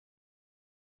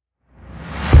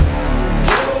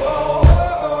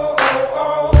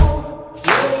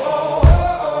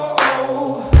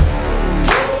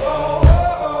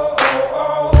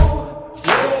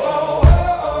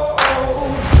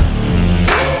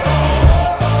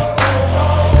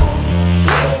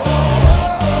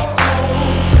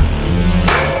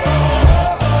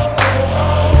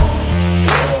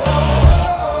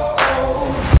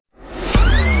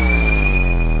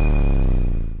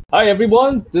Hi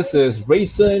everyone, this is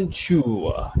Rayson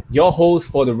Chu, your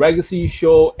host for the Legacy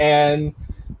Show, and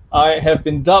I have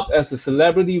been dubbed as a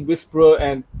celebrity whisperer,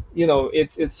 and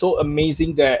it's so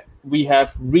amazing that we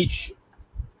have reached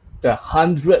the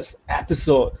 100th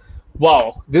episode.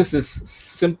 Wow, this is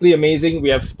simply amazing. We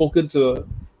have spoken to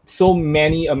so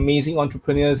many amazing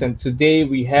entrepreneurs, and today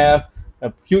we have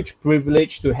a huge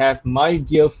privilege to have my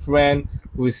dear friend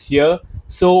who is here.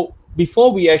 So,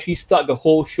 before we actually start the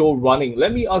whole show running,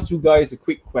 let me ask you guys a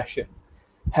quick question.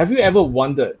 Have you ever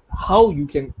wondered how you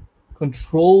can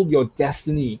control your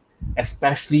destiny,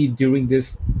 especially during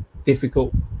this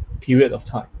difficult period of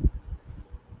time?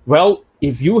 Well,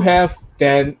 if you have,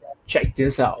 then check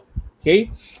this out. Okay.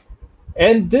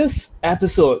 And this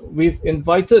episode, we've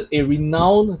invited a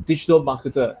renowned digital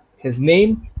marketer. His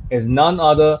name is none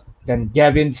other than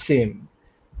Gavin Sim.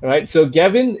 All right. So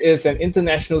Gavin is an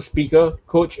international speaker,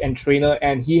 coach, and trainer,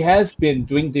 and he has been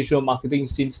doing digital marketing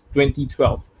since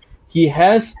 2012. He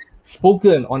has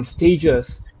spoken on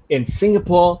stages in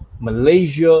Singapore,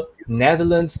 Malaysia,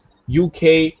 Netherlands,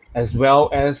 UK, as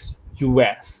well as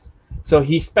US. So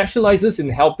he specializes in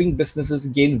helping businesses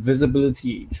gain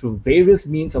visibility through various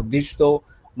means of digital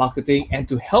marketing and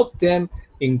to help them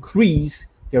increase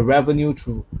their revenue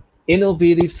through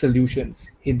innovative solutions.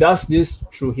 He does this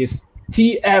through his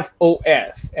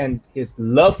TFOS and his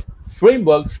love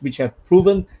frameworks, which have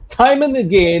proven time and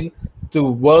again to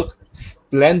work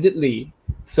splendidly.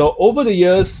 So over the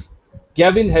years,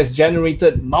 Gavin has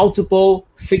generated multiple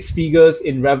six figures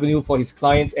in revenue for his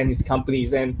clients and his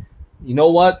companies. And you know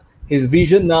what? His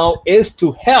vision now is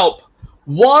to help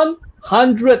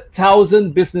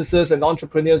 100,000 businesses and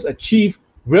entrepreneurs achieve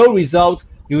real results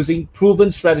using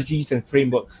proven strategies and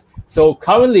frameworks. So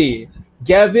currently,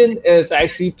 Gavin is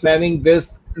actually planning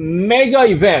this mega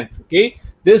event, okay?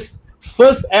 This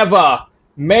first ever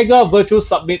mega virtual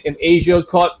summit in Asia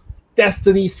called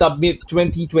Destiny Summit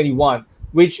 2021,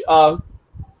 which are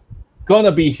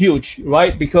gonna be huge,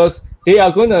 right? Because they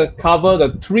are gonna cover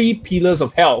the three pillars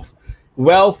of health,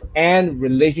 wealth, and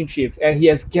relationships. And he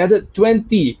has gathered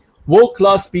 20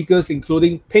 world-class speakers,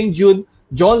 including Peng Jun,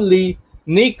 John Lee,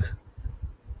 Nick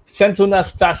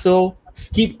Santonastasso,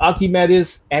 Skip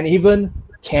Archimedes, and even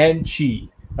Ken Chi.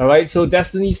 All right, so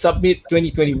Destiny Summit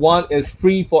 2021 is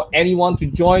free for anyone to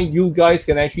join. You guys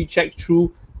can actually check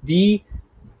through the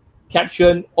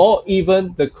caption or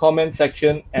even the comment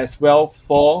section as well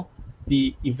for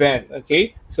the event.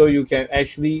 Okay, so you can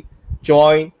actually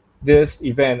join this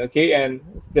event. Okay, and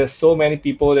there's so many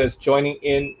people that's joining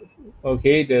in.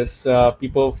 Okay, there's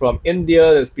people from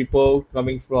India, there's people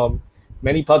coming from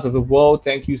many parts of the world.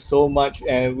 Thank you so much.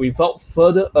 And without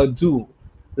further ado,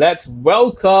 let's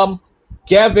welcome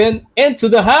Gavin into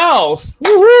the house.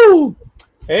 Woohoo!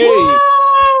 Hey.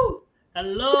 Woo!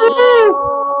 Hello.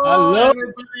 Hello.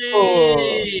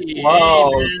 Everybody.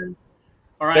 Wow. Hey, man.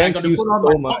 All right, I'm going to put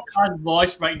on my podcast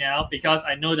voice right now because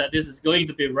I know that this is going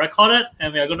to be recorded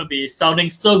and we are going to be sounding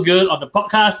so good on the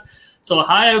podcast. So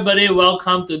hi, everybody.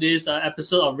 Welcome to this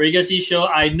episode of Legacy Show.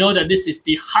 I know that this is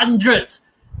the 100th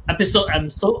episode. I'm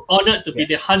so honored to be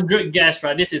the 100th guest,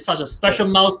 right? This is such a special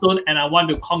milestone, and I want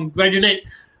to congratulate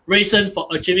Rayson for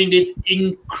achieving this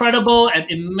incredible and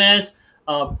immense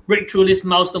breakthrough, this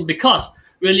milestone, because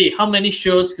really, how many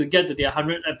shows could get to the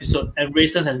 100th episode? And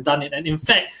Rayson has done it. And in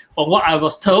fact, from what I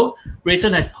was told,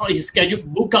 Rayson has his schedule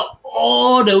booked out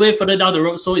all the way further down the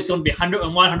road. So it's going to be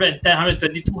 101, 110,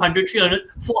 120, 200, 300,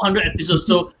 400 episodes.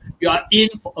 So you are in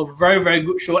for a very, very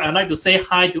good show. And I'd like to say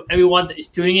hi to everyone that is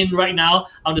tuning in right now.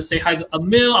 I want to say hi to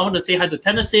Emil. I want to say hi to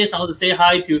Tennessee. I want to say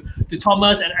hi to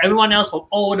Thomas and everyone else from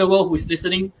all over the world who is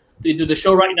listening to the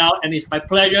show right now. And it's my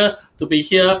pleasure to be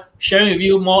here sharing with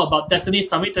you more about Destiny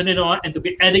Summit 2021 and to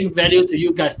be adding value to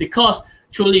you guys, because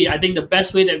truly I think the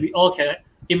best way that we all can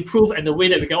improve and the way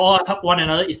that we can all help one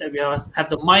another is that we have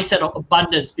the mindset of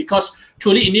abundance, because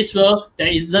truly in this world there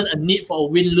isn't a need for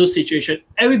a win-lose situation.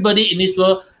 Everybody in this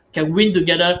world can win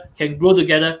together, can grow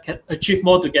together, can achieve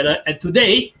more together. And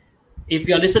today, if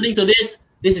you're listening to this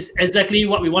is exactly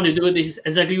what we want to do. This is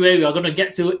exactly where we are going to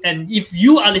get to. And if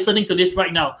you are listening to this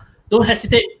right now, don't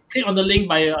hesitate. Click on the link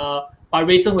by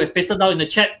Rayson, who has pasted down in the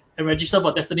chat, and register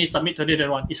for Destiny Summit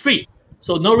 2021. It's free.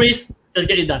 So no risk. Just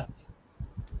get it done.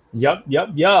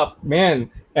 Yep,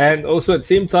 man. And also at the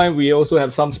same time, we also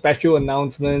have some special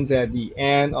announcements at the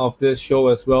end of this show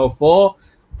as well for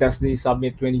Destiny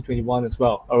Summit 2021 as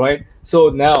well. All right. So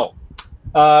now,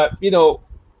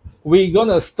 we're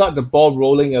gonna start the ball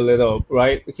rolling a little,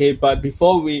 right? Okay. But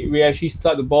before we actually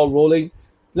start the ball rolling,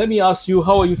 let me ask you,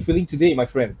 how are you feeling today, my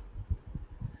friend?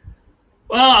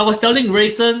 Well, I was telling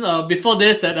Rayson before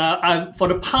this that for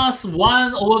the past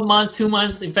 1 month, 2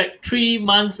 months, in fact, 3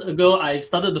 months ago, I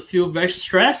started to feel very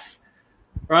stressed,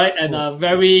 right? And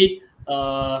very,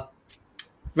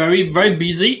 very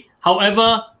busy.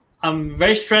 However, I'm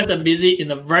very stressed and busy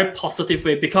in a very positive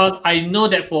way because I know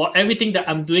that for everything that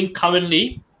I'm doing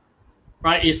currently,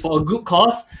 right, is for a good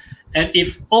cause. And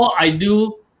if all I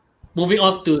do moving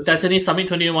off to Destiny Summit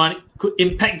 21 could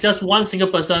impact just one single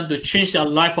person to change their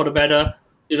life for the better,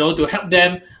 to help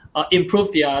them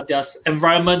improve their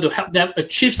environment, to help them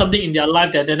achieve something in their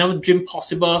life that they never dreamed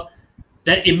possible,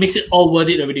 then it makes it all worth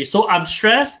it already. So I'm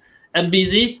stressed and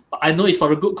busy, but I know it's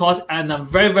for a good cause, and I'm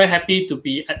very, very happy to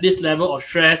be at this level of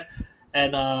stress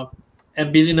and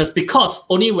busyness, because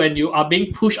only when you are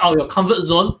being pushed out of your comfort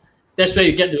zone, that's where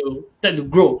you get to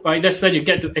grow, right? That's when you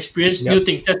get to experience new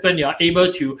things. That's when you are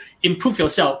able to improve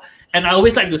yourself. And I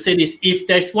always like to say this: if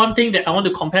there's one thing that I want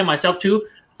to compare myself to,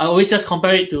 I always just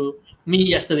compare it to me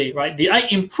yesterday, right? Did I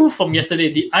improve from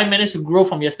yesterday? Did I manage to grow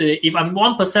from yesterday? If I'm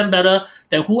 1% better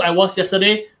than who I was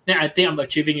yesterday, then I think I'm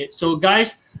achieving it. So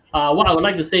guys, what I would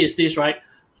like to say is this, right?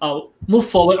 Move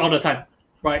forward all the time,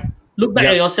 right? Look back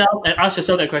at yourself and ask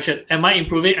yourself that question: am I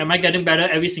improving? Am I getting better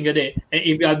every single day? And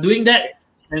if you are doing that,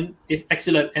 then it's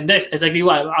excellent. And that's exactly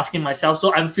what I'm asking myself.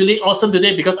 So I'm feeling awesome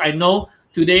today because I know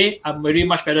today I'm very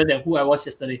much better than who I was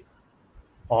yesterday.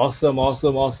 Awesome.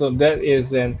 That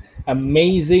is an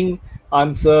amazing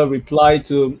answer, reply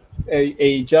to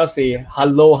just a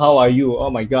hello, how are you? Oh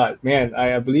my God, man,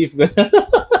 I believe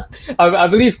I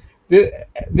believe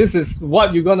this is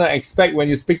what you're gonna expect when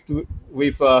you speak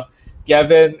with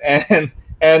Gavin, and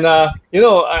I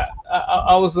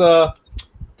was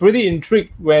pretty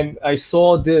intrigued when I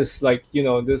saw this,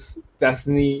 this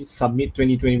Destiny Summit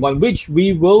 2021, which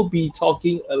we will be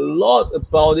talking a lot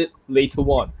about it later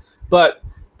on. But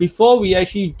before we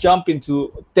actually jump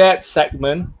into that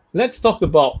segment, let's talk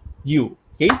about you.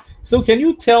 Okay, so can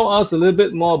you tell us a little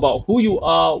bit more about who you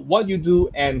are, what you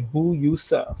do, and who you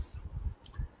serve?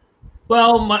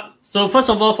 Well, so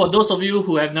first of all, for those of you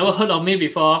who have never heard of me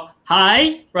before,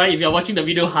 hi, right? If you're watching the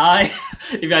video, hi.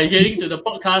 If you're hearing to the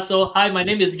podcast, so hi, my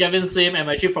name is Gavin Sim. I'm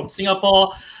actually from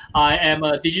Singapore. I am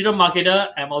a digital marketer.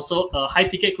 I'm also a high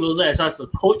ticket closer as well as a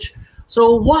coach.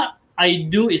 So what I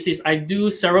do is this: I do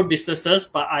several businesses,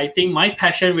 but I think my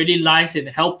passion really lies in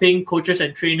helping coaches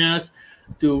and trainers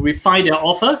to refine their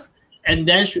offers. And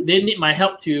then should they need my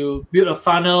help to build a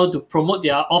funnel to promote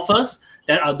their offers,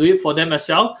 then I'll do it for them as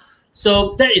well.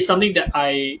 So that is something that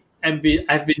I've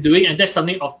been doing, and that's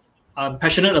something I'm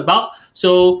passionate about.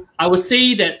 So I would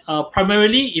say that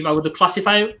primarily, if I were to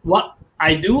classify what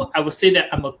I do, I would say that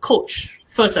I'm a coach.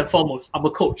 First and foremost, I'm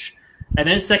a coach. And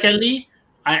then secondly,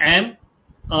 I am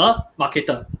a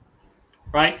marketer,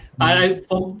 right?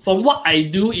 From what I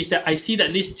do is that I see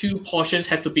that these two portions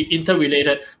have to be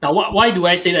interrelated. Now, why do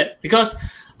I say that? Because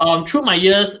through my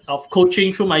years of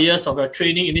coaching, through my years of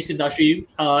training in this industry,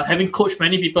 having coached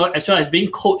many people, as well as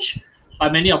being coached by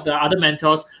many of the other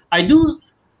mentors, I do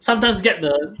sometimes get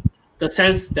the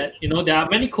sense that there are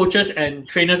many coaches and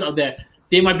trainers out there.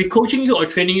 They might be coaching you or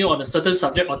training you on a certain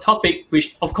subject or topic,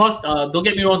 which of course, don't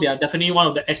get me wrong, they are definitely one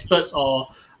of the experts or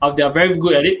they are very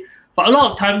good at it. But a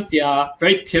lot of times they are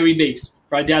very theory based,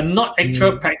 right? They are not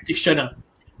actual practitioner.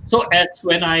 So as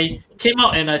when I came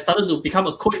out and I started to become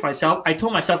a coach myself, I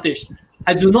told myself this: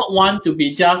 I do not want to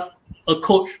be just a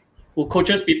coach who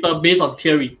coaches people based on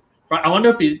theory, right? I want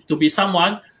to be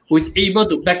someone who is able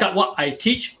to back up what I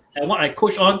teach and what I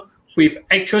coach on with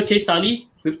actual case study,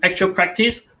 with actual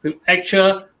practice, with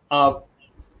actual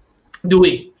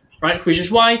doing, right? Which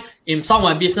is why in some of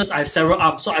my business, I have several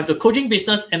arms. So I have the coaching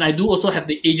business, and I do also have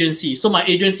the agency. So my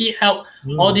agency help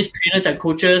all these trainers and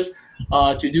coaches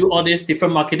to do all this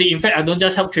different marketing. In fact, I don't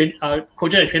just help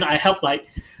coaches and trainers. I help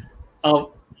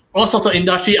all sorts of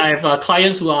industry. I have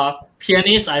clients who are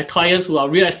pianists. I have clients who are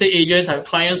real estate agents. I have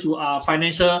clients who are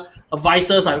financial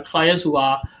advisors. I have clients who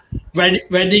are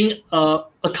wedding a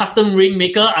custom ring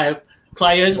maker. I have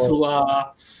clients who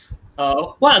are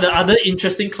what are the other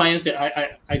interesting clients that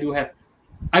I do have?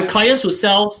 I have clients who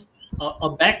sell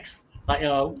bags, like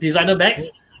designer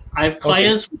bags. I have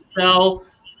clients who sell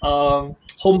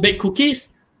home baked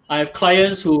cookies. I have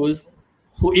clients who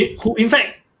in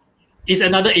fact is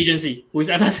another agency, who is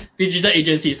another digital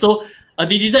agency. So a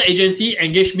digital agency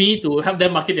engaged me to help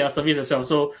them market their service as well.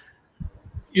 So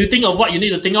you think of what you need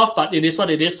to think of, but it is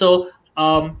what it is. So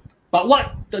but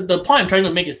what the point I'm trying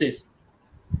to make is this: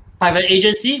 I have an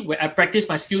agency where I practice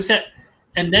my skill set,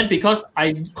 and then because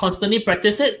I constantly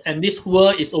practice it, and this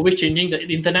world is always changing, the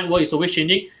internet world is always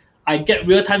changing, I get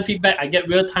real-time feedback, I get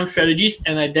real-time strategies,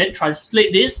 and I then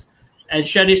translate this and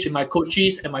share this with my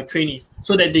coaches and my trainees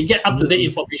so that they get up-to-date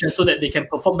information so that they can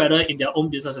perform better in their own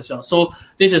business as well. So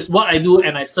this is what I do,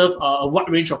 and I serve a wide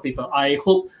range of people. I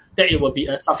hope that it will be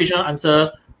a sufficient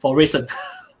answer for Rayson.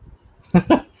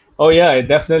 Oh yeah,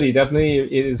 definitely,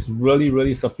 it is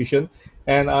really sufficient.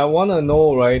 And I want to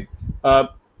know, right,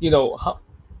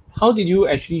 how did you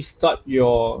actually start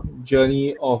your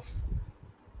journey of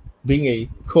being a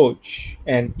coach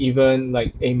and even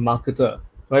like a marketer,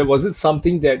 right? Was it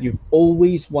something that you've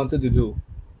always wanted to do?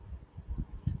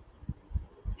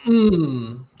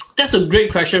 That's a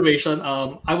great question, Rayson.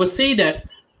 I would say that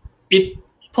it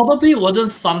probably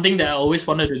wasn't something that I always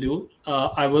wanted to do.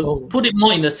 I will put it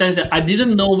more in the sense that I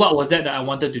didn't know what was that I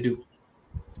wanted to do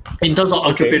in terms of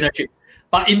entrepreneurship.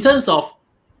 But in terms of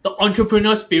the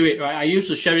entrepreneur spirit, right? I used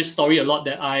to share this story a lot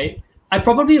that I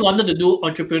probably wanted to do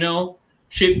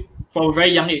entrepreneurship from a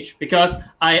very young age, because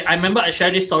I remember I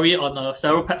shared this story on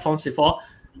several platforms before.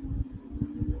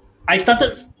 I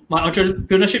started my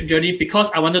entrepreneurship journey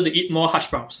because I wanted to eat more hash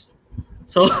browns.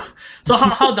 So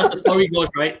how does the story goes,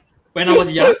 right? When I was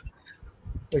young,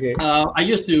 I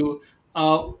used to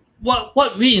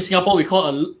what we in Singapore we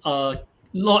call a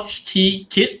lodge key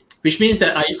kid, which means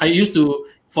that I used to,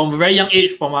 from a very young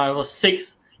age, from I was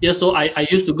 6 years old, I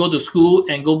used to go to school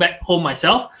and go back home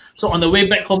myself. So on the way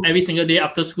back home every single day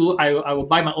after school, I will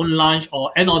buy my own lunch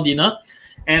or dinner,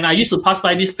 and I used to pass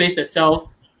by this place that sells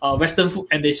Western food,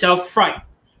 and they sell fried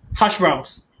hash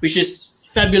browns, which is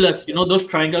fabulous. You know, those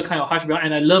triangle kind of hash brown,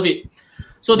 and I love it.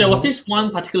 So there was this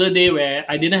one particular day where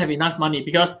I didn't have enough money,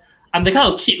 because I'm the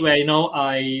kind of kid where,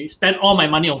 I spend all my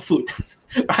money on food.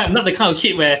 I'm not the kind of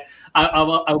kid where I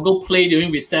will go play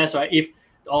during recess, right?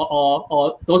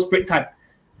 Or those break time.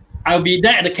 I'll be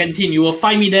there at the canteen. You will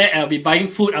find me there, and I'll be buying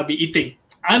food. I'll be eating.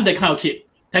 I'm the kind of kid.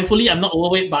 Thankfully, I'm not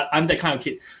overweight, but I'm that kind of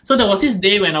kid. So there was this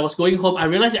day when I was going home, I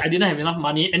realized that I didn't have enough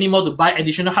money anymore to buy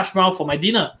additional hash brown for my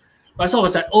dinner. Right? So I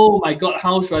was like, oh my God,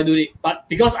 how should I do it? But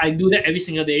because I do that every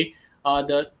single day,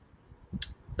 the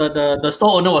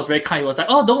store owner was very kind. He was like,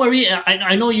 oh, don't worry,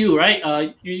 I know you,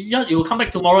 right? You will come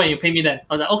back tomorrow and you pay me then.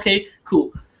 I was like, okay,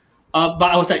 cool. But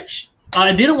I was like,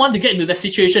 I didn't want to get into that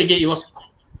situation again. It was,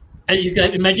 you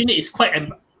can imagine it's quite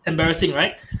embarrassing,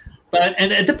 right? But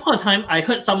and at that point in time, I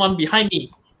heard someone behind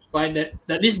me, right?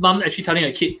 That this mom actually telling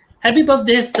a kid, happy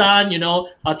birthday, son,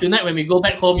 tonight when we go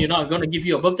back home, I'm going to give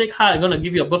you a birthday card, I'm going to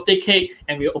give you a birthday cake,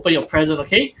 and we'll open your present,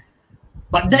 okay?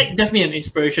 But that gave me an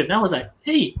inspiration. And I was like,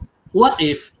 hey, what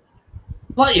if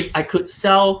I could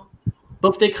sell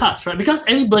birthday cards, right? Because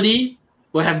everybody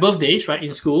will have birthdays, right,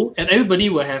 in school, and everybody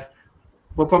will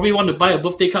probably want to buy a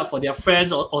birthday card for their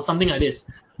friends or something like this.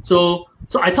 So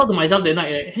I thought to myself that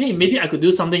night, hey, maybe I could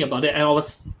do something about it. And I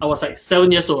was like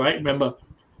 7 years old, right? Remember?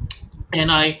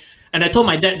 And I told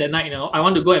my dad that night, I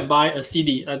want to go and buy a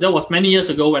CD. That was many years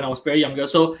ago when I was very younger.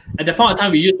 So at that point in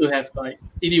time, we used to have like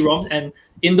CD-ROMs, and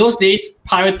in those days,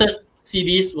 pirated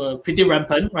CDs were pretty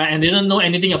rampant, right? And they didn't know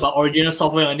anything about original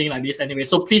software or anything like this anyway.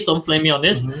 So please don't flame me on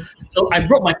this. So I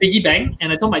brought my piggy bank,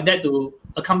 and I told my dad to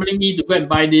accompany me to go and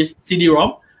buy this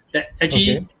CD-ROM that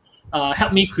actually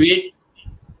helped me create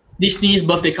Disney's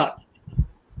birthday card.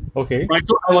 Okay. Right.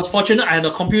 So I was fortunate. I had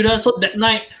a computer. So that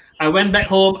night I went back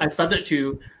home. I started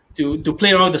to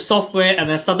play around with the software,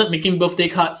 and I started making birthday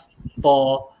cards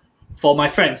for my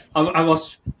friends. I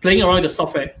was playing around with the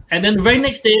software, and then the very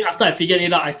next day after I figured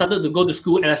it out, I started to go to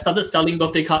school and I started selling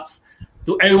birthday cards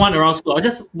to everyone around school. I was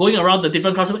just going around the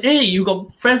different classrooms. Hey, you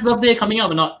got friend's birthday coming up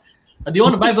or not? Do you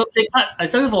want to buy birthday cards? I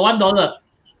sell it for $1.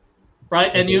 Right,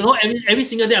 and every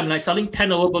single day I'm like selling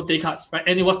 10 over birthday cards, right?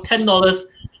 And it was $10.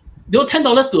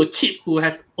 $10 to a kid who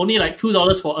has only like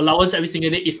 $2 for allowance every single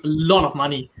day is a lot of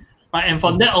money, right? And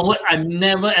from that onward, I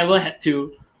never ever had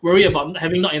to worry about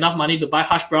having not enough money to buy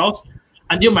hash browns,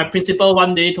 until my principal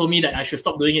one day told me that I should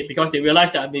stop doing it because they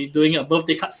realized that I've been doing a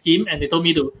birthday card scheme, and they told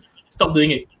me to stop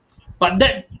doing it. But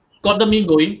that got me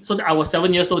going. So that I was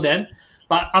 7 years old then.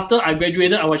 But after I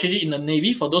graduated, I was actually in the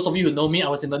Navy. For those of you who know me, I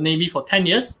was in the Navy for 10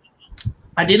 years.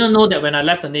 I didn't know that when I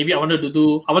left the Navy, I wanted to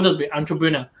be an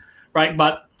entrepreneur, right?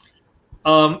 But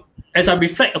as I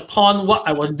reflect upon what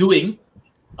I was doing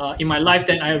in my life,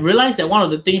 then I realized that one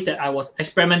of the things that I was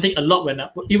experimenting a lot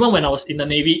even when I was in the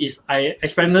Navy is I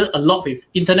experimented a lot with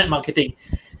internet marketing,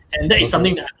 and that is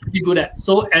something that I'm pretty good at.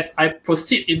 So as I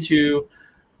proceed into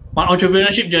my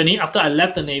entrepreneurship journey after I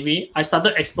left the Navy, I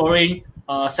started exploring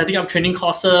setting up training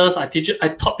courses. I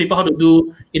taught people how to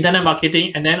do internet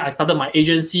marketing, and then I started my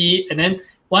agency. And then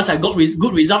once I got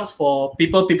good results for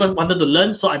people wanted to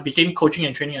learn, so I became coaching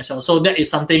and training as well. So that is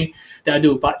something that I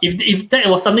do. But if that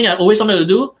was something I always wanted to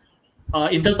do,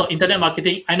 in terms of internet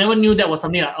marketing, I never knew that was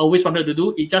something I always wanted to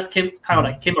do. It just came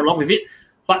along with it.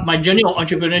 But my journey of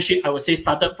entrepreneurship, I would say,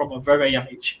 started from a very, very young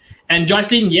age. And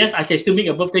Joycelyn, yes, I can still make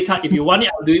a birthday card. If you want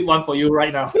it, I'll do it one for you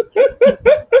right now.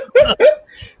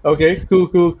 Okay,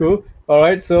 cool. All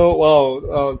right, so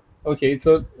wow. Okay,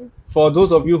 so for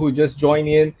those of you who just joined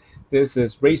in, this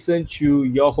is Rayson Chu,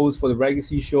 your host for the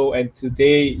Legacy Show, and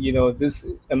today, this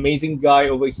amazing guy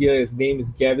over here, his name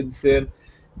is Gavin Sim,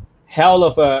 hell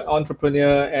of an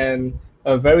entrepreneur and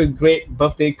a very great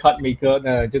birthday card maker.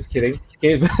 Nah, just kidding.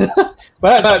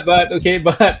 Okay,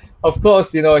 but of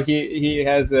course, he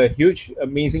has a huge,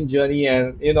 amazing journey,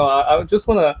 and I just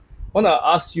wanna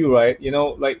ask you, right?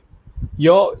 Like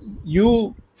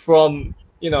you from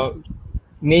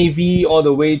Navy all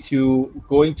the way to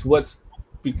going towards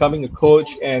becoming a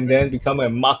coach and then become a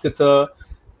marketer.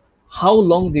 How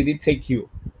long did it take you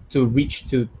to reach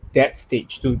to that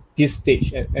stage, to this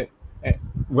stage, at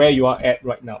where you are at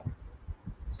right now?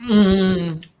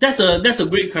 That's a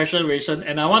great question, Rayson,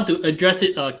 and I want to address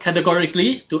it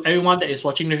categorically to everyone that is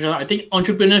watching the show. I think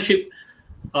entrepreneurship,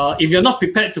 if you're not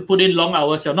prepared to put in long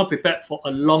hours, you're not prepared for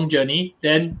a long journey,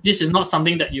 then this is not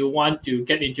something that you want to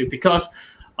get into. Because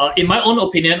in my own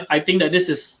opinion, I think that this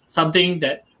is something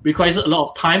that requires a lot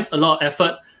of time, a lot of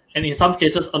effort, and in some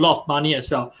cases, a lot of money as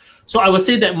well. So I would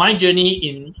say that my journey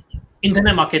in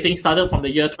internet marketing started from the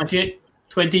year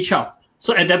 2012.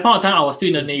 So at that point of time, I was still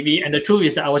in the Navy, and the truth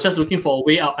is that I was just looking for a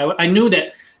way out. I knew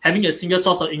that having a single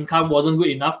source of income wasn't good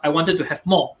enough. I wanted to have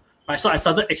more. Right? So I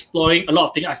started exploring a lot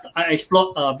of things. I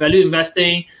explored value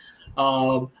investing,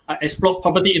 I explored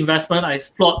property investment, I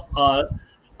explored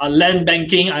land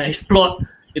banking, I explored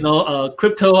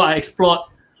crypto, I explored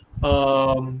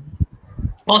all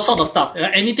sorts of stuff.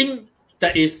 Anything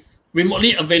that is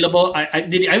remotely available, I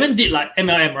did it. I even did like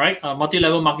MLM, right?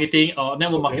 Multi-level marketing or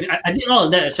network marketing. I did all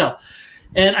of that as well.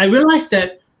 And I realized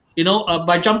that,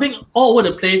 by jumping all over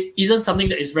the place isn't something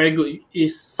that is very good.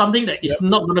 It's something that is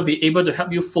not going to be able to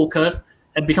help you focus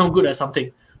and become good at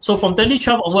something. So from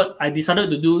 2012 onward, I decided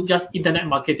to do just internet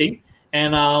marketing.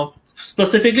 And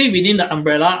specifically within the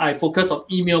umbrella, I focused on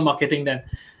email marketing then.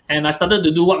 And I started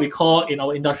to do what we call, in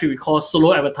our industry, we call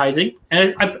solo advertising.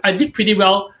 And I did pretty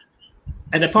well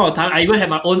at that point of time. I even had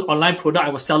my own online product. I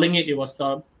was selling it. It was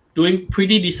doing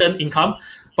pretty decent income.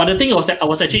 But the thing was that I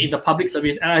was actually in the public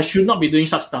service and I should not be doing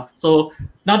such stuff. So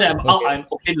now that I'm out, I'm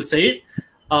okay to say it.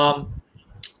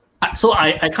 So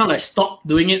I kind of like stopped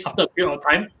doing it after a period of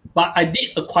time. But I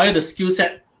did acquire the skill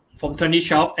set from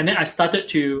 2012, and then I started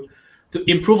to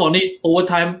improve on it over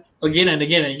time again and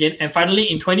again and again. And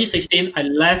finally, in 2016, I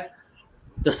left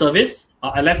the service.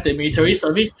 I left the military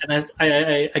service, and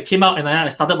I came out and I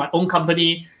started my own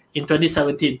company in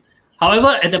 2017.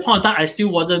 However, at that point in time, I still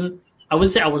wasn't, I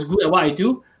wouldn't say I was good at what I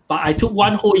do, but I took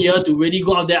 1 whole year to really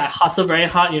go out there. I hustle very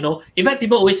hard, In fact,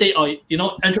 people always say,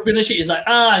 entrepreneurship is like,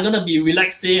 I'm going to be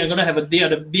relaxing. I'm going to have a day at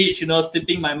the beach,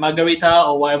 sipping my margarita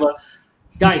or whatever.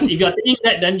 Guys, if you're thinking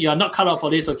that, then you're not cut out for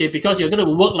this, okay? Because you're going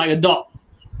to work like a dog,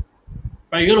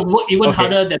 right? You're going to work even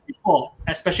harder than before,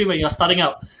 especially when you're starting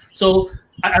out. So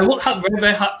I worked hard, very,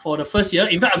 very hard for the first year.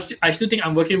 In fact, I still think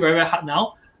I'm working very, very hard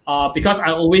now because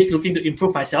I'm always looking to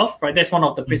improve myself, right? That's one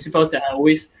of the principles that I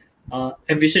always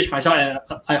envisage myself and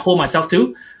I hold myself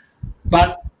to.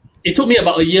 But it took me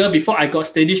about a year before I got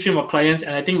steady stream of clients,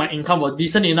 and I think my income was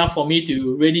decent enough for me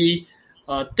to really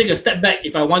take a step back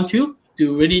if I want to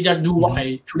really just do what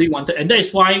I truly wanted. And that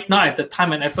is why now I have the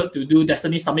time and effort to do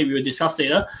Destiny Summit. We will discuss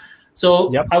later.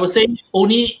 So I would say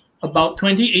only about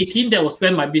 2018, that was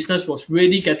when my business was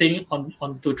really getting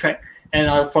onto track.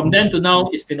 And from then to now,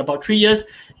 it's been about 3 years.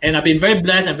 And I've been very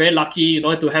blessed and very lucky,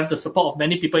 to have the support of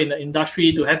many people in the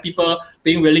industry, to have people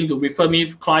being willing to refer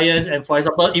me clients. And for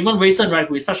example, even Rayson, right,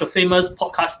 who is such a famous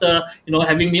podcaster,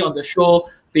 having me on the show,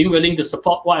 being willing to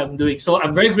support what I'm doing. So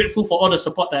I'm very grateful for all the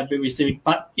support that I've been receiving.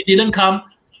 But it didn't come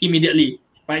immediately,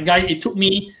 right, guys? It took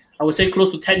me, I would say,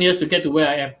 close to 10 years to get to where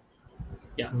I am.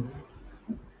 Yeah.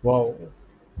 Wow.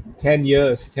 10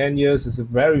 years. 10 years is a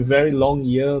very, very long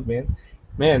year, man.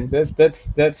 Man, that's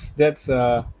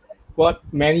what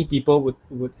many people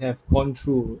would have gone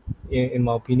through, in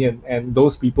my opinion. And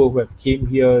those people who have came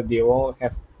here, they all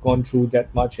have gone through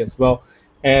that much as well.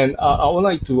 And I would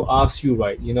like to ask you,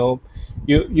 right,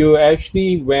 you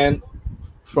actually went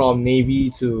from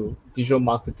Navy to digital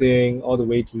marketing all the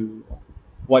way to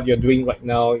what you're doing right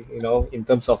now, in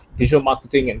terms of digital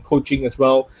marketing and coaching as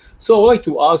well. So I would like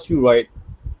to ask you, right,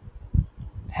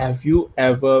 have you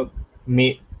ever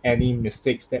made any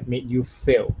mistakes that made you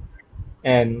fail?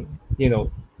 And,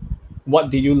 what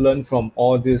did you learn from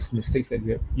all these mistakes that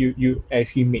you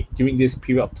actually made during this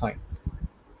period of time?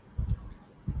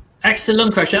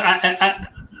 Excellent question. I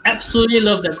absolutely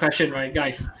love that question, right,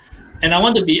 guys? And I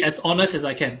want to be as honest as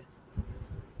I can.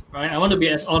 right? I want to be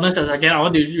as honest as I can. I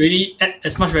want to really add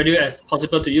as much value as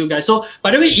possible to you guys. So,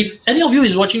 by the way, if any of you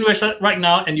is watching right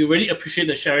now and you really appreciate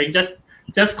the sharing, just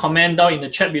comment down in the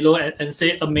chat below and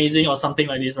say amazing or something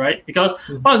like this, right? Because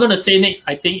what I'm going to say next,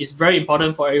 I think is very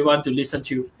important for everyone to listen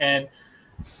to. And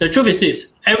the truth is this: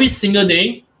 every single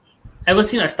day, ever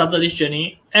since I started this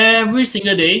journey, every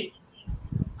single day,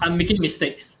 I'm making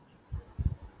mistakes,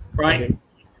 right? Okay.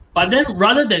 But then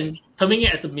rather than terming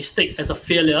it as a mistake, as a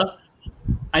failure,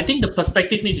 I think the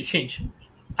perspective needs to change.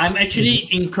 I'm actually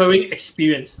incurring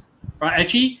experience, right?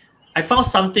 Actually, I found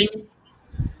something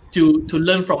to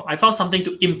learn from. I found something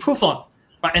to improve on,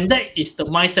 right? And that is the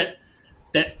mindset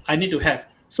that I need to have.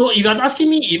 So if you're asking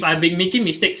me if I've been making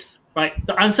mistakes, right?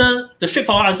 The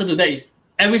straightforward answer to that is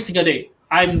every single day.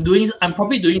 I'm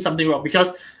probably doing something wrong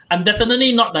because I'm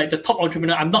definitely not like the top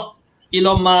entrepreneur. I'm not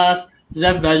Elon Musk,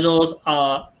 Jeff Bezos,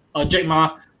 Jack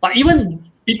Ma. But even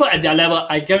people at their level,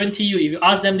 I guarantee you, if you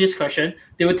ask them this question,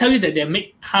 they will tell you that they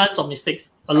make tons of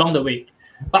mistakes along the way.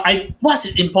 But what's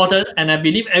important, and I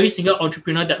believe every single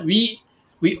entrepreneur that we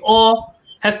all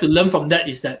have to learn from that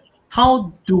is that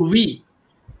how do we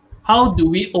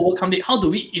overcome it? How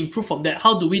do we improve from that?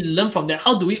 How do we learn from that?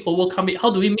 How do we overcome it? How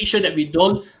do we make sure that we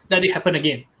don't let it happen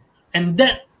again? And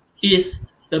that is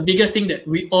the biggest thing that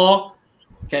we all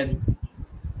can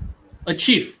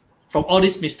achieve from all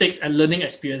these mistakes and learning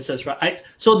experiences, right?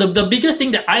 So the biggest thing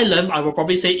that I learned, I will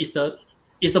probably say, is the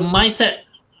mindset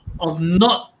of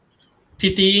not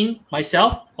pitying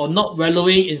myself or not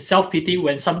wallowing in self-pity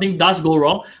when something does go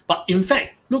wrong, but in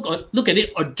fact, look at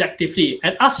it objectively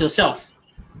and ask yourself,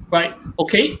 right?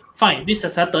 Okay, fine, this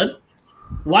has happened.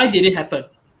 Why did it happen?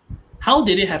 How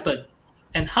did it happen?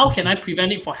 And how can I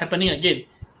prevent it from happening again?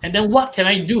 And then what can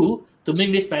I do to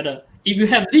make this better? If you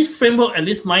have this framework and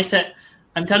this mindset,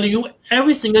 I'm telling you,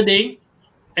 every single day,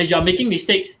 as you're making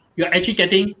mistakes, you're actually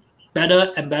getting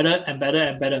better and better and better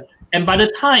and better. And by the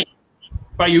time,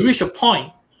 right, you reach a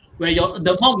point where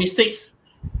the amount of mistakes,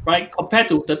 right, compared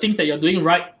to the things that you're doing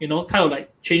right, kind of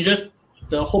like changes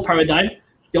the whole paradigm,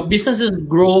 your businesses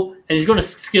grow and it's going to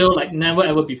scale like never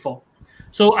ever before.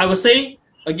 So I would say,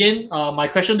 again, my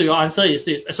answer to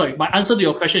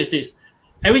your question is this.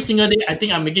 Every single day, I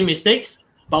think I'm making mistakes.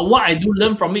 But what I do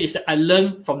learn from it is that I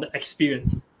learn from the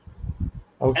experience.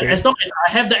 Okay. And as long as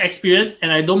I have that experience and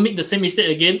I don't make the same mistake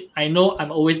again, I know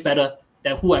I'm always better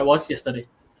than who I was yesterday.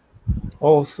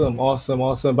 Awesome.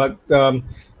 But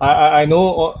I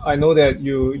know that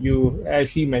you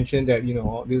actually mentioned that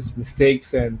all these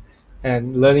mistakes and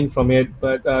learning from it.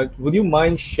 But would you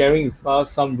mind sharing with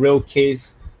us some real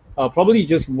case, probably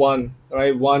just one,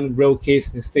 right? One real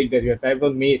case mistake that you have ever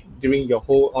made during your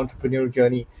whole entrepreneurial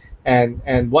journey.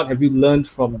 And what have you learned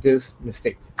from this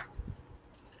mistake?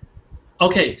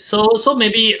 Okay, so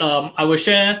maybe I will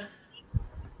share.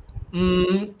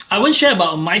 I won't share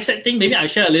about a mindset thing. Maybe I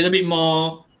share a little bit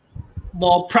more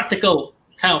practical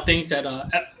kind of things that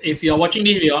if you're watching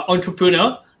this, if you're an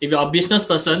entrepreneur, if you're a business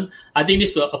person, I think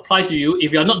this will apply to you.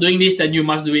 If you're not doing this, then you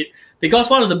must do it. Because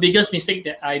one of the biggest mistakes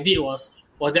that I did was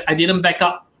that I didn't back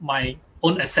up my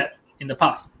own asset in the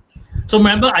past. So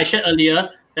remember, I shared earlier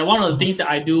that one of the things that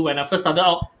I do when I first started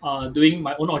out doing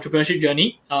my own entrepreneurship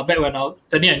journey, back when I was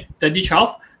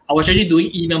 2012, I was actually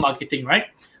doing email marketing, right?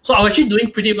 So I was actually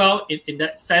doing pretty well in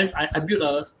that sense. I built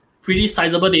a pretty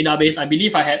sizable database. I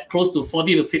believe I had close to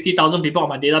 40 to 50,000 people on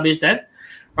my database then,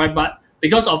 right? But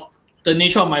because of the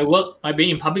nature of my work, my being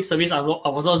in public service, I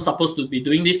was not supposed to be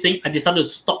doing this thing. I decided to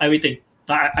stop everything.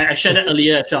 I shared that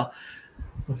earlier as well.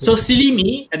 Okay. So silly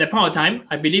me, at that point of time,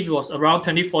 I believe it was around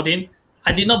 2014,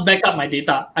 I did not back up my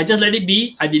data. I just let it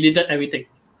be. I deleted everything.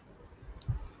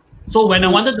 So when I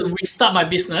wanted to restart my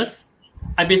business,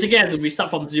 I basically had to restart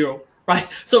from zero, right?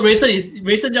 So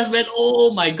Rayson just went,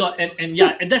 oh my God. And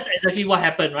that's exactly what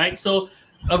happened, right? So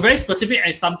a very specific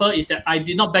example is that I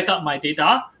did not back up my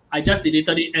data. I just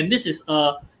deleted it. And this is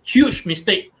a huge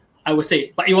mistake, I would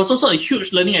say. But it was also a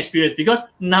huge learning experience because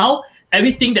now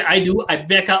everything that I do, I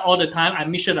back up all the time. I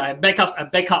make sure that I have backups.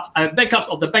 I have backups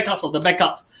of the backups of the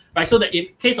backups. Right, so that if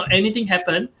in case of anything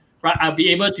happen, right, I'll be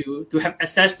able to have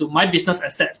access to my business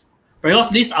assets. Because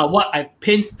these are what I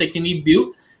painstakingly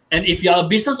built. And if you're a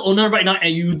business owner right now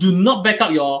and you do not back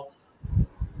up your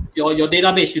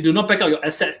database, you do not back up your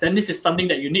assets, then this is something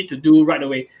that you need to do right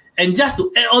away. And just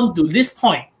to add on to this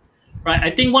point, right, I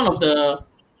think one of the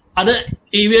other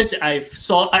areas that I've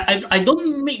saw, I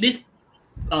don't make this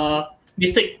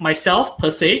mistake myself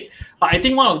per se, but I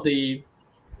think one of the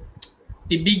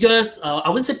biggest, I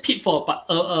wouldn't say pitfall,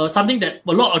 but something that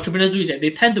a lot of entrepreneurs do is that they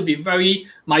tend to be very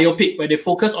myopic where they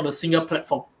focus on a single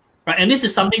platform, right? And this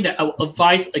is something that I would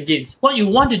advise against. What you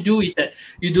want to do is that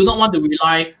you do not want to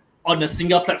rely on a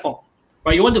single platform,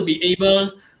 right? You want to be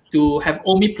able to have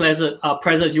omnipresent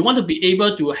presence. You want to be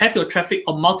able to have your traffic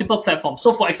on multiple platforms.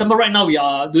 So, for example, right now we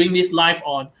are doing this live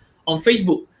on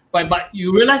Facebook, right? But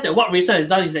you realize that what Racer has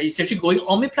done is that it's actually going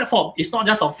omni-platform. It's not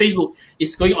just on Facebook.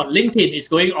 It's going on LinkedIn. It's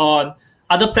going on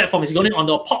other platforms. It's going on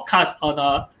the podcast, on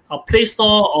a Play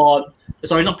Store, or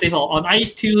sorry, not Play Store, on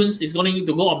iTunes. It's going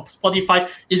to go on Spotify.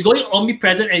 It's going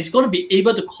omnipresent, and it's going to be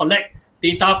able to collect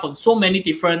data from so many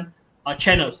different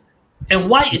channels. And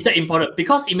why is that important?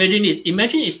 Because imagine this.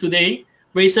 Imagine if today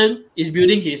Rayson is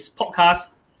building his podcast,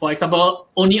 for example,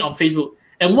 only on Facebook.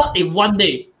 And what if one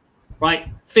day, right,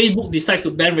 Facebook decides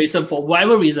to ban Rayson for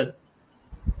whatever reason?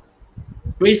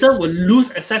 Rayson will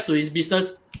lose access to his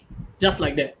business just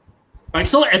like that. Right?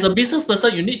 So as a business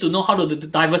person, you need to know how to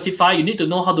diversify. You need to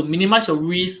know how to minimize your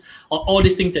risk on all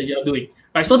these things that you're doing.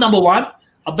 Right? So number one,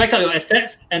 back up your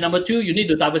assets. And number two, you need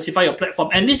to diversify your platform.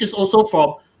 And this is also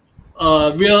from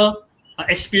real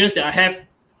experience that I have,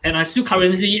 and I'm still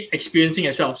currently experiencing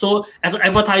as well. So as an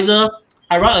advertiser,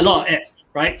 I run a lot of ads,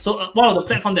 right? So one of the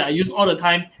platforms that I use all the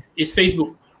time is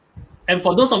Facebook. And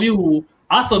for those of you who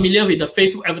are familiar with the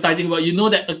Facebook advertising world, you know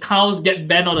that accounts get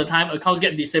banned all the time, accounts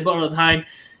get disabled all the time.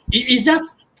 It's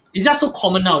just so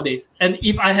common nowadays. And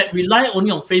if I had relied only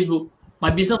on Facebook,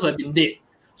 my business would have been dead.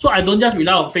 So I don't just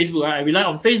rely on Facebook, right? I rely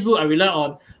on Facebook, I rely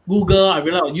on Google, I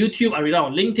rely on YouTube, I rely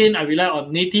on LinkedIn, I rely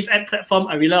on native ad platform,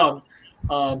 I rely on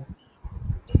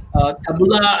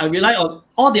Taboola, I rely on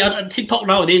all the other. TikTok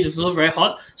nowadays is also very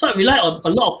hot. So I rely on a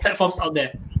lot of platforms out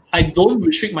there. I don't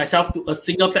restrict myself to a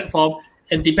single platform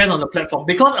and depend on the platform,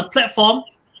 because a platform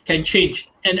can change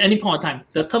at any point of time.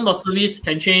 The terms of service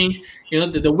can change,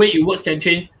 the way it works can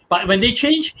change. But when they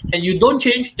change and you don't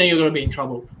change, then you're going to be in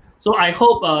trouble. So I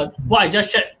hope what I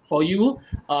just shared for you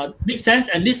makes sense.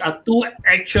 And these are two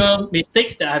actual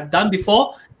mistakes that I've done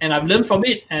before, and I've learned from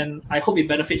it, and I hope it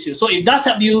benefits you. So if it does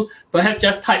help you, perhaps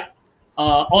just type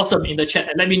awesome in the chat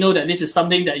and let me know that this is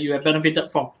something that you have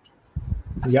benefited from.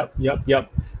 Yep.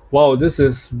 Wow, this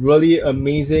is really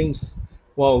amazing.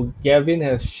 Wow, Gavin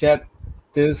has shared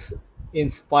this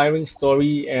inspiring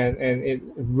story and it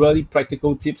really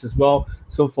practical tips as well.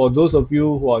 So for those of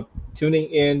you who are tuning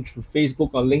in through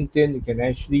Facebook or LinkedIn, you can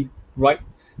actually write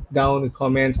down the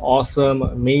comments, awesome,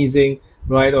 amazing,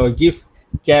 right? Or give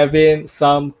Gavin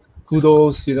some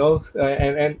kudos,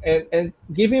 and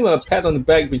give him a pat on the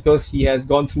back, because he has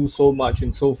gone through so much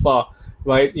and so far,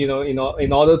 right? In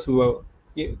order to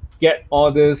get all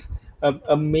this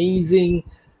amazing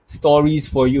stories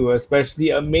for you,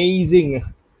 especially amazing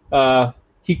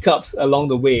hiccups along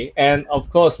the way. And of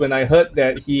course, when I heard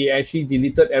that he actually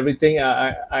deleted everything,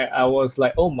 I was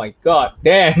like, oh my god,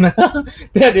 damn,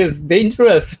 that is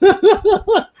dangerous.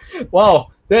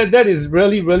 Wow, that is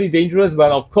really dangerous.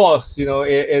 But of course,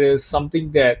 it is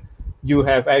something that you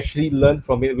have actually learned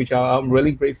from it, which I'm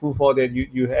really grateful for, that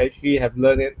you actually have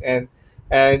learned it.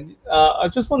 And I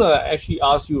just want to actually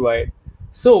ask you, right?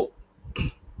 So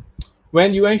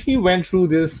when you actually went through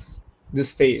this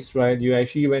phase, right? You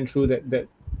actually went through that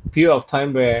period of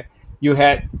time where you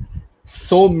had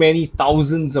so many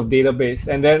thousands of database,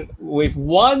 and then with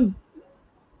one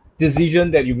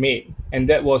decision that you made, and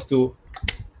that was to,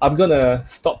 I'm gonna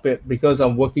stop it because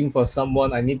I'm working for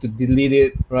someone, I need to delete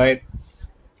it, right?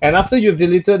 And after you've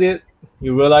deleted it,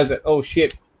 you realize that, oh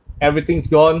shit, everything's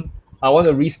gone, I want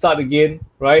to restart again,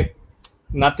 right?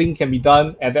 Nothing can be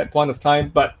done at that point of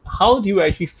time. But how do you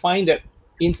actually find that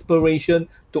inspiration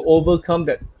to overcome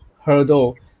that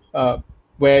hurdle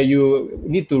where you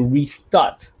need to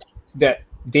restart that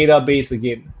database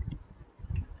again?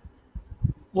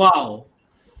 Wow,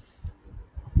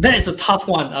 that is a tough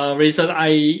one, Rayson.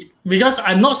 Because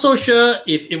I'm not so sure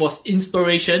if it was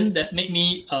inspiration that made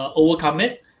me overcome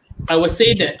it. I would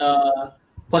say that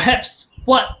perhaps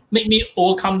what made me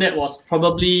overcome that was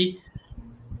probably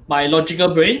my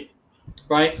logical brain,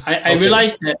 right? I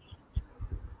realized that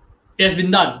it has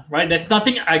been done, right? There's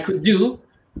nothing I could do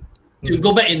to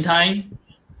go back in time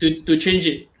to change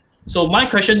it. So my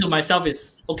question to myself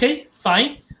is, okay,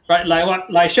 fine, right? Like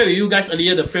I shared with you guys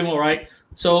earlier, the framework, right?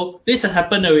 So this has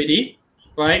happened already,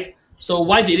 right? So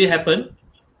why did it happen?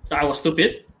 So I was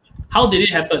stupid. How did it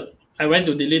happen? I went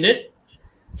to delete it,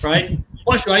 right?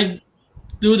 What should I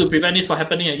do to prevent this from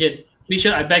happening again? Make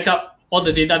sure I back up all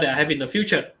the data that I have in the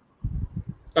future.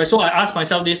 Right, so I asked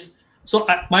myself this. So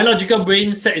my logical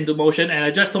brain set into motion, and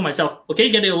I just told myself, okay,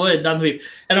 get it over and done with.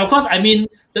 And of course, I mean,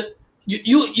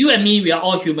 you and me, we are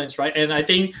all humans, right? And I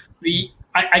think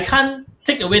I can't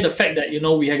take away the fact that,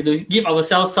 we have to give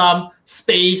ourselves some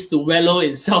space to wallow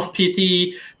in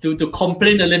self-pity, to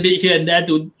complain a little bit here and there,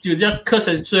 to just curse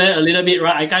and swear a little bit,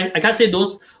 right? I can't say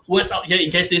those words out here in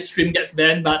case this stream gets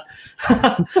banned. But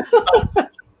I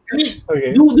mean,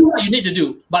 do what you need to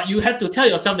do. But you have to tell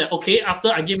yourself that, okay,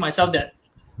 after I give myself that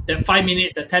 5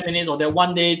 minutes, that 10 minutes, or that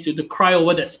one day to cry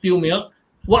over that spilled milk,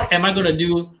 what am I going to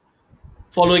do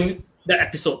following that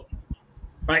episode?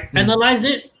 Right? Analyze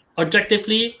it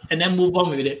objectively and then move on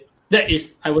with it. That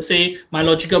is, I would say, my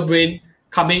logical brain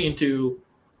coming into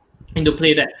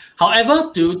play there.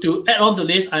 However, to add on to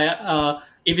this,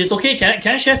 if it's okay, can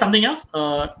I share something else,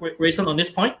 Rayson, on this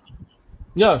point?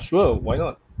 Yeah, sure. Why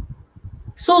not?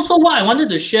 So what I wanted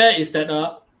to share is that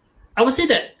I would say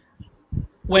that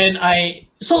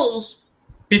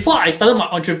before I started my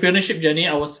entrepreneurship journey,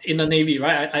 I was in the Navy,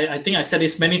 right? I think I said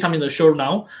this many times in the show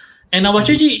now. And I was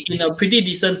actually in a pretty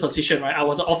decent position, right? I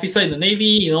was an officer in the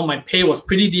Navy. My pay was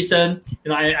pretty decent.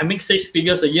 I make 6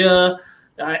 figures a year,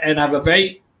 and I have a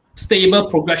very stable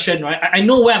progression, right? I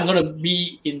know where I'm going to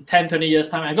be in 10, 20 years'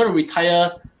 time. I'm going to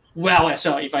retire well as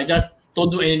well if I just don't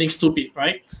do anything stupid,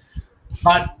 right?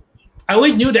 But I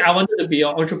always knew that I wanted to be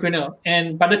an entrepreneur.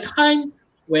 And by the time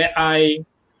where I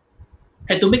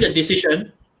had to make a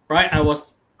decision, right, I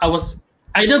was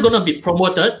either going to be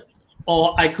promoted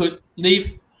or I could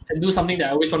leave and do something that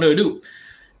I always wanted to do.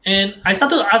 And I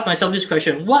started to ask myself this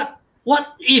question: what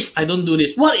if I don't do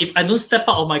this? What if I don't step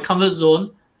out of my comfort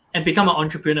zone and become an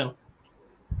entrepreneur?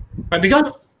 Right? Because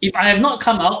if I have not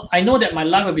come out, I know that my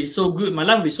life will be so good, my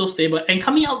life will be so stable, and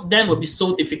coming out then will be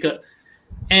so difficult.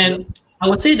 And I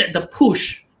would say that the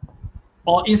push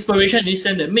or inspiration in this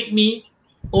sense that make me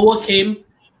overcame,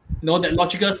 that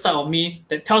logical side of me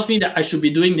that tells me that I should be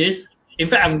doing this. In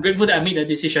fact, I'm grateful that I made that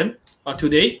decision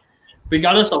today.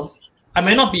 Regardless of, I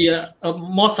may not be a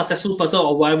more successful person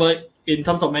or whatever in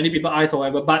terms of many people's eyes or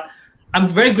whatever, but I'm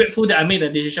very grateful that I made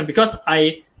that decision because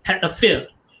I had a fear.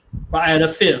 But I had a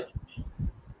fear.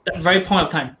 That very point of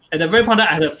time. At the very point of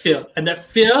time, I had a fear. And that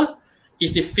fear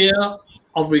is the fear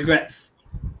of regrets.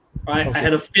 Right? Okay. I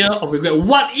had a fear of regret.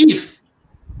 What if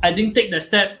I didn't take that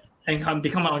step and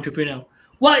become an entrepreneur?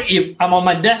 What if I'm on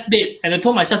my deathbed and I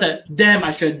told myself that, damn,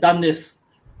 I should have done this.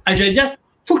 I should have just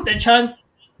took that chance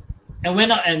and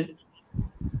went out and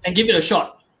give it a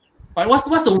shot. Right?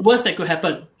 What's the worst that could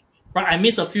happen? Right? I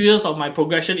missed a few years of my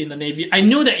progression in the Navy. I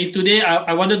knew that if today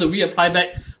I wanted to reapply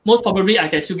back, most probably I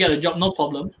can still get a job, no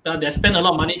problem. But they spend a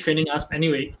lot of money training us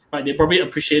anyway. Right? They probably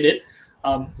appreciate it.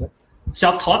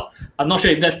 Self-taught. I'm not sure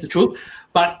if that's the truth.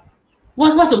 But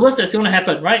what's the worst that's going to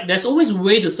happen? Right? There's always a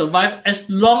way to survive as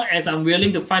long as I'm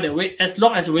willing to find a way, as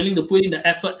long as I'm willing to put in the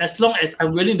effort, as long as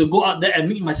I'm willing to go out there and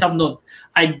make myself known.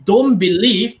 I don't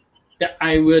believe that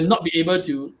I will not be able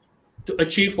to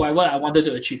achieve whatever I wanted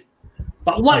to achieve.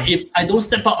 But what if I don't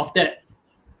step out of that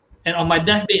and on my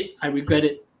deathbed, I regret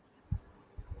it?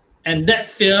 And that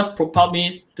fear propelled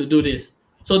me to do this.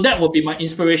 So that will be my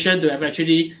inspiration to have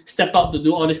actually stepped out to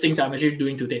do all these things that I'm actually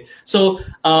doing today. So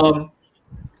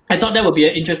I thought that would be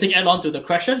an interesting add-on to the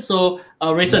question. So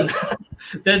Rayson,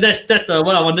 that's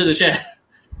what I wanted to share.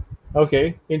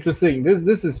 Okay, interesting.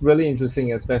 This is really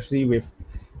interesting, especially with,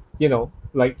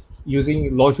 like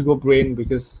using logical brain,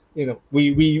 because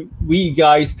we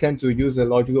guys tend to use a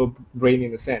logical brain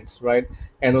in a sense, right?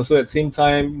 And also at the same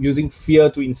time using fear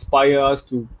to inspire us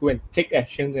to go and take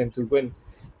action and to go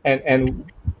and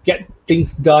get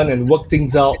things done and work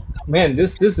things out. Man,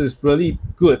 this is really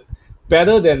good.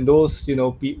 Better than those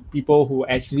people who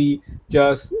actually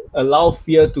just allow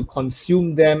fear to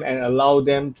consume them and allow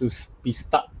them to be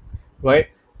stuck, right?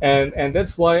 And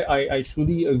that's why I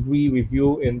truly agree with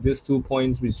you in these 2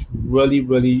 points, which really,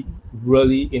 really,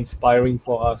 really inspiring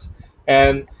for us.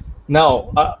 And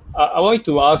now I want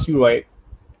to ask you, right,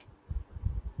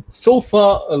 so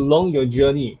far along your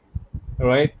journey, all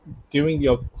right, during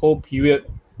your whole period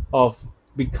of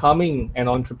becoming an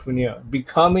entrepreneur,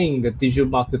 becoming the digital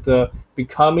marketer,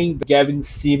 becoming the Gavin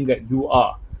Sim that you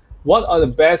are, what are the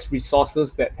best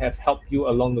resources that have helped you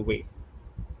along the way?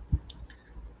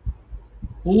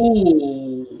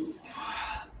 Ooh,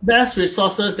 best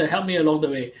resources that help me along the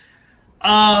way.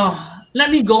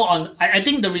 Let me go on. I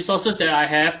think the resources that I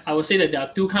have, I would say that there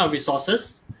are 2 kinds of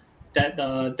resources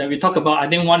that we talk about. I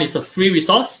think one is the free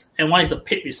resource and one is the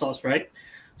paid resource, right?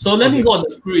 So let me go on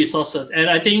the free resource first. And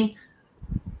I think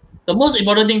the most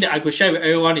important thing that I could share with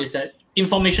everyone is that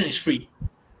information is free,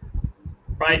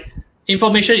 right?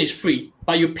 Information is free,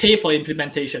 but you pay for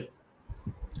implementation.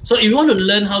 So if you want to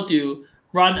learn how to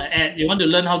run an ad, you want to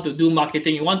learn how to do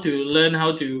marketing, you want to learn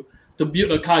how to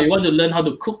build a car, you want to learn how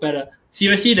to cook better,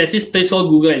 seriously, there's this place called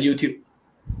Google and YouTube.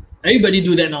 Everybody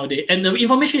do that nowadays. And the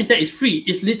information is that it's free.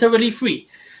 It's literally free.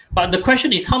 But the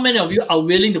question is, how many of you are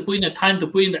willing to put in the time, to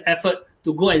put in the effort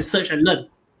to go and search and learn?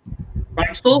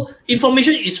 Right? So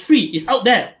information is free. It's out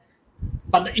there.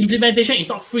 but the implementation is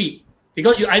not free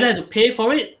because you either have to pay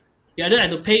for it, you either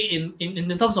have to pay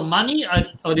in terms of money,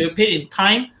 or you pay in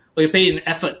time, or you pay in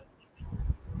effort,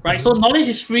 right? So knowledge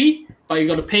is free, but you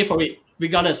got to pay for it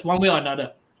regardless, one way or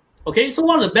another. Okay, so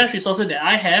one of the best resources that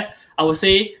I have, I would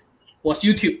say, was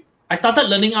YouTube. I started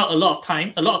learning out a lot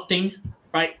of things,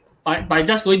 right, by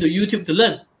just going to YouTube to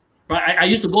learn, right? I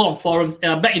used to go on forums.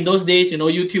 Back in those days,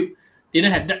 YouTube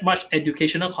didn't have that much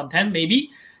educational content,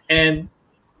 maybe, and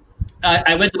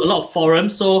I went to a lot of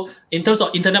forums. So in terms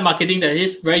of internet marketing, there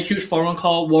is a very huge forum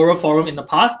called Warrior Forum in the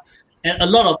past, and a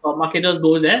lot of marketers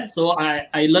go there. So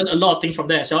I learned a lot of things from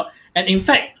there as well. And in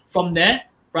fact, from there,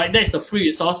 right, that's the free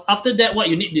resource. After that, what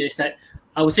you need is that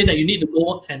I would say that you need to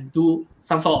go and do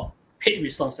some sort of paid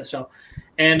resource as well.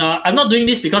 And I'm not doing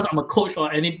this because I'm a coach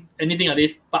or anything like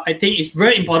this, but I think it's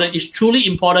very important. It's truly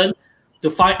important to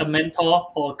find a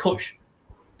mentor or a coach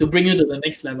to bring you to the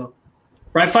next level.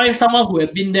 Right? Find someone who has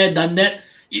been there, done that.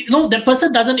 That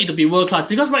person doesn't need to be world class.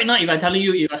 Because right now, if I'm telling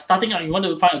you, if you're starting out, you want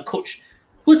to find a coach,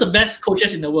 who's the best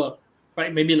coaches in the world?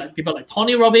 Right? Maybe like people like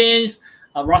Tony Robbins,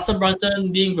 Russell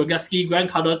Brunson, Dean Groguski, Grant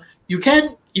Cardone. You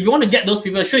can, if you want to get those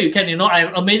people, sure you can. I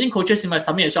have amazing coaches in my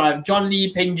summit as well. I have John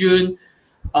Lee, Peng Jun,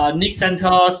 Nick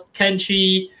Santos, Ken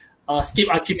Chi, Skip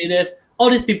Archimedes. All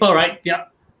these people, right?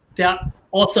 They are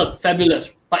awesome,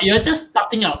 fabulous. But you're just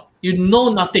starting out. You know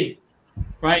nothing,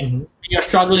 right? Mm-hmm. You're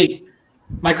struggling.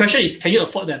 My question is, can you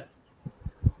afford them?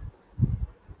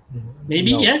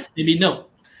 Maybe yes, maybe no,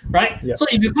 right? Yeah. So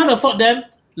if you can't afford them,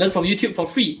 learn from YouTube for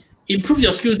free. Improve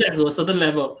your skill set to a certain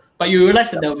level, but you realize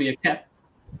that there will be a cap,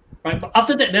 right? But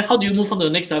after that, then how do you move on to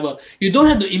the next level? You don't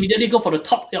have to immediately go for the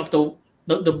top of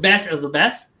the best of the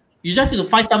best. You just need to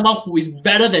find someone who is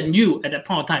better than you at that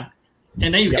point of time,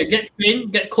 and then you can get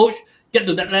trained, get coached, get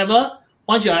to that level.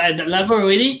 Once you are at that level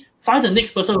already, find the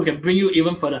next person who can bring you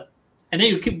even further. And then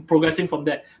you keep progressing from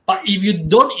there. But if you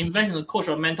don't invest in a coach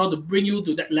or a mentor to bring you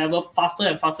to that level faster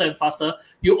and faster and faster,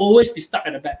 you'll always be stuck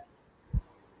at the back.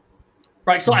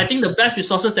 Right? So I think the best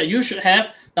resources that you should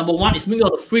have, number one, is make all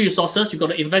the free resources. You got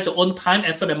to invest your own time,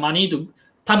 effort, and money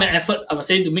I would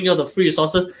say, to make all the free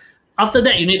resources. After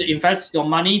that, you need to invest your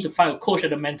money to find a coach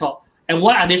and a mentor. And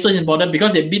why are they so important?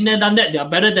 Because they've been there, done that. They are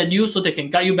better than you, so they can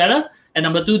guide you better. And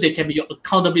number two, they can be your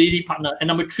accountability partner. And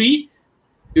number three,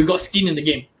 you got skin in the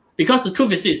game. Because the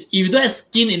truth is this, if you don't have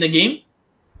skin in the game,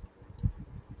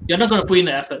 you're not going to put in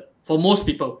the effort for most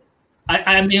people.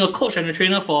 I'm being a coach and a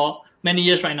trainer for many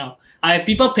years right now. I have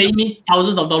people paying me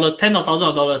thousands of dollars, tens of thousands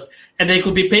of dollars, and they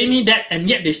could be paying me that, and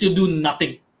yet they still do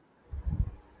nothing.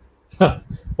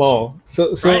 Wow.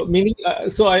 So right? Meaning,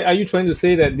 are you trying to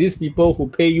say that these people who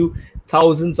pay you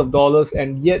thousands of dollars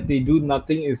and yet they do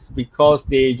nothing is because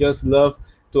they just love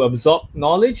to absorb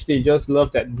knowledge? They just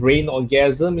love that brain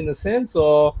orgasm in a sense,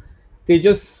 or they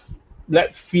just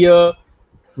let fear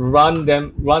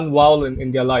run wild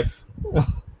in their life?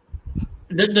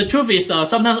 The truth is,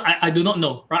 sometimes I do not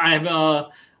know. Right?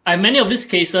 I have many of these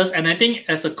cases, and I think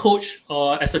as a coach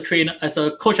or as a trainer, as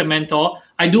a coach and mentor,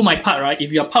 I do my part. Right?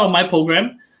 If you're part of my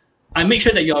program, I make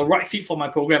sure that you're a right fit for my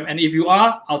program, and if you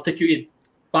are, I'll take you in.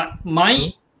 But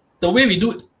the way we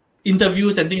do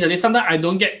interviews and things like this, sometimes I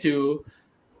don't get to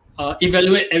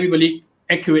evaluate everybody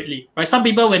accurately, right? Some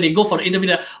people, when they go for the interview,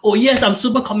 they're, oh yes, I'm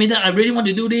super committed, I really want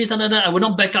to do this, I will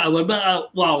not back up,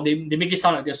 wow, they make it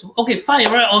sound like this. Okay,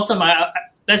 fine, right, awesome,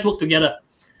 let's work together.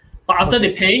 But after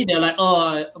they pay, they're like,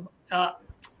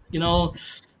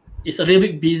 it's a little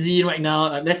bit busy right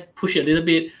now, let's push it a little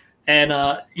bit, and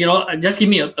just give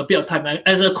me a bit of time.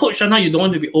 As a coach, sometimes you don't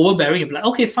want to be overbearing. You're like,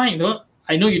 okay, fine,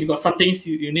 I know you've got some things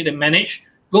you need to manage,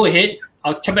 go ahead,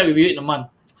 I'll check back with you in a month.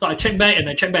 So I check back and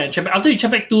I check back and check back. After you check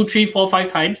back 2, 3, 4,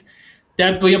 5 times,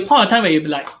 there will be a point of time where you'll be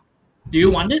like, do you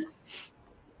want it?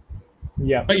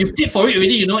 Yeah. But you paid for it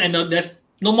already, and there's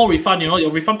no more refund,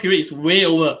 your refund period is way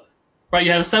over. Right?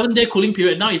 You have a 7-day cooling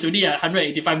period. Now it's already at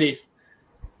 185 days.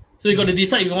 So you got to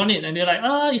decide if you want it. And they're like,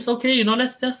 it's okay,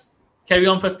 let's just carry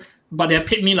on first. But they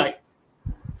paid me like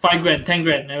 $5,000,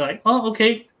 $10,000. And they're like, oh,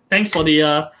 okay, thanks for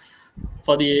the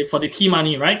key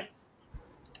money, right?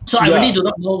 So I really do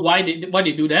not know why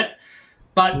they do that.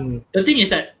 But the thing is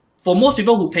that for most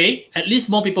people who pay, at least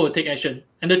more people will take action.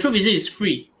 And the truth is it's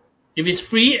free. If it's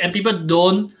free and people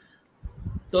don't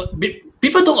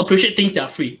appreciate things that are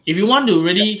free. If you want to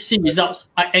really see results,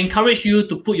 I encourage you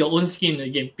to put your own skin in the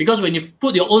game. Because when you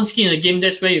put your own skin in the game,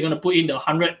 that's where you're going to put in the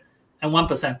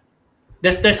 101%.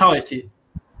 That's how I see it.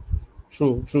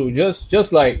 True.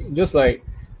 Just like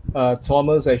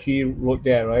Thomas actually wrote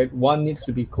there, right? One needs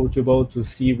to be coachable to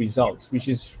see results, which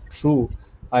is true.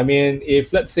 I mean,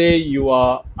 if let's say you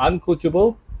are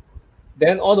uncoachable,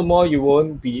 then all the more you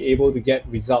won't be able to get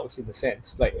results in a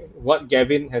sense. Like what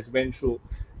Gavin has went through.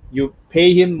 You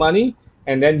pay him money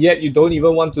and then yet you don't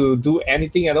even want to do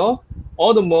anything at all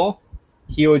the more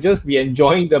he will just be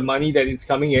enjoying the money that is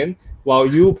coming in while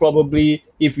you probably,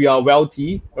 if you are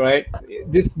wealthy, right?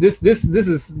 This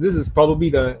is probably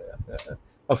the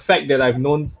a fact that I've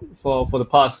known for the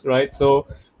past, right? So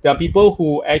there are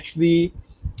people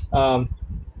um,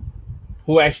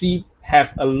 who actually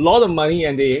have a lot of money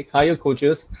and they hire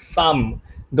coaches. Some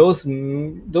those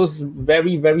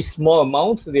very very small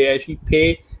amounts they actually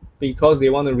pay because they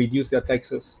want to reduce their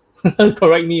taxes.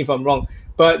 Correct me if I'm wrong.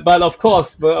 But of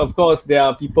course there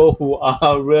are people who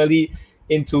are really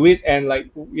into it and like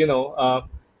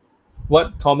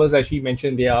what Thomas actually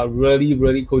mentioned, they are really,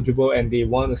 really coachable and they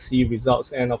want to see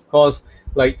results. And of course,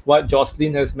 like what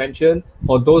Jocelyn has mentioned,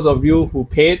 for those of you who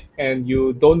paid and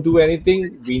you don't do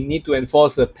anything, we need to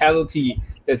enforce a penalty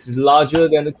that's larger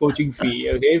than the coaching fee,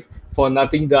 okay, for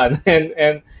nothing done.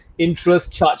 And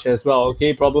interest charge as well,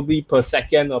 okay, probably per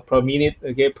second or per minute,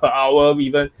 okay, per hour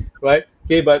even, right?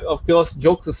 Okay, but of course,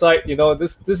 jokes aside,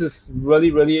 this is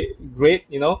really, really great,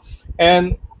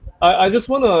 and I just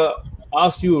want to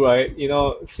ask you, right,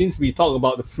 since we talk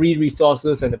about the free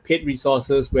resources and the paid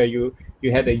resources where you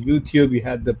had the YouTube, you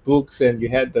had the books, and you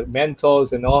had the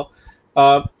mentors and all,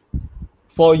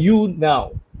 for you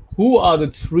now, who are the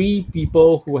three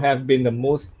people who have been the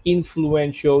most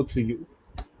influential to you?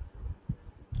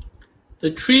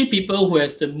 The three people who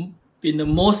has been the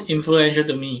most influential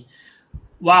to me.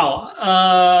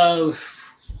 Wow.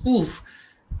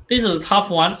 This is a tough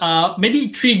one. Maybe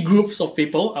three groups of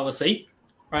people, I would say.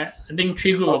 Right, I think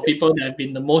three groups of people that have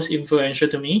been the most influential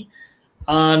to me.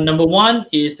 Number one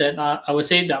is that I would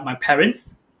say that my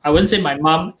parents. I wouldn't say my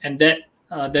mom and dad.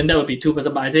 Then that would be two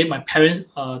persons, but I say my parents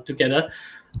together.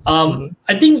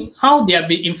 I think how they have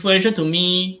been influential to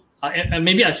me, and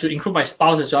maybe I should include my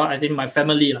spouse as well. I think my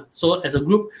family. So as a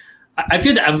group, I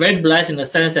feel that I'm very blessed in the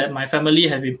sense that my family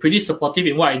have been pretty supportive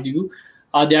in what I do.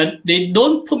 They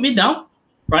don't put me down,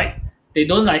 right? They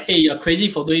don't like, hey, you're crazy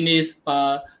for doing this.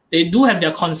 They do have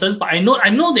their concerns, but I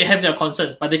know they have their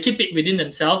concerns, but they keep it within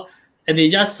themselves and they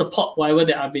just support whatever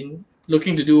that I've been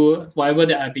looking to do, whatever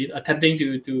that I've been attempting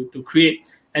to create.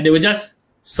 And they will just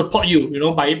support you,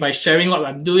 by sharing what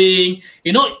I'm doing.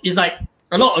 It's like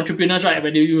a lot of entrepreneurs, right?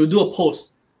 When you do a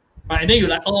post, right? And then you're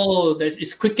like, oh,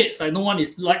 it's crickets, like no one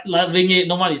is loving it,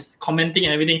 no one is commenting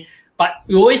and everything. But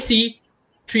you always see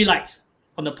 3 likes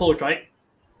on the post, right?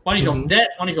 One is of dad,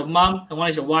 one is of mom, and one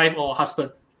is your wife or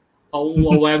husband. Or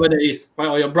whatever that is, right?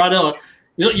 Or your brother, or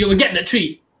you will get the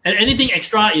 3, and anything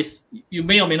extra is you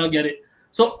may or may not get it.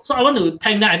 So I want to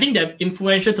thank that. I think they're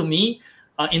influential to me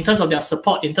in terms of their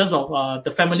support, in terms of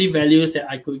the family values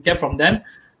that I could get from them,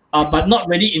 but not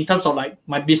really in terms of like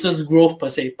my business growth per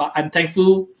se. But I'm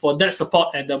thankful for that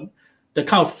support and the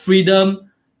kind of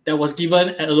freedom that was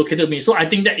given and allocated to me. So I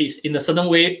think that is in a certain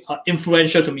way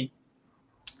influential to me.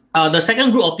 The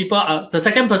second group of people, the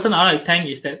second person I like to thank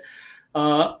is that.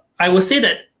 I would say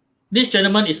that this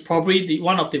gentleman is probably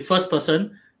one of the first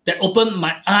person that opened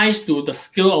my eyes to the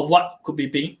skill of what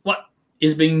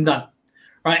is being done,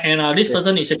 right? And this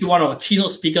person is actually one of the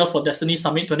keynote speakers for Destiny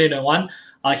Summit 2021.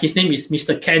 His name is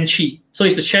Mr. Ken Chi. So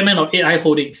he's the chairman of 8i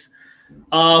Holdings.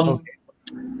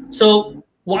 So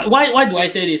why do I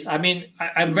say this? I mean,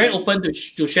 I'm very open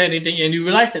to share anything, and you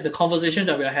realize that the conversation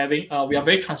that we are having, we are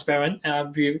very transparent,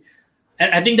 and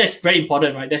I think that's very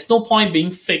important, right? There's no point being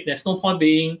fake. There's no point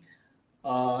being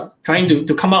trying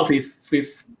to come up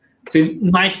with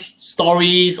nice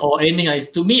stories or anything like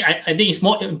this. To me, I think it's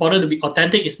more important to be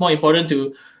authentic. It's more important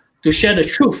to share the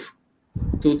truth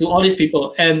to all these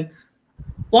people. And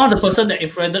one of the person that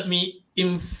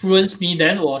influenced me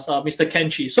then was Mr. Ken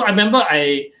Chi. So I remember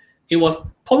it was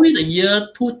probably the year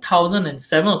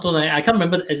 2007 or 2009. I can't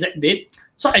remember the exact date.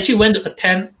 So I actually went to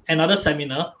attend another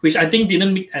seminar, which I think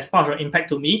didn't make as much of an impact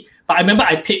to me. But I remember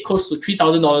I paid close to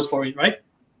 $3,000 for it, right?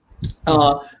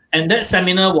 And that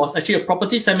seminar was actually a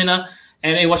property seminar,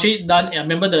 and it was actually done. I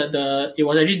remember it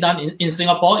was actually done in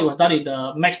Singapore. It was done in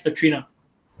the Max Latrina,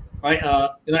 right?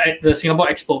 At the Singapore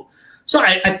Expo. So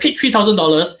I paid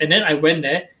 $3,000, and then I went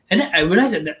there, and then I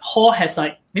realized that hall has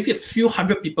like maybe a few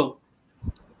hundred people.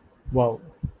 Wow!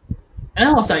 And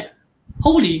I was like,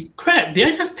 holy crap! Did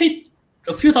I just pay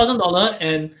a few $1,000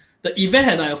 and the event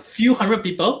had like a few hundred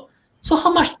people? So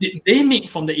how much did they make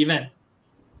from the event?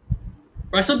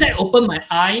 Right, so that opened my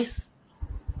eyes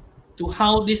to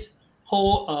how this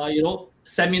whole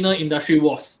seminar industry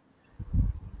was.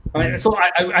 Right, so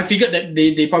I figured that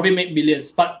they probably make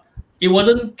billions, but it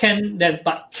wasn't Ken then.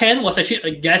 But Ken was actually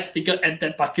a guest speaker at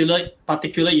that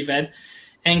particular event,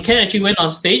 and Ken actually went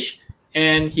on stage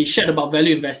and he shared about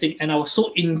value investing, and I was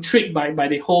so intrigued by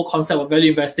the whole concept of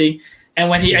value investing. And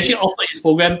when he actually offered his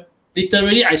program,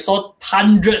 literally I saw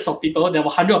hundreds of people. There were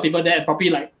hundreds of people there, and probably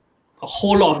like a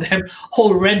whole lot of them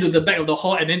all ran to the back of the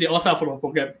hall, and then they all signed up for the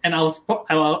program. And I was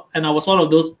one of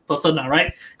those person,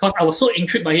 right? Because I was so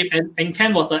intrigued by him, and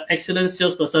Ken was an excellent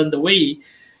salesperson. The way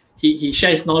he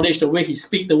shares knowledge, the way he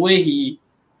speaks, the way he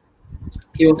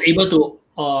was able to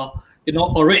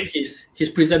orate his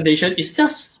presentation is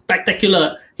just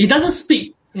spectacular. He doesn't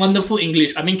speak wonderful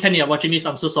English. I mean, Ken, you're watching this,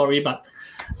 I'm so sorry, but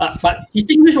his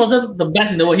English wasn't the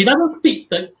best in the world. He doesn't speak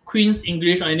the Queen's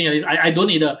English or anything like this. I don't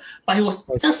either. But he was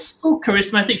just so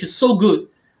charismatic. He's so good,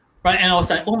 right? And I was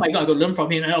like, oh my God, I got to learn from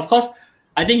him. And of course,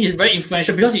 I think he's very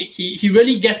influential because he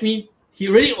really he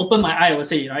really opened my eye, I would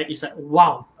say, right? It's like,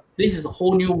 wow, this is a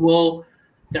whole new world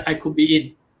that I could be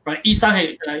in, right?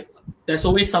 Isan, there's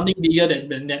always something bigger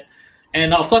than that.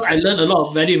 And of course, I learned a lot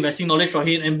of value investing knowledge from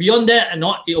him. And beyond that,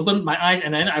 it opened my eyes.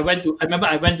 And then I remember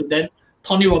I went to then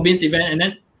Tony Robbins event, and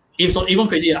then it was even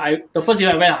crazier. The first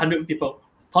year I went 100 people.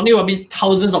 Tony Robbins,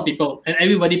 thousands of people, and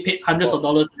everybody paid hundreds of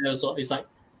dollars. So it's like,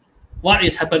 what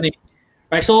is happening,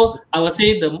 right? So I would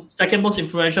say the second most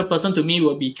influential person to me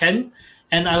will be Ken,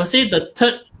 and I would say the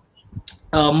third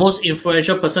most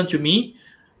influential person to me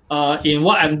in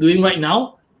what I'm doing right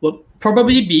now will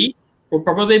probably be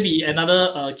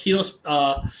another keynote.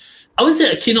 I wouldn't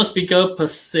say a keynote speaker per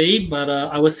se, but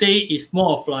I would say it's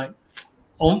more of like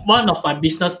one of my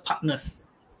business partners.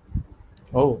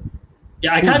 Oh,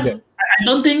 yeah, I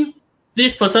don't think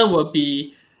this person will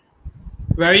be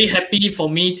very happy for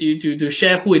me to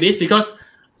share who it is, because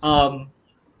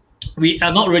we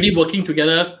are not really working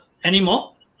together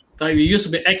anymore. Like, we used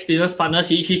to be ex-business partners.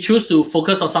 He chose to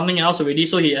focus on something else already,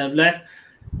 so he have left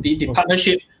the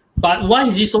partnership. But why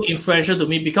is he so influential to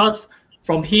me? Because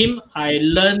from him, I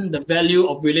learned the value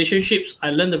of relationships. I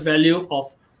learned the value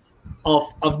of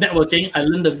networking. I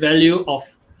learned the value of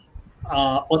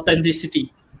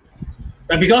authenticity.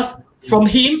 Right? Because from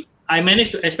him, I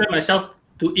managed to expand myself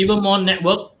to even more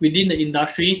network within the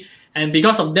industry. And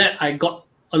because of that, I got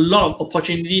a lot of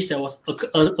opportunities that was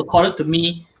accorded to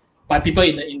me by people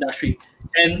in the industry.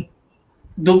 And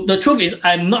the truth is,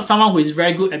 I'm not someone who is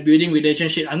very good at building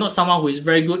relationships. I'm not someone who is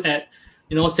very good at,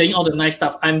 saying all the nice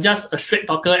stuff. I'm just a straight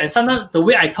talker, and sometimes the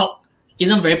way I talk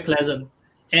isn't very pleasant.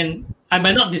 And I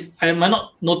might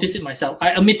not notice it myself.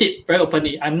 I admit it very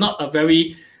openly.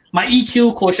 My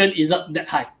EQ quotient is not that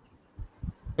high,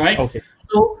 right? Okay.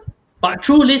 So, but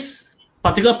through this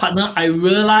particular partner, I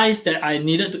realized that I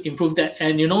needed to improve that.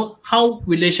 And how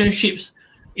relationships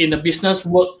in the business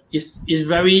work is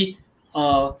very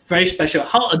very special.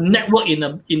 How a network in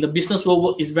the business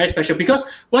world is very special, because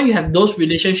when you have those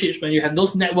relationships, when you have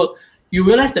those network, you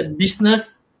realize that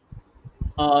business,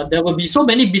 there will be so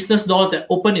many business doors that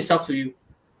open itself to you.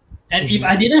 And if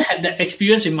I didn't have that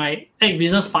experience with my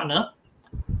ex-business partner,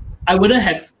 I wouldn't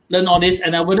have learned all this,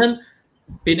 and I wouldn't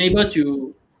been able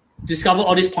to discover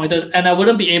all these pointers, and I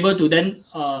wouldn't be able to then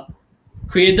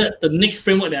create the next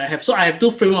framework that I have. So I have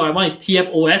two frameworks. One is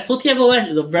TFOS. So TFOS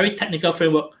is a very technical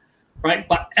framework, right?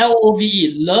 But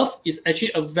LOVE, love, is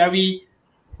actually a very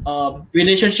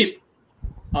relationship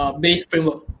based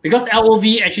framework, because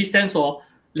LOVE actually stands for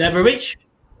leverage,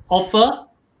 offer,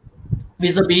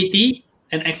 visibility,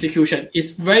 and execution.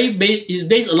 It's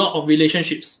based a lot of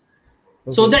relationships.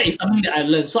 Okay. So that is something that I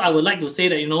learned. So I would like to say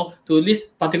that, to this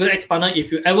particular ex-partner,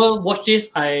 if you ever watch this,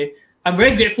 I'm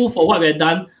very grateful for what we've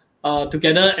done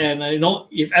together. And,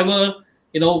 if ever,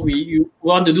 we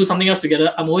want to do something else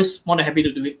together, I'm always more than happy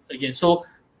to do it again. So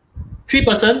three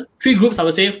groups, I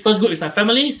would say. First group is my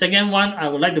family. Second one, I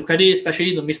would like to credit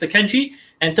especially to Mr. Kenchi.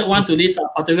 And third one to this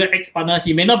particular ex-partner.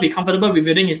 He may not be comfortable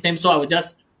revealing his name, so I would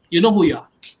just, who you are.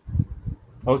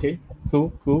 Okay,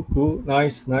 cool.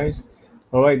 Nice.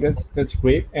 All right, that's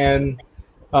great. And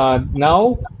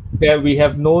now that we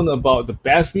have known about the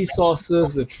best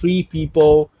resources, the three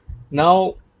people,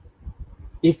 now,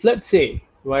 if let's say,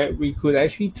 right, we could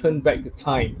actually turn back the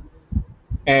time,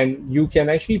 and you can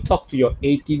actually talk to your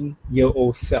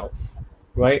 18-year-old self,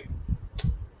 right?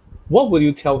 What would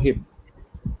you tell him?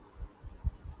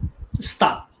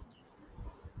 Start.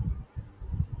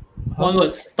 One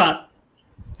word, start.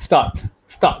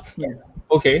 Start. Yeah.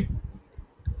 Okay.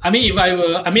 I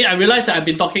realized that I've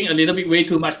been talking a little bit way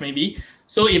too much, maybe.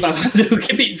 So if I want to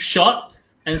keep it short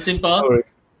and simple,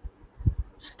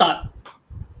 start.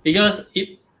 Because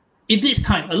it needs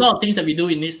time. A lot of things that we do,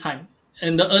 it needs time.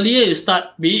 And the earlier you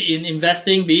start, be it in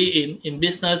investing, be it in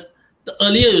business, the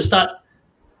earlier you start,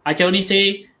 I can only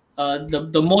say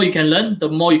the more you can learn, the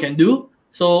more you can do.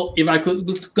 So if I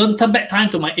could turn back time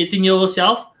to my 18-year-old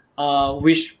self,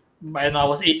 which when I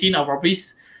was 18, I probably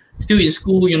still in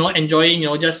school,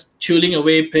 enjoying, just chilling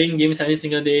away, playing games every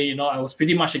single day. I was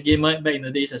pretty much a gamer back in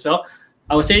the days as well.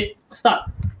 I would say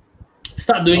start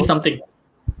doing something.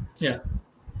 Yeah.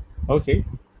 Okay,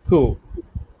 cool.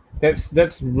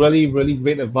 That's really, really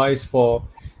great advice for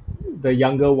the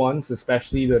younger ones,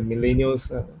 especially the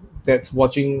millennials that's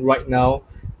watching right now.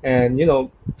 And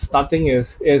starting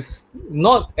is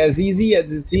not as easy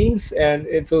as it seems, and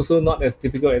it's also not as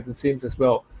difficult as it seems as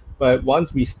well. But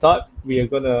once we start, we are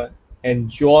gonna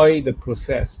enjoy the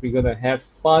process. We're gonna have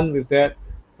fun with that,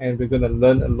 and we're gonna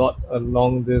learn a lot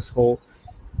along this whole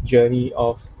journey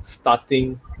of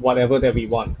starting whatever that we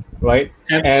want, right?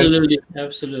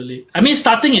 Absolutely. I mean,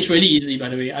 starting is really easy, by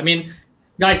the way. I mean,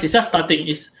 guys, it's just starting.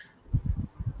 It's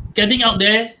getting out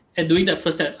there and doing that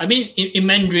first step. I mean, in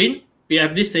Mandarin, we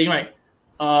have this saying, right?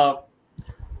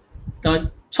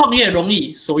 创业容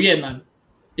易，守业难.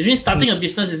 It means starting a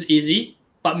business is easy,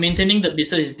 but maintaining the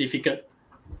business is difficult.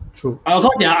 True. Of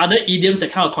course, there are other idioms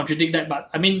that kind of contradict that, but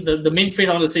I mean, the main phrase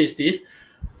I want to say is this.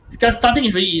 Because starting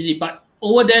is really easy, but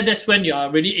over there, that's when you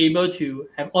are really able to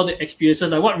have all the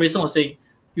experiences. Like what Rayson was saying,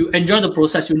 you enjoy the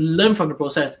process, you learn from the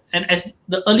process. And as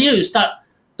the earlier you start,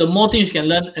 the more things you can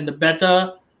learn and the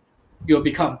better you'll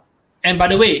become. And by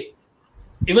the way,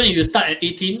 even if you start at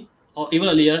 18 or even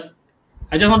earlier,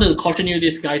 I just wanted to caution you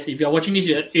this, guys. If you're watching this,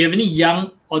 if you have any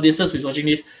young audiences who's watching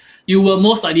this, you will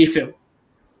most likely fail.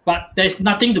 But there's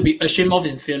nothing to be ashamed of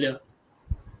in failure.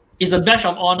 It's a badge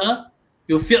of honor.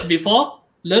 You failed before,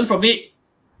 learn from it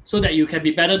so that you can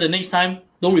be better the next time.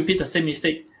 Don't repeat the same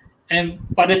mistake. And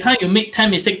by the time you make 10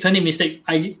 mistakes, 20 mistakes,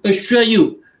 I assure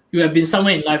you, you have been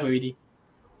somewhere in life already.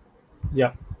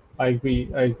 Yeah, I agree.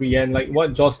 And like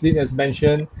what Jocelyn has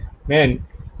mentioned, man,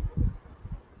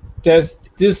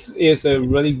 this is a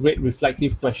really great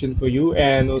reflective question for you.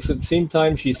 And also at the same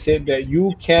time, she said that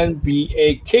you can be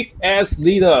a kick-ass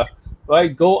leader,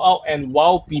 right? Go out and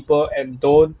wow people and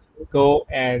don't go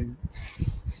and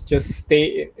just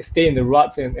stay in the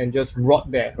ruts and just rot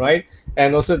there, right?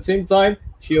 And also at the same time,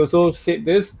 she also said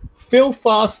this: fail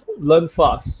fast, learn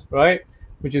fast, right?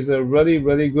 Which is a really,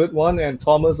 really good one. And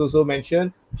Thomas also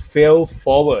mentioned fail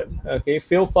forward. Okay,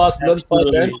 fail fast, learn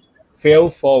fast, then fail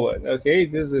forward. Okay,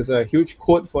 this is a huge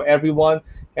quote for everyone.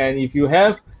 And if you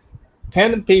have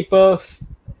pen and paper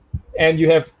and you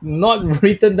have not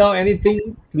written down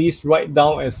anything, please write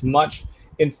down as much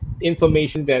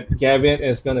information that Gavin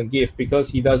is going to give, because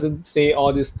he doesn't say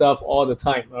all this stuff all the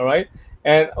time. All right.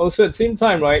 And also at the same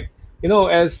time, right,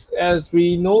 as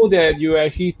we know that you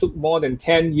actually took more than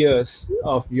 10 years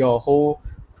of your whole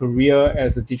career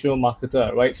as a digital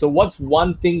marketer, right? So what's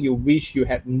one thing you wish you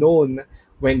had known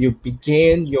when you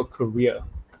began your career?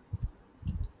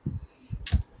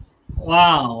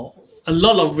 Wow, a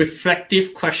lot of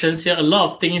reflective questions here. A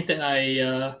lot of things that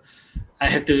I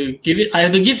have to give it. I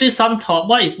have to give this some thought.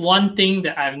 What is one thing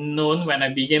that I've known when I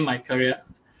began my career?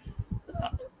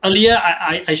 Earlier,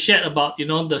 I shared about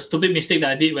the stupid mistake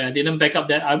that I did when I didn't back up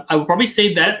that. I would probably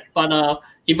say that, but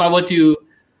if I were to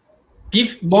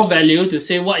give more value to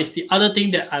say what is the other thing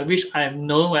that I wish I have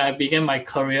known when I began my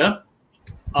career,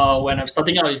 when I'm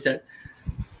starting out, is that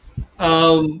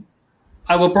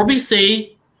I will probably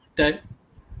say that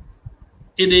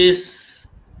it is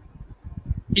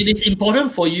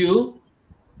important for you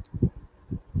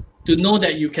to know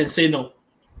that you can say no.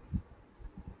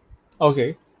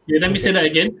 Okay. Yeah, let me say that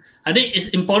again. I think it's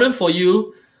important for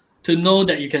you to know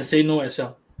that you can say no as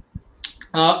well.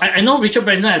 I know Richard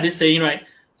Branson had this saying, right?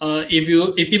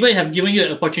 If people have given you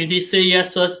an opportunity, say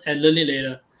yes first and learn it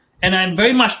later. And I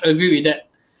very much agree with that.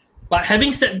 But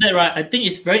having said that, right, I think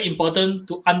it's very important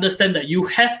to understand that you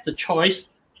have the choice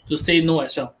to say no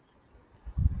as well.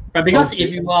 Right? Because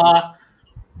if you are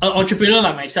an entrepreneur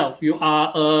like myself, you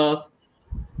are a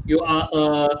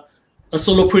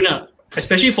solopreneur.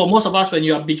 Especially for most of us, when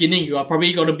you are beginning, you are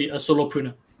probably going to be a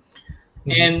solopreneur.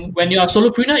 Mm-hmm. And when you are a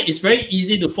solopreneur, it's very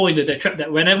easy to fall into the trap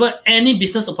that whenever any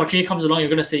business opportunity comes along, you're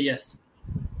going to say yes,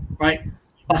 right?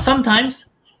 But sometimes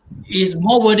it's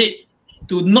more worth it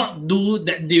to not do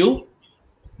that deal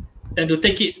than to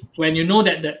take it when you know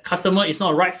that the customer is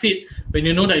not a right fit, when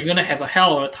you know that you're going to have a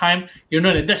hell of a time, you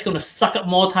know that that's going to suck up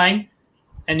more time,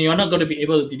 and you're not going to be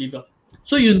able to deliver.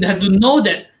 So you have to know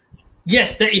that,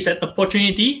 yes, there is an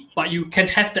opportunity, but you can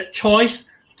have that choice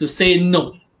to say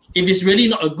no. If it's really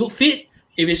not a good fit,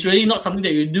 if it's really not something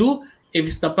that you do,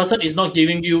 if the person is not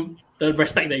giving you the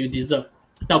respect that you deserve.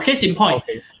 Now, case in point,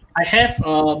 I have,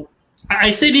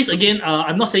 I say this again,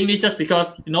 I'm not saying this just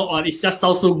because, it just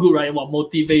sounds so good, right, about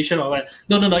motivation or what.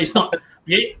 No, it's not.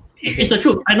 Okay? It's the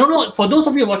truth. I don't know. For those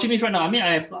of you watching this right now, I mean,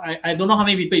 I don't know how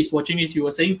many people is watching this. You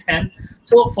were saying 10.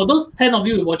 So for those 10 of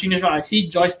you watching this right, I see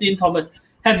Joycelyn Thomas.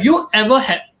 Have you ever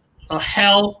had a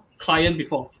hell client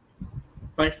before?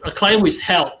 Right, a client with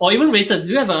hell, or even Rayson,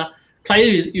 do you have a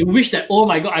client you wish that, oh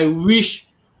my god, I wish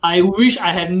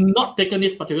I had not taken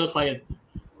this particular client,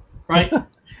 right?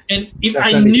 And if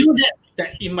I knew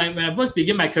that when I first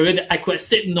began my career that I could have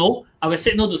said no, I would have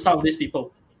said no to some of these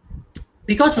people.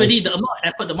 Because really the amount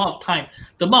of effort, the amount of time,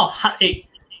 the amount of heartache,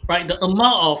 right? The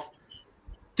amount of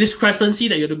discrepancy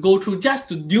that you have to go through just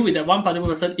to deal with that one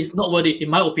particular person is not worth it, in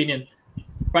my opinion.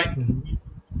 Right? Mm-hmm.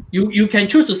 You can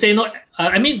choose to say no.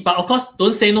 But of course,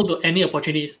 don't say no to any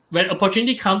opportunities. When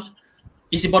opportunity comes,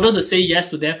 it's important to say yes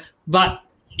to them. But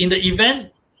in the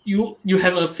event you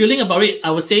have a feeling about it,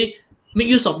 I would say make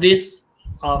use of these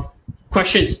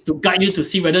questions to guide you to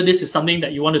see whether this is something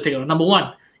that you want to take on. Number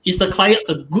one, is the client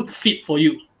a good fit for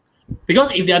you?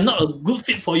 Because if they are not a good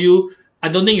fit for you, I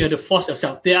don't think you have to force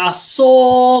yourself. There are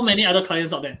so many other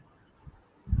clients out there,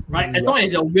 right? As long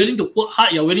as you're willing to work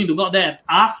hard, you're willing to go out there and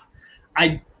ask,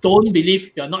 I don't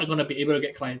believe you're not going to be able to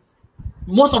get clients.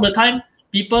 Most of the time,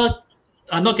 people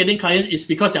are not getting clients is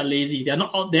because they're lazy. They're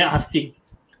not out there asking.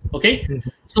 Okay?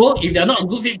 So if they're not a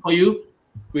good fit for you,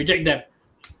 reject them,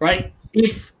 right?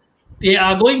 If they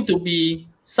are going to be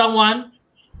someone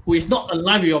who is not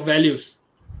aligned with your values,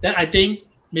 then I think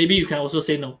maybe you can also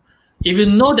say no. If you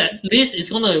know that this is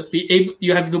going to be able,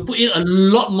 you have to put in a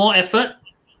lot more effort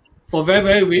for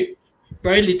very,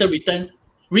 very little returns,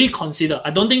 reconsider.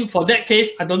 I don't think for that case,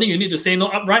 I don't think you need to say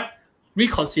no outright.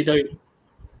 Reconsider it.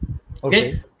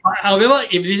 Okay. However,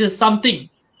 if this is something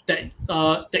that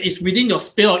that is within your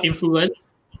sphere of influence,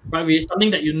 right, with something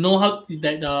that you know how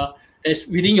that is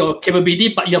within your capability,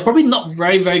 but you're probably not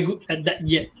very good at that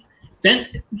yet,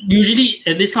 then usually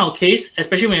in this kind of case,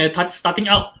 especially when you're starting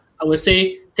out, I would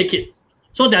say take it.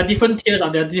 So there are different tiers,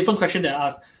 there are different questions that are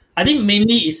asked. I think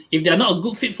mainly is if they are not a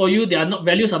good fit for you,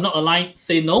 values are not aligned,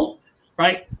 say no,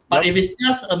 right? But if it's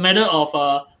just a matter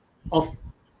of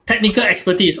technical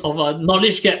expertise, of a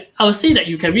knowledge gap, I would say that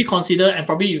you can reconsider and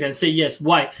probably you can say yes.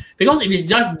 Why? Because if it's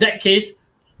just that case,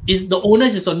 is the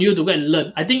onus is on you to go and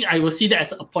learn. I think I will see that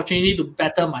as an opportunity to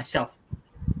better myself.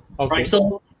 Okay. Right?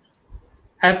 So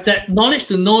have that knowledge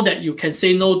to know that you can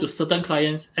say no to certain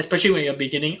clients, especially when you're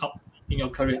beginning out in your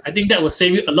career. I think that will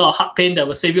save you a lot of heart pain, that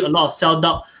will save you a lot of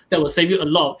self-doubt, that will save you a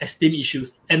lot of esteem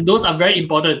issues. And those are very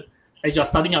important as you're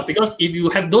starting out. Because if you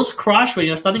have those crush when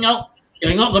you're starting out,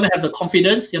 you're not going to have the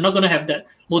confidence, you're not going to have that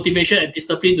motivation and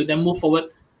discipline to then move forward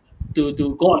to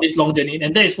go on this long journey.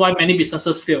 And that is why many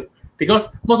businesses fail. Because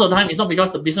most of the time, it's not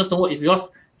because the business don't work, it's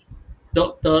because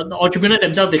the entrepreneur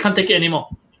themselves, they can't take it anymore.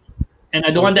 And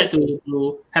I don't want that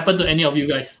to happen to any of you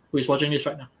guys who is watching this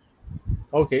right now.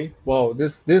 Okay, well,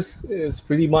 this is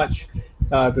pretty much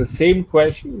the same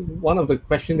question. One of the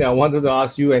questions that I wanted to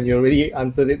ask you, and you already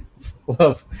answered it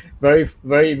very,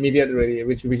 very immediate already,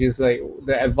 which is like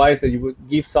the advice that you would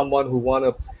give someone who want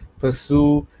to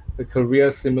pursue a career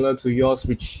similar to yours,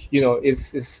 which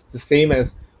is the same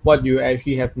as what you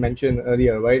actually have mentioned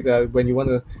earlier, right? When you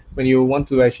want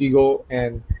to actually go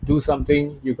and do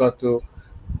something, you got to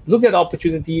look at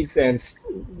opportunities and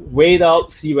weigh it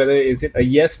out, see whether is it a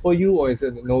yes for you or is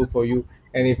it a no for you.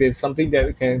 And if it's something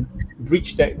that can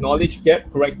bridge that knowledge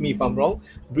gap, correct me if I'm wrong,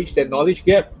 bridge that knowledge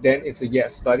gap, then it's a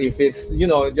yes. But if it's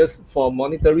just for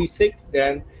monetary sake,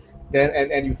 then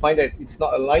and you find that it's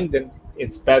not aligned, then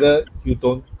it's better you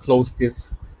don't close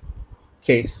this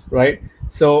case, right?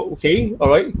 So okay, all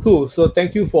right, cool. So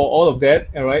thank you for all of that.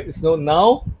 All right. So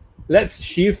now let's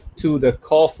shift to the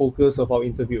core focus of our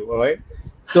interview. All right.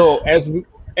 So as we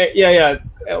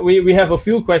have a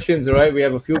few questions, right? We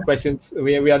have a few questions.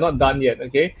 We are not done yet,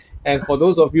 okay? And for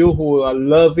those of you who are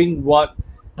loving what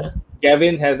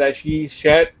Gavin has actually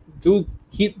shared, do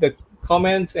hit the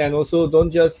comments, and also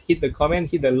don't just hit the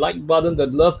comment, hit the like button, the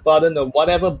love button, or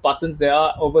whatever buttons there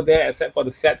are over there, except for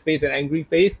the sad face and angry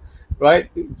face, right?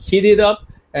 Hit it up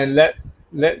and let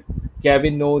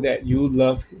Gavin know that you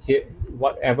love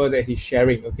whatever that he's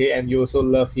sharing, okay? And you also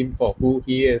love him for who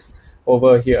he is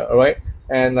over here, all right?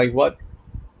 And like what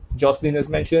Jocelyn has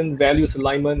mentioned, values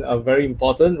alignment are very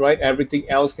important, right? Everything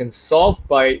else can solve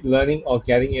by learning or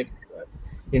getting it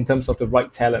in terms of the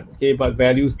right talent, okay? But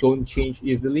values don't change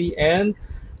easily. And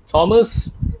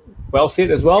Thomas, well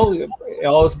said as well, it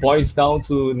all boils down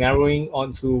to narrowing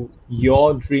onto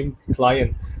your dream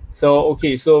client. So,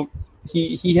 okay, so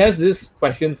he has this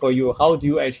question for you. How do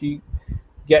you actually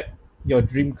get your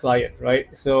dream client, right?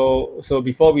 So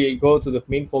before we go to the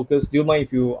main focus, do you mind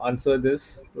if you answer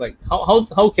this? Like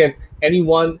how can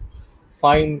anyone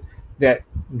find that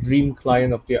dream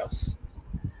client of theirs?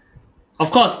 Of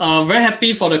course, very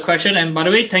happy for the question. And by the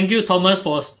way, thank you, Thomas,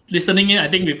 for listening in. I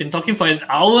think we've been talking for an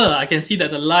hour. I can see that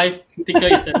the live ticker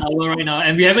is an hour right now.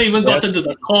 And we haven't even gotten to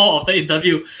the core of the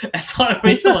interview, as what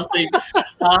Rachel was saying.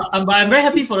 But I'm very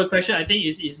happy for the question. I think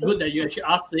it's good that you actually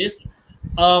asked this.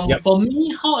 For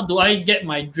me, how do I get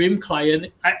my dream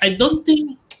client? I don't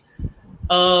think...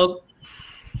 okay,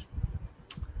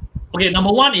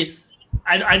 number one is,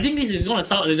 I think this is going to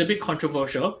sound a little bit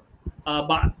controversial,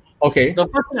 but the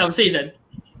first thing I would say is that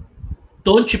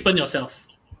don't cheapen yourself.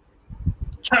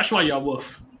 Charge what you are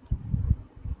worth.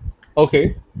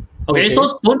 Okay,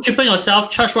 so don't cheapen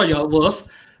yourself, charge what you are worth,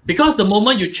 because the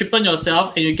moment you cheapen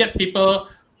yourself and you get people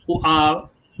who are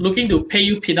looking to pay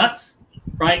you peanuts,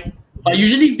 right? But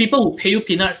usually people who pay you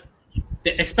peanuts,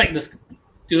 they expect this,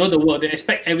 the world, they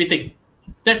expect everything.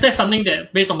 That's something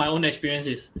that, based on my own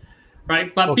experiences,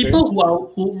 right? But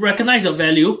people who recognize your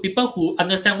value, people who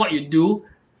understand what you do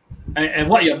and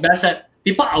what you're best at,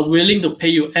 people are willing to pay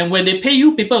you. And when they pay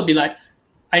you, people will be like,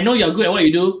 I know you're good at what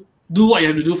you do what you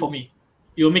have to do for me.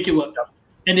 You'll make it work.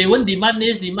 And they won't demand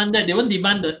this, demand that. They won't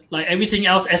demand everything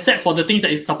else except for the things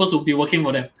that is supposed to be working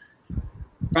for them.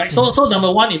 Right? So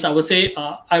number one is, I would say,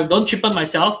 I don't cheapen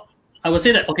myself. I would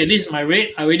say that, okay, this is my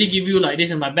rate. I already give you,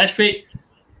 this is my best rate.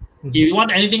 If you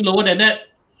want anything lower than that,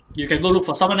 you can go look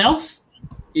for someone else.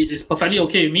 It is perfectly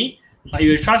okay with me. But if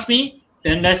you trust me,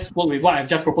 then let's work with what I've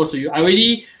just proposed to you. I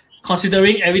already,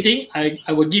 considering everything,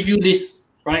 I will give you this,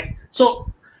 right?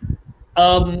 So,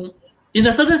 in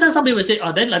a certain sense, some people say,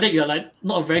 then like that, you're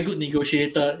not a very good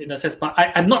negotiator in a sense, but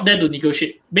I'm not there to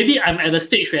negotiate. Maybe I'm at a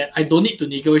stage where I don't need to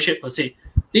negotiate per se.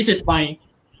 This is my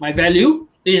value.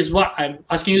 This is what I'm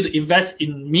asking you to invest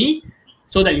in me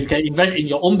so that you can invest in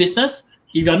your own business.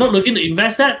 If you're not looking to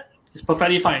invest that, it's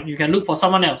perfectly fine. You can look for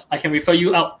someone else. I can refer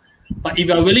you out. But if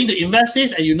you're willing to invest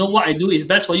this and you know what I do is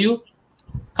best for you,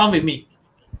 come with me.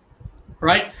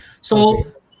 Right? So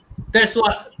that's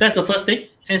the first thing.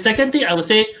 And second thing, I would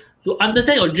say, to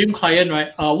understand your dream client,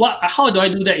 right? How do I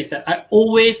do that is that I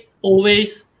always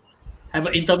have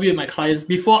an interview with my clients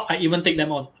before I even take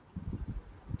them on.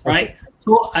 Right?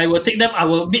 So I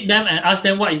will meet them and ask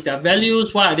them what is their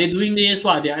values, why are they doing this,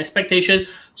 what are their expectations.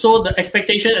 So the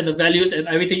expectation and the values and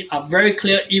everything are very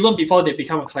clear even before they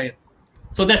become a client.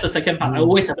 So that's the second part. I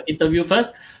always have an interview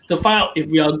first to find out if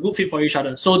we are a good fit for each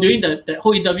other. So during the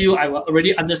whole interview, I will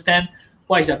already understand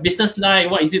what is their business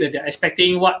like, what is it that they're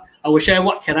expecting, what I will share,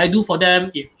 what can I do for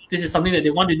them if this is something that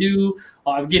they want to do,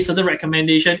 or I'll give certain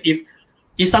recommendation. If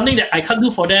it's something that I can't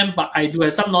do for them, but I do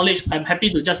have some knowledge, I'm happy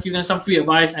to just give them some free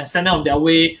advice and send them on their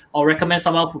way or recommend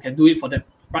someone who can do it for them.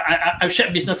 Right? I've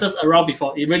shared businesses around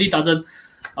before. It really doesn't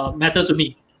matter to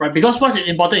me, right? Because what's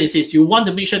important is you want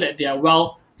to make sure that they are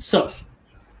well served.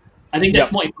 I think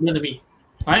that's more important to me,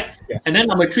 right? Yes. And then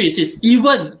number three is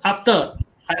even after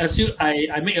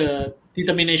I make a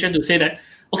determination to say that,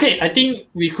 okay, I think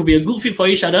we could be a good fit for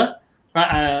each other,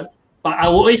 right? But I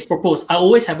always propose. I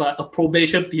always have a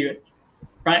probation period,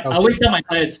 right? I always tell my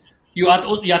clients, you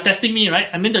are testing me, right?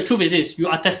 I mean, the truth is you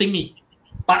are testing me,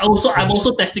 but I'm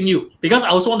also testing you because I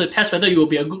also want to test whether you will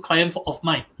be a good client of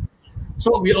mine.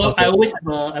 So I always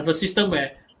have a system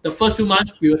where the first few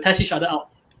months we will test each other out.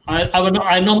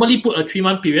 I normally put a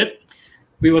 3-month period.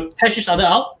 We will test each other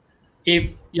out.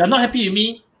 If you're not happy with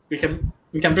me, we can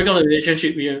break up the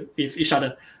relationship with each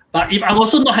other. But if I'm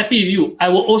also not happy with you, I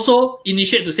will also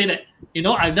initiate to say that,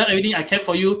 I've done everything I can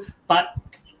for you, but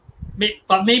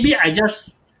maybe I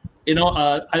just,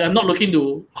 I'm not looking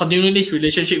to continue this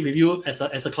relationship with you as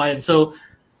a client. So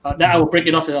then I will break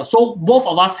it off as well. So both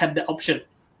of us have the option.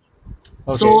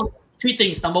 Okay. So 3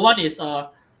 things. Number 1 is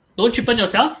don't cheapen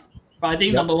yourself. Right? I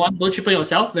think number 1, don't cheapen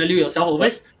yourself. Value yourself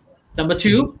always. Number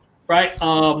 2, right?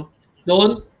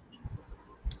 Don't.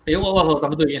 What was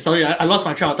number 2 again? Sorry, I lost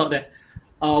my train of thought there.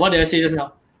 What did I say just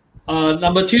now?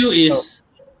 Number 2 is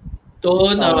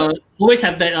don't always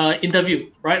have that interview,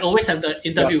 right? Always have the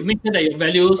interview. Make sure that your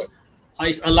values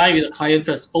is aligned with the client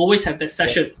first. Always have that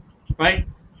session, right?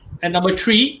 And number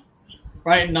 3,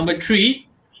 right? Number 3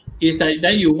 is that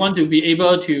then you want to be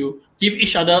able to give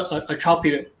each other a trial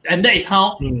period, and that is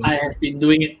how I have been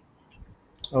doing it.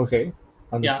 Okay,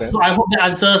 understand. Yeah. So I hope that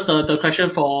answers the question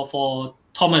for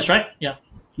Thomas, right? Yeah.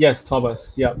 Yes,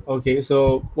 Thomas. Yeah. Okay.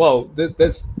 So, wow,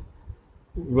 that's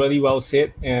really well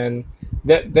said, and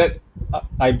that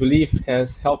I believe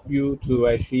has helped you to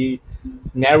actually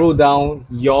narrow down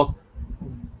your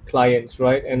clients,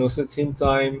 right? And also at the same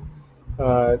time,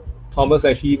 Thomas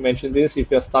actually mentioned this.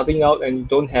 If you're starting out and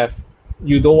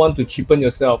you don't want to cheapen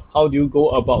yourself, how do you go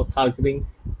about targeting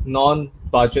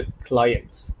non-budget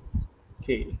clients?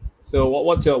 Okay. So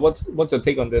what's your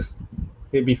take on this?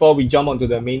 Okay, before we jump onto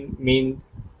the main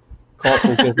core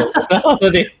focus of the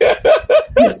day.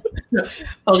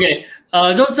 Okay.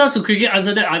 Just to quickly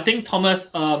answer that, I think Thomas,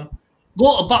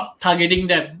 go about targeting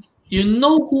them. You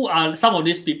know who are some of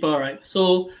these people, right?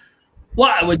 So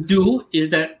what I would do is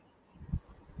that,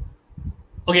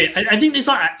 okay, I think this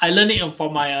one I learned it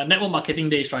from my network marketing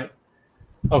days, right?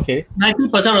 Okay.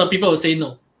 90% of the people will say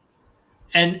no.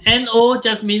 And NO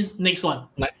just means next one.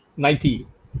 90%.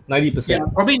 Yeah,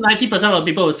 probably 90% of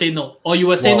the people will say no. Or you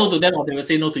will say no to them or they will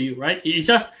say no to you, right? It's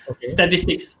just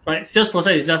statistics, right? Sales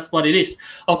process is just what it is.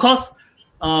 Of course,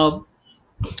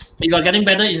 you are getting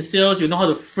better in sales, you know how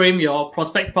to frame your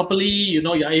prospect properly, you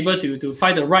know, you're able to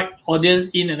find the right audience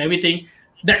in and everything.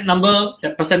 That number,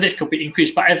 that percentage could be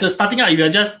increased. But as a starting out, if you're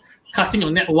just casting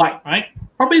your net wide, right?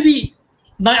 Probably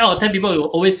 9 out of 10 people will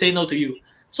always say no to you.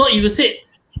 So if you say,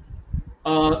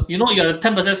 you know, you're a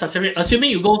 10% success rate, assuming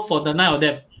you go for the 9 of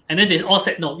them, and then they all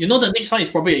said no, you know the next one is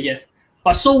probably a yes.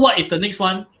 But so what if the next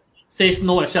one says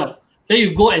no as well? Then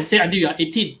you go and say until you are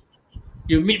 18.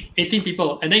 You meet 18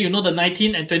 people, and then you know the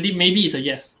 19 and 20 maybe is a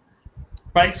yes.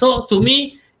 Right? So to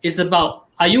me, it's about,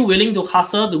 are you willing to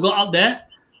hustle, to go out there,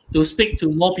 to speak to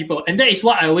more people? And that is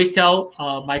what I always tell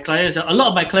my clients. A lot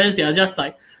of my clients, they are just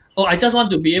like, oh, I just want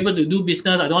to be able to do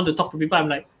business. I don't want to talk to people. I'm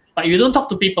like, but if you don't talk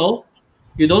to people,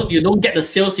 you don't get the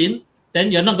sales in,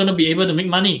 then you're not going to be able to make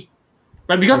money.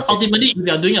 Right? Because ultimately, if you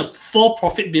are doing a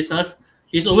for-profit business,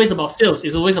 it's always about sales.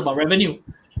 It's always about revenue.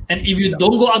 And if you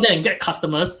don't go out there and get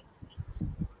customers,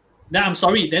 then I'm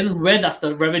sorry, then where does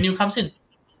the revenue comes in?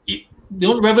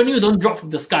 Revenue don't drop from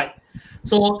the sky.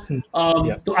 So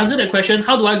to answer that question,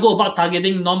 how do I go about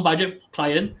targeting non-budget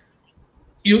client?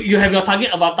 You have your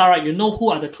target avatar, right? You know who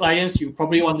are the clients you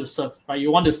probably want to serve, right?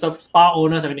 You want to serve spa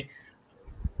owners, everything.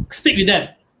 Speak with them.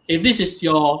 If this is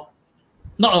your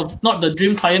not the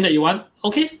dream client that you want,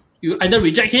 okay, you either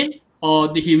reject him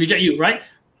or he reject you, right?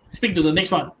 Speak to the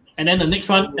next one, and then the next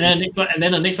one, and then the next one, and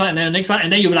then the next one, and then the next one,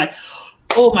 and then you'll be like,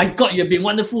 oh my God, you've been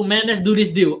wonderful, man. Let's do this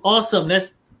deal. Awesome.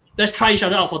 Let's try each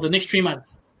other out for the next 3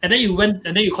 months. And then you went,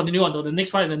 and then you continue on to the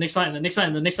next one, and the next one, and the next one,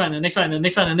 and the next one, and the next one, and the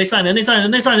next one, and the next one, and the next one, and the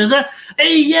next one, and the next one.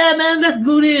 Hey, yeah, man, let's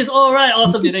do this. All right,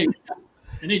 awesome. And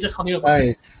then you just continue the process.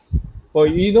 Nice. Well,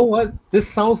 you know what? This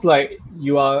sounds like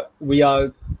we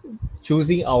are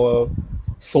choosing our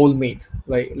soulmate.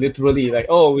 Like literally, like,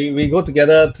 oh, we go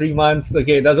together 3 months.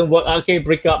 Okay, it doesn't work. Okay,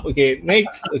 break up. Okay,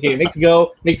 next. Okay, next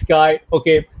girl, next guy.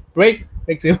 Okay, break.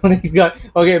 Next guy.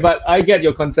 Okay, but I get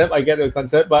your concept.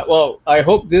 But well, I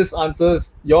hope this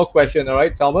answers your question. All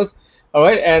right, Thomas. All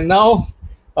right, and now,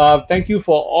 thank you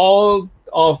for all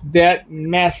of that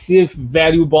massive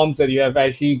value bombs that you have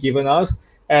actually given us.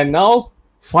 And now,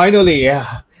 finally,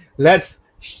 let's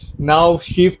now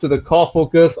shift to the core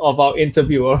focus of our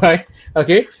interview. All right.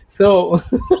 Okay. So,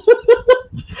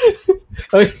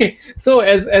 okay. So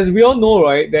as we all know,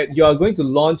 right, that you are going to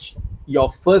launch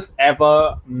your first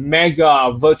ever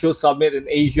mega virtual summit in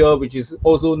Asia, which is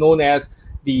also known as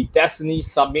the Destiny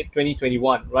Summit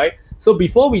 2021, right? So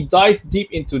before we dive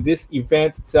deep into this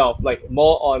event itself, like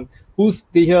more on who's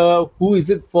here, who is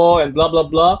it for, and blah, blah,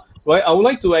 blah, right? I would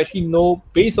like to actually know,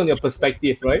 based on your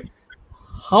perspective, right,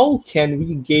 how can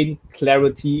we gain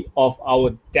clarity of our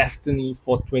destiny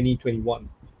for 2021?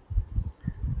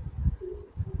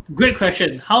 Great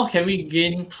question. How can we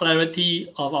gain clarity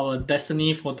of our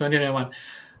destiny for 2021?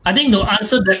 I think to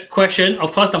answer that question,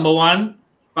 of course, number one,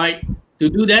 right, to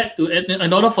do that,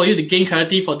 in order for you to gain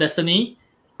clarity for destiny,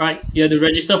 right, you have to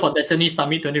register for Destiny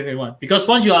Summit 2021. Because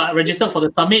once you are registered for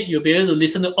the summit, you'll be able to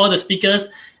listen to all the speakers,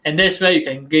 and that's where you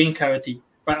can gain clarity,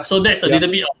 right? So that's a little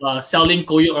bit of selling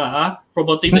koyok,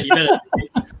 promoting the event.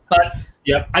 But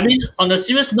I mean, on a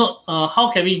serious note, how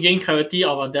can we gain clarity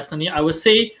of our destiny? I would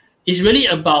say it's really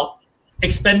about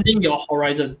expanding your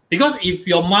horizon. Because if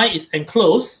your mind is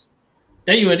enclosed,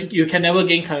 then you can never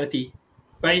gain clarity,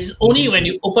 right? It's only when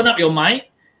you open up your mind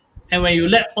and when you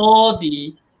let all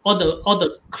the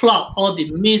cloud, all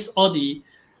the mist, all the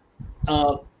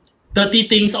dirty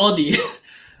things, all the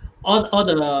all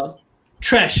the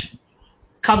trash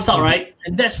comes out, right?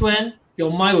 And that's when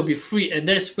your mind will be free, and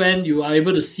that's when you are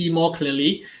able to see more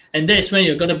clearly, and that's when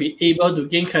you're going to be able to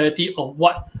gain clarity of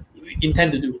what you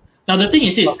intend to do. Now the thing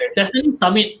is Destiny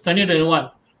Summit 2021,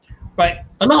 right?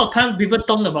 A lot of time people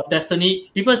talk about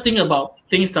destiny, people think about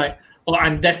things like, oh,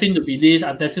 I'm destined to be this,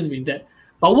 I'm destined to be that.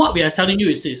 But what we are telling you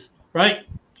is this, right?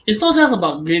 It's not just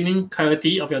about gaining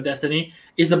clarity of your destiny,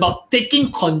 it's about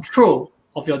taking control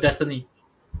of your destiny.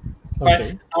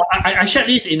 Right? I shared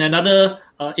this in another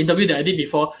interview that I did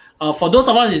before. For those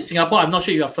of us in Singapore, I'm not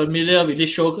sure if you are familiar with this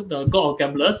show, The God of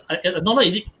Gamblers. I don't know,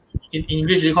 is it in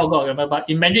English it's called God of Gamblers, but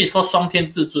in Mandarin it's called 双天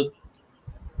至尊.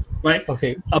 right?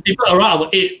 Okay. People around our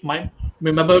age might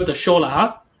remember the show,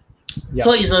 huh? Yeah.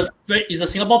 So it's a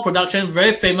Singapore production,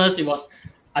 very famous. It was,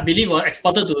 I believe, was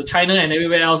exported to China and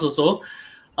everywhere else also.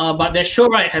 But that show,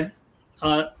 right, had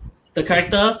the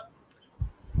character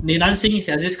Li Nansing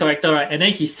has this character, right, and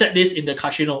then he said this in the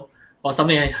casino or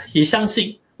something. He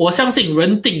我相信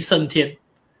人定胜天.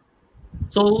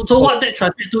 So what that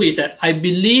translates to is that I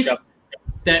believe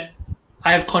that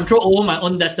I have control over my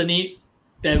own destiny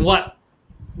than what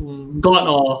God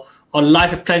or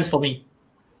life plans for me.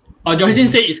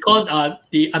 Joyce said it's called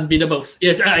the Unbeatables.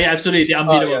 Yes, absolutely, the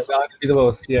Unbeatables. The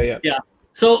Unbeatables. Yeah.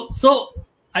 So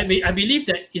I believe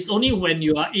that it's only when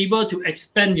you are able to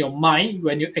expand your mind,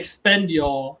 when you expand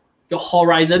your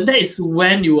horizon, that is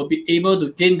when you will be able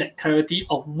to gain that clarity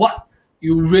of what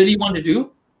you really want to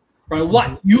do, right?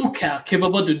 What you are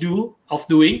capable to do of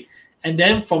doing, and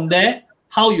then from there,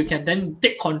 how you can then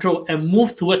take control and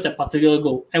move towards that particular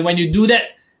goal. And when you do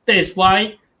that, that is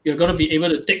why you're going to be able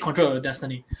to take control of your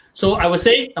destiny. So I would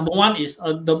say number one is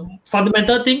the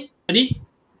fundamental thing. Ready?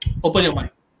 Open your mind.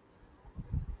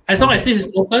 As long as this is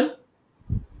open,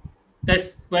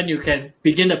 that's when you can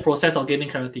begin the process of gaining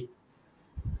clarity.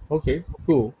 Okay,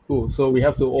 cool. So we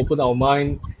have to open our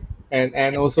mind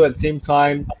and also at the same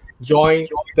time join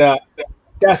the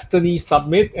Destiny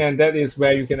Summit, and that is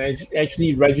where you can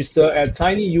actually register at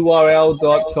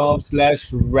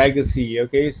tinyurl.com/legacy.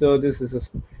 Okay, so this is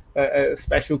a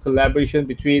special collaboration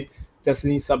between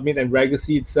Destiny Summit and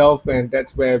Legacy itself, and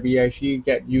that's where we actually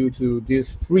get you to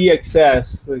this free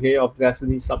access, okay, of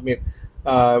Destiny Summit,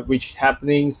 which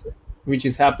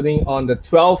is happening on the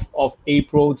 12th of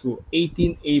April to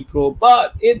 18th April,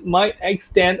 but it might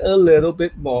extend a little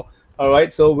bit more. All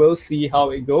right, so we'll see how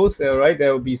it goes. All right,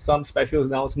 there will be some special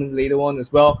announcement later on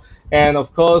as well. And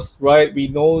of course, right, we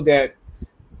know that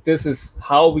this is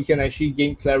how we can actually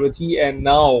gain clarity. And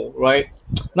now, right,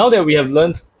 now that we have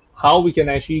learned how we can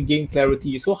actually gain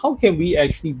clarity, so how can we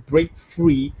actually break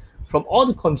free from all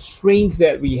the constraints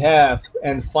that we have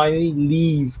and finally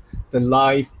live the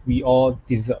life we all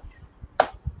deserve?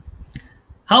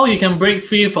 How you can break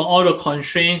free from all the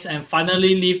constraints and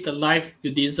finally live the life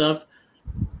you deserve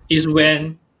is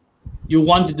when you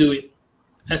want to do it.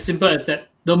 As simple as that.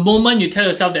 The moment you tell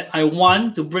yourself that I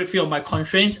want to break free of my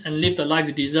constraints and live the life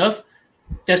you deserve,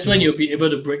 that's when you'll be able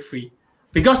to break free.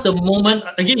 Because the moment,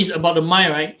 again, it's about the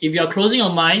mind, right? If you're closing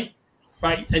your mind,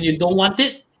 right, and you don't want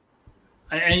it,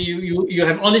 and you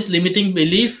have all this limiting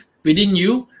belief within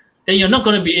you, then you're not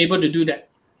going to be able to do that.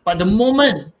 But the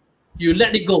moment you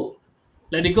let it go.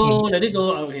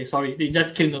 Okay, sorry, it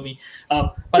just came to me.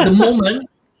 But the moment,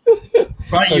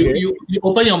 right, okay, you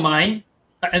open your mind,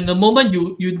 and the moment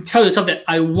you tell yourself that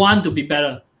I want to be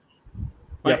better,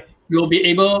 right, you'll be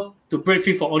able to break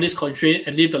free from all this constraint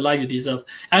and live the life you deserve.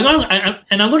 And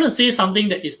I'm going to say something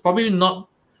that is probably not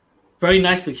very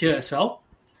nice to hear as well,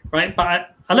 right?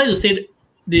 But I like to say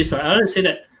this, right? I like to say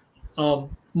that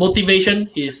motivation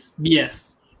is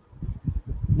BS.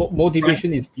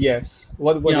 Motivation, right? Is BS.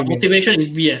 What do you mean? Motivation is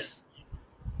BS.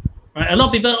 Right? A lot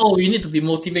of people, you need to be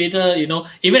motivated,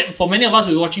 Even for many of us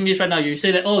who are watching this right now, you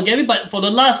say that, Gavin, but for the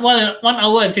last 1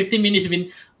 hour and 15 minutes, you've been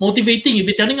motivating, you've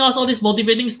been telling us all these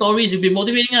motivating stories, you've been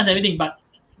motivating us, everything. But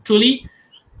truly,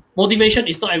 motivation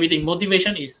is not everything.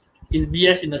 Motivation is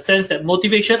BS in the sense that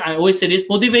motivation, I always say this,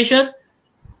 motivation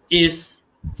is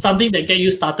something that gets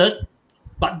you started,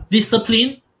 but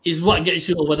discipline is what gets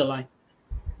you over the line.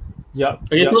 Yeah.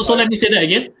 Okay, so let me say that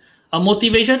again.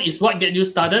 Motivation is what gets you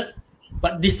started,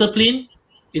 but discipline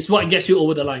is what gets you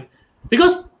over the line.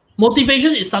 Because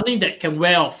motivation is something that can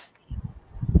wear off,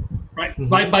 right?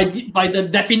 Mm-hmm. By the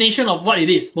definition of what it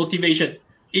is, motivation,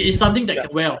 it is something that can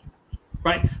wear off,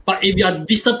 right? But if you are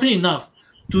disciplined enough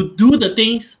to do the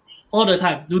things all the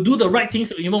time, to do the right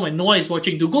things even when no one is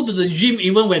watching, to go to the gym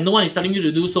even when no one is telling you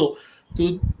to do so,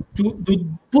 to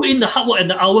put in the hard work and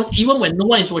the hours even when no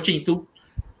one is watching, to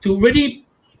really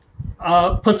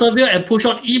persevere and push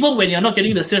on even when you're not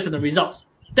getting the sales and the results.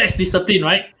 That's discipline,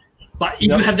 right? But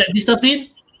if you have that discipline,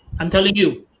 I'm telling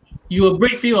you, you will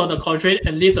break free of the constraint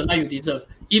and live the life you deserve.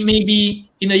 It may be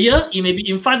in a year, it may be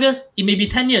in 5 years, it may be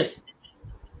 10 years.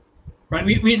 Right?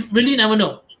 We really never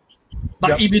know.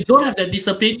 But if you don't have that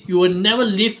discipline, you will never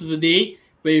live to the day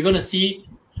where you're going to see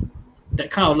that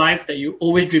kind of life that you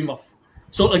always dream of.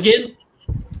 So again,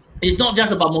 it's not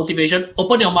just about motivation.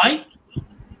 Open your mind,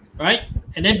 right?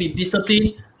 And then be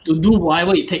disciplined to do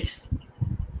whatever it takes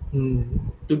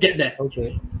to get there.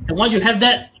 Okay. And once you have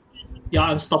that, you're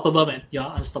unstoppable, man.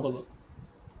 You're unstoppable.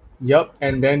 Yep.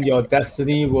 And then your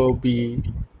destiny will be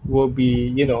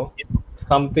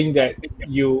something that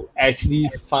you actually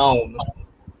found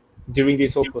during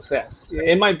this whole process.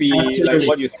 It might be Absolutely. like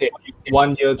what you said,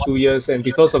 1 year, 2 years, and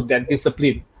because of that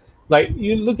discipline, like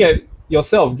you look at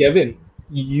yourself, Gavin,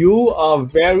 you are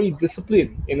very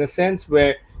disciplined in a sense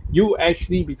where you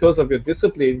actually, because of your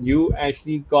discipline, you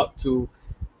actually got to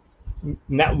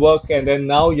network, and then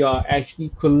now you're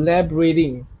actually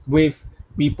collaborating with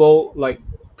people like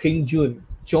Ping Jun,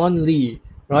 John Lee,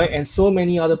 right, and so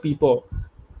many other people,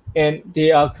 and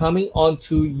they are coming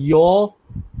onto your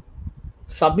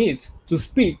summit to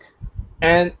speak,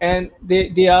 and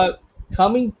they are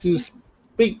coming to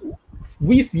speak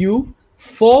with you,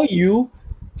 for you,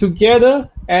 together,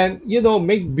 and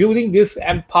make building this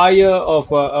empire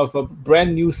of a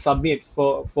brand new summit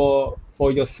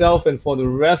for yourself and for the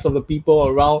rest of the people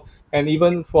around, and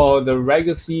even for the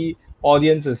legacy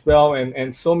audience as well,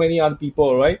 and so many other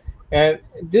people, right? And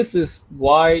this is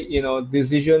why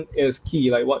decision is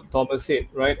key, like what Thomas said,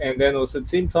 right? And then also at the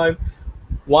same time,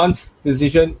 once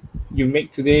decision you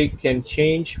make today can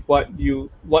change what your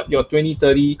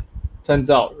 2030 turns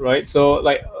out, right? So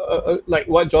like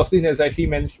what Jocelyn has actually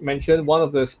mentioned, one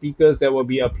of the speakers that will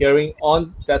be appearing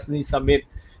on Destiny Summit,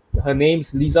 her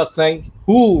name's Lisa Clank,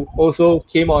 who also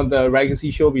came on the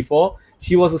Legacy show before.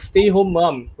 She was a stay-home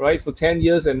mom, right, for 10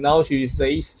 years, and now she is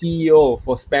a CEO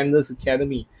for Spander's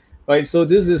Academy, right? So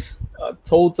this is a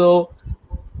total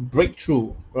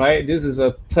breakthrough, right? This is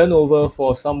a turnover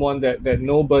for someone that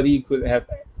nobody could have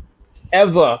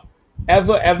ever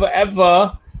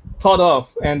thought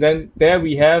of. And then there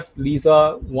we have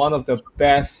Lisa, one of the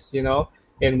best,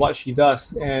 in what she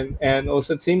does. And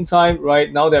also at the same time,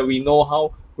 right, now that we know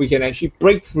how we can actually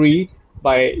break free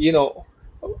by,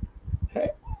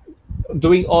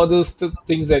 doing all those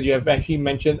things that you have actually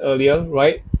mentioned earlier,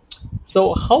 right?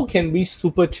 So how can we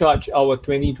supercharge our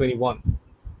 2021?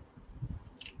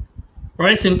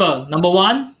 Very simple. Number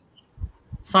one,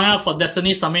 sign up for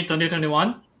Destiny Summit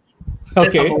 2021. Okay.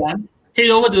 That's number one. Head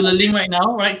over to the link right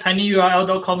now, right?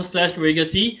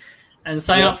 tinyurl.com/legacy and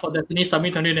sign up for Destiny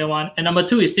Summit 2021. And number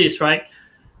two is this, right?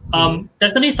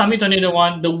 Destiny Summit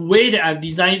 2021, the way that I've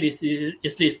designed this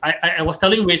is this. I was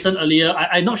telling Rayson earlier,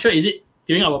 I'm not sure, is it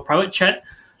during our private chat,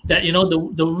 that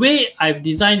the way I've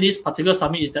designed this particular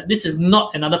summit is that this is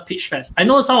not another pitch fest. I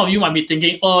know some of you might be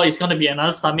thinking, oh, it's going to be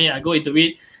another summit. I go into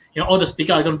it, all the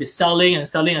speakers are going to be selling and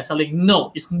selling and selling.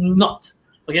 No, it's not.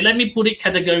 Okay, let me put it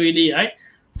categorically, right?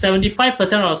 75%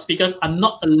 of our speakers are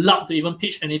not allowed to even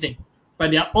pitch anything, right?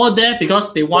 They are all there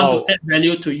because they want to add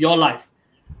value to your life,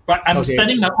 right? I'm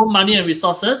spending my own money and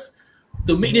resources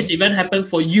to make this event happen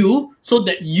for you so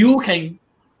that you can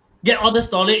get all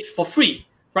this knowledge for free,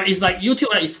 right? It's like YouTube,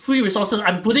 right? It's free resources.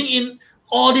 I'm putting in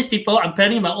all these people. I'm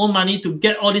planning my own money to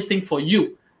get all these things for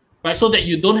you, right? So that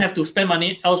you don't have to spend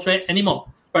money elsewhere anymore,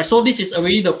 right? So this is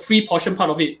already the free portion part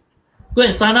of it. Go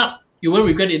and sign up. You won't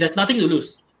regret it. There's nothing to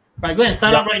lose, right? Go and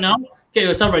sign up right now. Get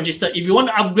yourself registered. If you want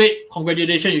to upgrade,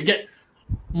 congratulations. You get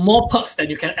more perks than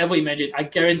you can ever imagine. I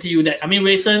guarantee you that. I mean,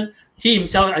 Rayson, he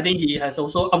himself, I think he has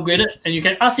also upgraded, and you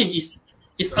can ask him. It's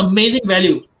amazing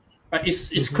value, right?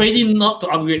 It's crazy not to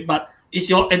upgrade, but it's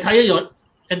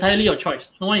entirely your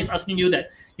choice. No one is asking you that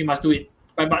you must do it,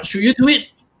 right? But should you do it?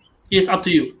 It's up to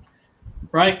you,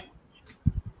 right?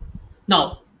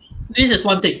 Now, this is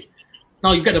one thing.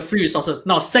 Now you get the free resources.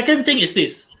 Now, second thing is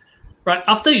this, right?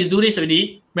 After you do this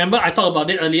already, remember I talked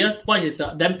about it earlier. What is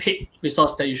the then paid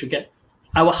resource that you should get?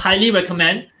 I would highly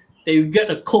recommend that you get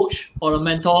a coach or a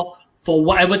mentor for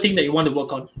whatever thing that you want to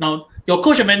work on. Now, your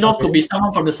coach or mentor could be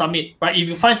someone from the summit, right? If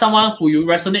you find someone who you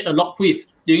resonate a lot with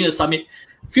during the summit,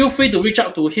 feel free to reach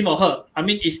out to him or her. I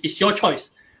mean, it's your choice.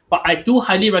 But I do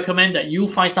highly recommend that you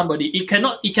find somebody. It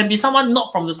can be someone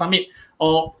not from the summit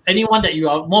or anyone that you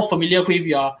are more familiar with,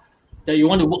 that you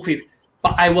want to work with.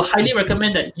 But I will highly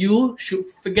recommend that you should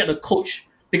get a coach,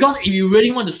 because if you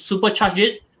really want to supercharge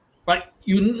it, right,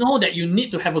 you know that you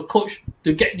need to have a coach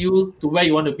to get you to where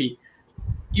you want to be.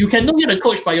 You can not get a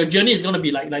coach, but your journey is going to be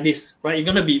like this, right? You're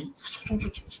going to be,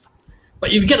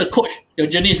 but if you get a coach, your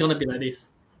journey is going to be like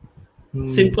this.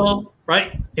 Simple,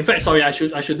 right? In fact, sorry, I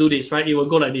should do this, right? It will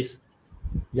go like this.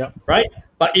 Yeah. Right?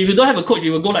 But if you don't have a coach, it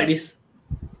will go like this.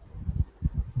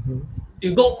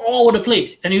 You go all over the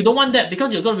place, and you don't want that,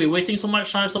 because you're going to be wasting so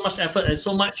much time, so much effort, and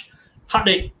so much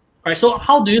heartache, right? So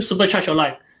how do you supercharge your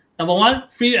life? Number one,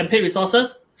 free and paid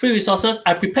resources. Free resources,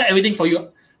 I prepare everything for you.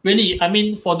 Really, I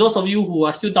mean, for those of you who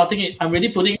are still doubting it, I'm really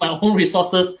putting my own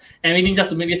resources and everything just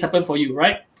to make this happen for you,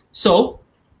 right? So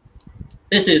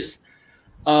this is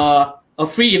a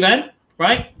free event,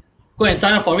 right? Go and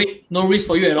sign up for it. No risk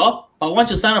for you at all. But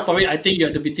once you sign up for it, I think you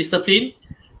have to be disciplined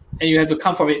and you have to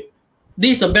come for it.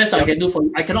 This is the best I can do for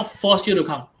you. I cannot force you to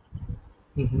come,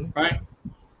 right?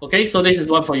 Okay, so this is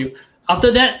one for you.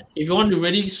 After that, if you want to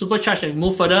really supercharge and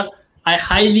move further, I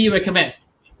highly recommend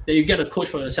that you get a coach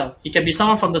for yourself. It can be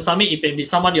someone from the summit, it can be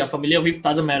someone you're familiar with,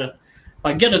 doesn't matter.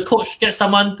 But get a coach, get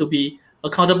someone to be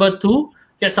accountable to,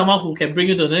 get someone who can bring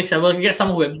you to the next level, get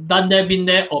someone who have done there, been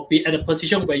there, or be at a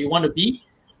position where you want to be,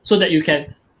 so that you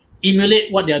can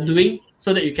emulate what they are doing,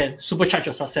 so that you can supercharge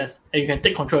your success and you can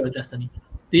take control of your destiny.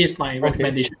 This is my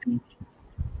recommendation to you.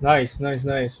 Nice.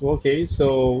 Okay,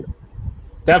 so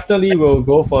definitely we'll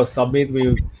go for a summit.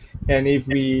 And if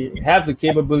we have the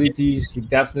capabilities, we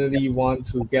definitely want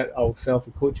to get ourselves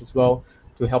a coach as well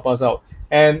to help us out.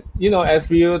 And as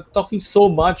we are talking so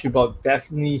much about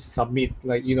Destiny Summit,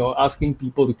 like asking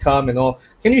people to come and all,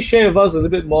 can you share with us a little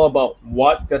bit more about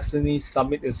what Destiny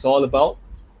Summit is all about?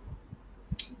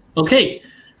 Okay,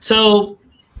 so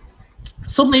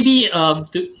maybe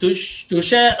to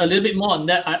share a little bit more on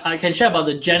that, I can share about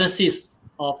the genesis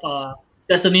of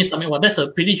Destiny Summit. Well, that's a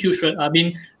pretty huge word. I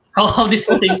mean, how this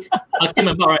whole thing came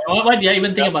about, right? Why did I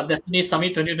even think about Destiny Summit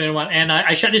 2021? And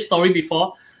I shared this story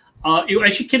before. It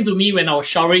actually came to me when I was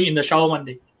showering in the shower one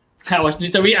day. I was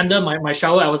literally under my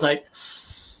shower. I was like,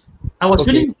 I was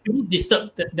feeling really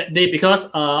disturbed that day because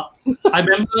I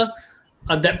remember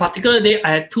that particular day I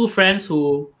had two friends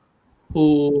who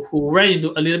ran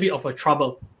into a little bit of a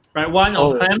trouble. Right, one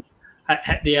of them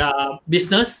had their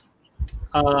business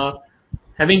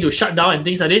having to shut down and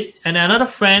things like this, and another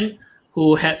friend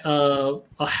who had a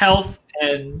health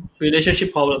and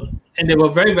relationship problem, and they were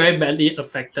very, very badly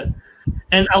affected.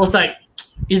 And I was like,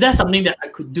 is that something that I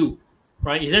could do?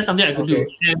 Right? Is that something I could do?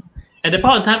 And at the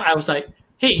point of time, I was like,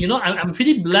 hey, I'm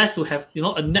pretty blessed to have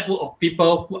a network of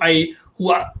people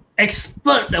who are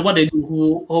experts at what they do,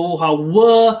 who are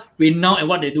world renowned at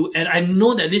what they do, and I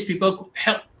know that these people could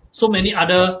help so many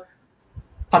other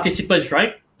participants,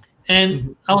 right?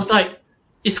 And I was like,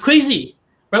 it's crazy,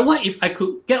 right? What if I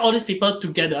could get all these people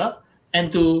together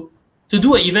and to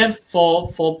do an event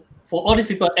for all these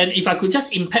people, and if I could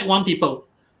just impact one people,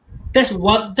 that's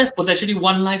potentially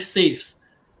one life saves,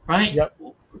 right? Yep.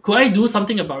 Could I do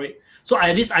something about it? So I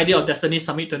had this idea of Destiny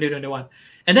Summit 2021.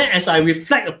 And then as I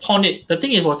reflect upon it, the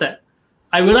thing was that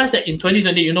I realized that in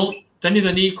 2020,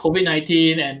 2020,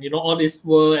 COVID-19 and, all this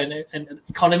world and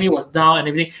economy was down and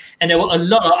everything. And there were a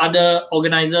lot of other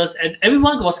organizers and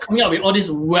everyone was coming up with all this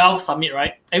wealth summit,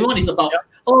 right? Everyone is about,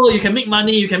 you can make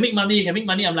money, you can make money, you can make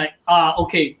money. I'm like,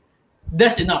 okay,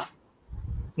 that's enough.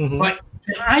 Right?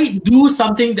 Can I do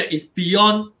something that is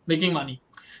beyond making money?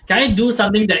 Can I do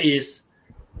something that is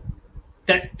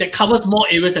that covers more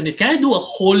areas than this? Can I do a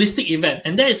holistic event?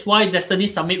 And that is why Destiny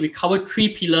Summit, we cover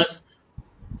 3 pillars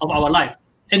of our life.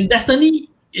 And Destiny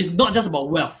is not just about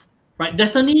wealth, right?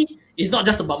 Destiny is not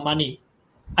just about money.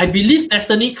 I believe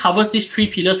Destiny covers these 3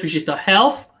 pillars, which is the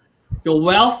health, your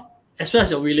wealth, as well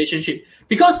as your relationship.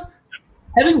 Because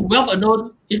having wealth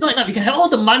alone is not enough. You can have all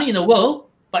the money in the world,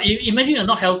 but imagine you're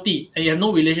not healthy and you have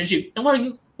no relationship. And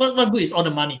what good is all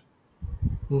the money,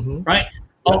 right?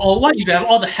 Or what if you have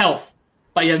all the health,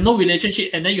 but you have no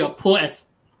relationship, and then you're poor as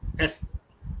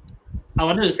I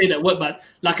wanted to say that word, but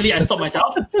luckily I stopped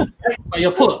myself. Right? But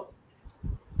you're poor.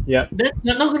 Yeah. Then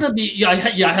you're not gonna be. You're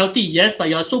healthy, yes, but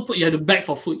you're so poor. You have to beg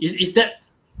for food. Is that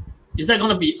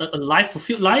gonna be a life,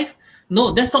 fulfilled life?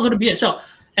 No, that's not gonna be as well.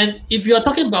 And if you are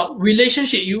talking about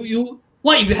relationship,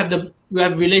 what if you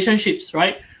have relationships,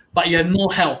 right? But you have no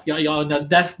health. You're on a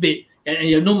deathbed and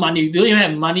you have no money. You don't even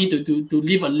have money to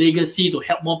leave a legacy to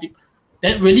help more people.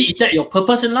 Then really, is that your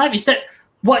purpose in life? Is that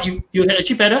what you can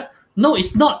achieve better? No,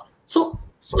 it's not. So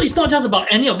it's not just about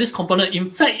any of this component. In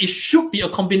fact, it should be a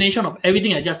combination of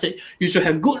everything I just said. You should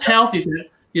have good health.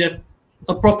 You have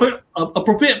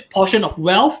appropriate portion of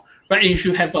wealth, right? And you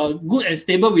should have a good and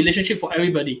stable relationship for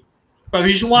everybody. But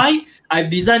which is why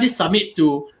I've designed this summit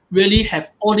to really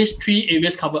have all these 3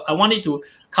 areas covered. I want it to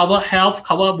cover health,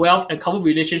 cover wealth, and cover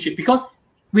relationship. Because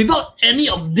without any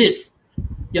of this,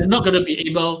 you're not going to be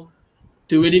able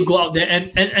to really go out there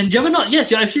and Gavin,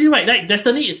 yes, you're actually right. Like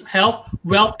Destiny is health,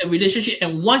 wealth, and relationship.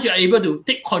 And once you're able to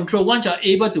take control, once you're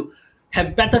able to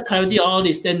have better clarity on all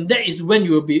this, then that is when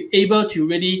you will be able to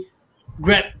really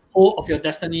grab hold of your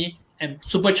destiny and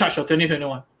supercharge your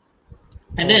 2021.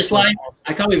 And that is why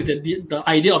I come with the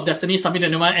idea of Destiny Summit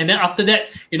 21. And then after that,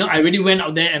 I really went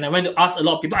out there and I went to ask a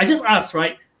lot of people. I just asked,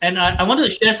 right? And I wanted to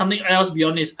share something else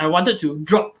beyond this. I wanted to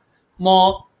drop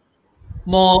more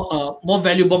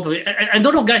value bomb for it. I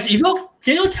don't know, guys.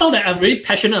 Can you tell that I'm really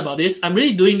passionate about this? I'm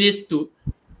really doing this to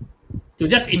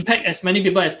just impact as many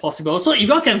people as possible. So if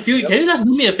y'all can feel, can you just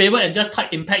do me a favor and just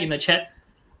type impact in the chat?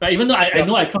 Right? Even though I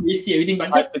know I can't really see everything,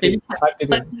 but just type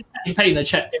impact in the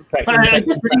chat. I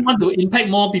just really want to impact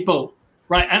more people.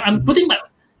 Right? I'm putting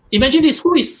imagine this.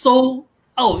 Who is so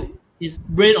his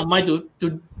brain or mind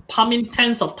to pump in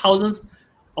tens of thousands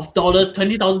of dollars,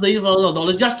 $20,000,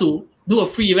 $30,000 just to do a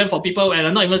free event for people, and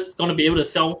I'm not even going to be able to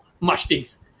sell much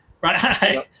things, right?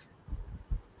 Yep.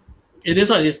 It is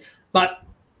what it is. But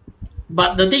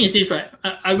the thing is this, right?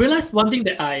 I realized one thing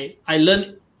that I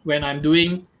learned when I'm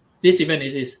doing this event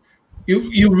is this: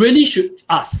 you really should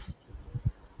ask,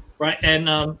 right?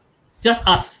 And just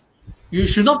ask. You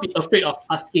should not be afraid of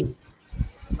asking,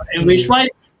 and which why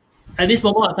at this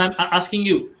moment of time I'm asking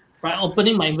you, right?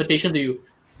 Opening my invitation to you.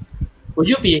 Would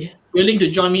you be willing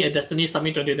to join me at Destiny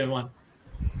Summit 2021?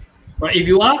 Right? If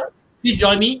you are, please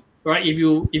join me. Right? If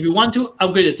you want to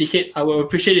upgrade the ticket, I will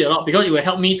appreciate it a lot because it will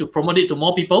help me to promote it to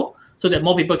more people so that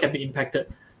more people can be impacted.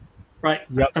 Right?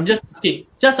 Yep. I'm just asking.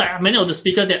 Just like many of the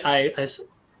speakers that I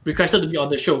requested to be on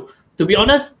the show. To be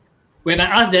honest, when I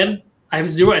ask them, I have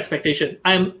zero expectation.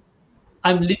 I'm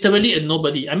literally a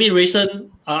nobody. I mean, Rayson,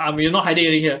 we're not hiding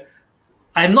anything here.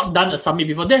 I have not done a summit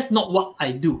before. That's not what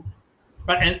I do.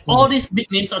 Right? And all these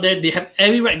big names out there, they have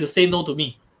every right to say no to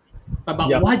me. But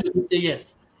why do they say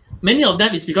yes? Many of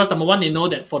them is because, number one, they know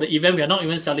that for the event, we are not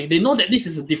even selling. They know that this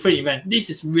is a different event. This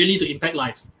is really to impact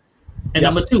lives. And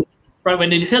number two, right,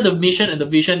 when they hear the mission and the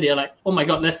vision, they're like, oh my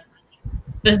God, let's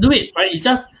do it. Right? It's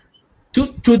just,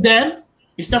 to them,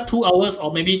 it's just 2 hours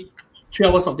or maybe 3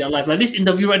 hours of their life. Like this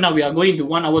interview right now, we are going to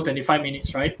 1 hour, 25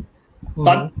 minutes, right?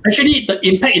 But actually, the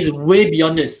impact is way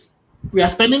beyond this. We are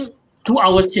spending 2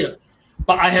 hours here.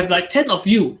 But I have like 10 of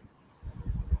you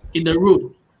in the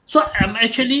room. So I'm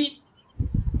actually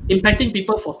impacting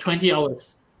people for 20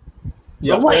 hours.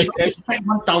 Yeah, but what if I impact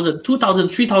 1,000, 2,000,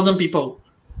 3,000 people?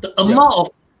 The amount of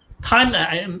time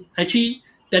that I am actually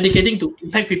dedicating to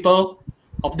impact people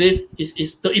of this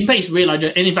is the impact is way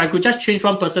larger. And if I could just change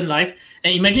one person's life,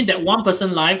 and imagine that one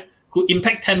person's life could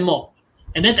impact 10 more,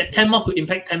 and then that 10 more could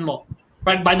impact 10 more.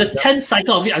 Right? By the 10th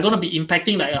cycle of it, I'm going to be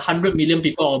impacting like 100 million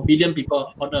people or billion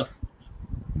people on Earth.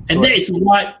 And that is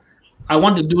why I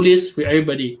want to do this with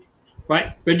everybody,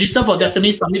 right? Register for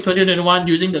Destiny Summit 2021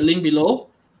 using the link below,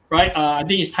 right? I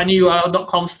think it's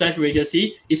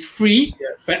tinyurl.com/legacy. It's free,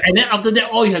 right? And then after that,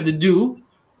 all you have to do,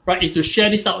 right, is to share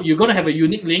this out. You're going to have a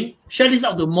unique link. Share this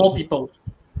out to more people,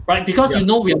 right? Because you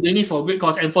know we are doing this for a great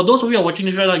cause. And for those of you who are watching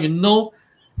this right now, you know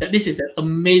that this is an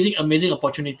amazing, amazing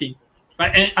opportunity,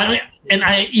 right? And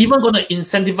I even going to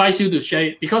incentivize you to share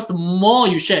it because the more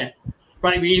you share,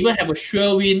 right, we even have a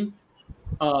sure win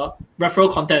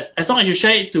referral contest. As long as you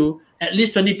share it to at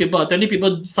least 20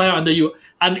 people sign up under you,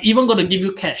 I'm even going to give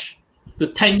you cash to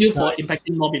thank you for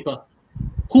impacting more people.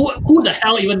 Who the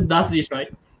hell even does this,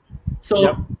 right?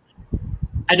 So,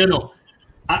 I don't know.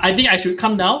 I think I should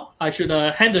come now. I should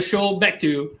hand the show back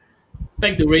to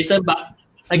Rayson. But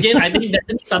again, I think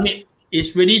Destiny Summit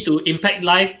is really to impact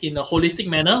life in a holistic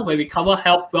manner where we cover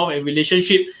health, wealth, and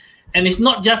relationship. And it's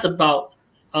not just about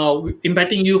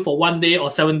impacting you for 1 day or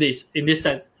 7 days in this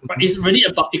sense. Right? It's really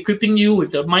about equipping you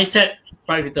with the mindset,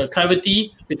 right, with the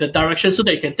clarity, with the direction so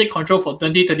that you can take control for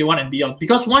 2021 and beyond.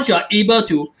 Because once you are able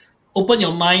to open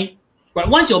your mind, right,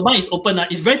 once your mind is open,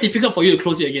 it's very difficult for you to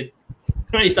close it again.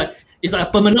 Right? It's like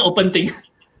a permanent open thing.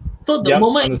 So the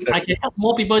moment I can help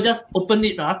more people just open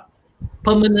it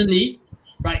permanently,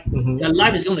 right, their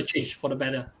life is going to change for the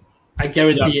better. I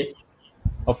guarantee it.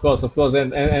 Of course. And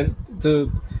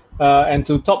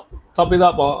to top it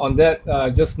up on that,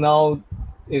 just now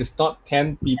it's not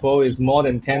 10 people, it's more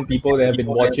than 10 people that have been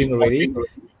watching already.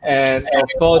 And of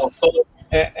course,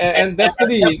 and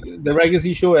definitely the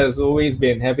Legacy Show has always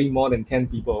been having more than 10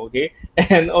 people, okay?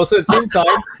 And also at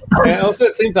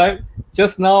the same time,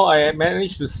 just now I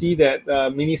managed to see that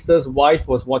Minister's wife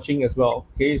was watching as well,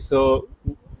 okay? So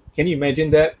can you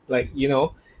imagine that? Like, you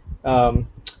know,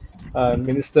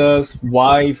 Minister's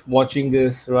wife watching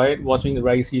this, right? Watching the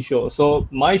Legacy Show. So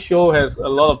my show has a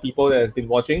lot of people that has been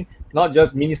watching, not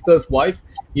just Minister's wife.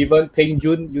 Even Peng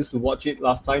Jun used to watch it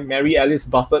last time. Mary Alice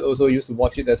Buffett also used to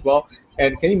watch it as well.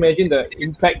 And can you imagine the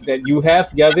impact that you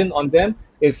have, Gavin, on them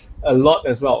is a lot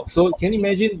as well. So can you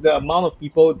imagine the amount of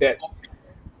people that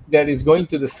is going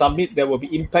to the summit that will be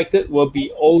impacted will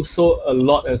be also a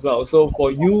lot as well. So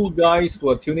for you guys who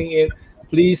are tuning in,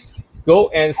 please go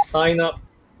and sign up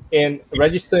and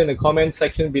register in the comment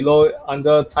section below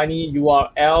under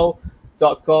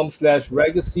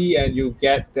tinyurl.com/legacy, and you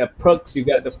get the perks, you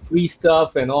get the free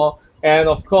stuff and all. And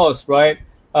of course, right,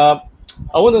 I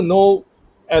want to know,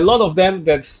 a lot of them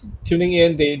that's tuning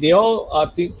in, they all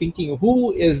are thinking,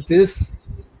 who is this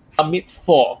summit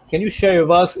for? Can you share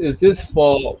with us, is this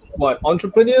for what,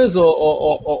 entrepreneurs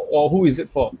or who is it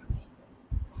for?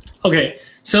 Okay,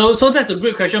 so that's a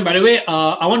great question. By the way,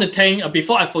 I want to thank,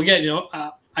 before I forget,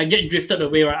 I get drifted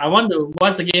away, right? I want to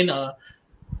once again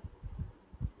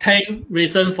thank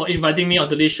Rayson for inviting me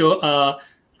onto this show.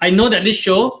 I know that this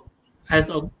show has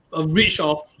a reach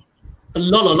of a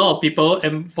lot of people,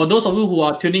 and for those of you who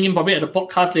are tuning in probably at the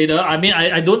podcast later, I mean,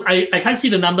 I can't see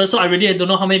the numbers, so I really don't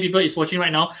know how many people is watching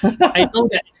right now. I know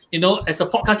that, you know, as a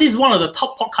podcast, this is one of the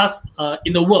top podcasts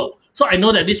in the world, so I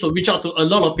know that this will reach out to a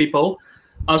lot of people.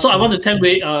 So I want to thank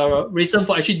Rayson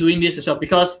for actually doing this as well,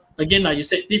 because again, like you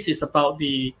said, this is about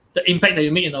the impact that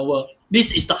you make in the world.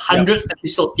 This is the 100th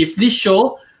episode. If this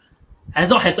show has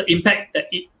the impact that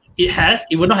it has,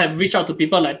 it would not have reached out to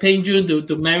people like Peng Jun,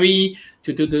 to Mary,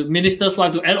 to the minister's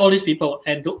wife, to all these people,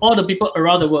 and to all the people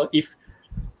around the world. If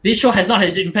this show has not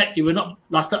had impact, it will not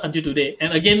lasted until today.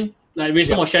 And again, like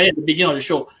Rayson was sharing at the beginning of the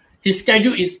show, his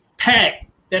schedule is packed.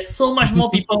 There's so much more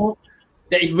people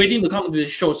that is waiting to come to the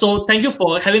show. So thank you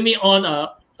for having me on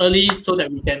early, so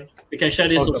that we can share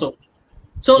this also.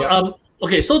 So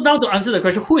okay, so now to answer the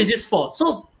question, who is this for?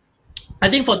 So I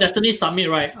think for Destiny Summit,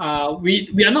 right?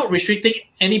 We are not restricting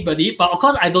anybody, but of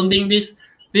course I don't think this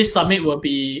summit will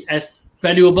be as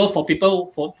valuable for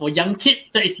people, for young kids.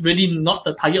 That is really not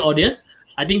the target audience.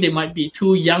 I think they might be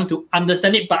too young to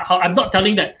understand it. But I'm not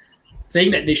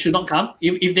saying that they should not come.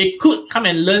 If they could come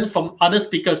and learn from other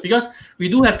speakers, because we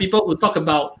do have people who talk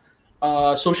about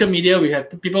social media. We have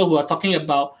people who are talking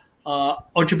about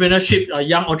entrepreneurship,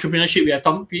 young entrepreneurship.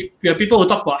 We have people who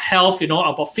talk about health, you know,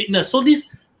 about fitness. So this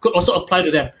could also apply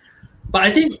to them. But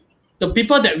I think the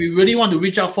people that we really want to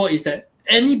reach out for is that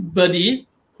anybody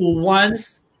who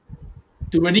wants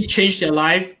to really change their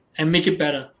life and make it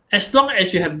better. As long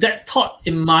as you have that thought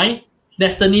in mind,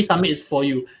 Destiny Summit is for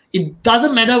you. It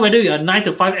doesn't matter whether you're a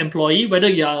 9-to-5 employee, whether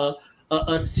you're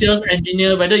a sales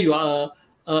engineer, whether you are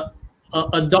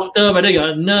a doctor, whether you're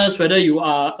a nurse, whether you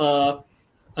are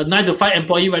a 9-to-5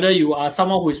 employee, whether you are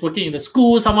someone who is working in the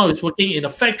school, someone who is working in a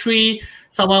factory,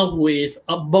 someone who is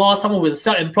a boss, someone who is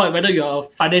self-employed, whether you're a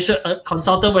financial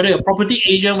consultant, whether you're a property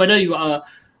agent, whether you are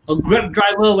a Grab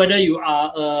driver, whether you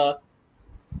are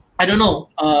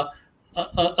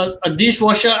a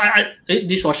dishwasher.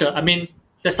 Dishwasher. I mean,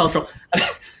 that sounds wrong.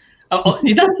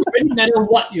 It doesn't really matter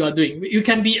what you are doing. You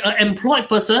can be an employed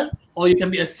person, or you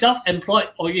can be a self-employed,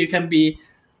 or you can be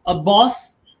a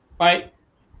boss, right?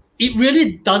 It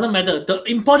really doesn't matter. The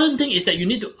important thing is that you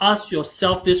need to ask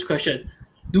yourself this question: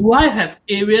 do I have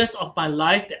areas of my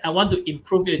life that I want to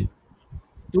improve in?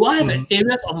 Do I have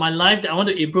areas of my life that I want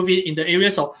to improve in the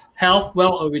areas of health,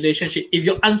 wealth, or relationship? If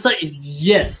your answer is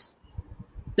yes,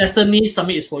 Destiny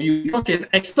Summit is for you, because we have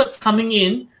experts coming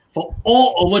in from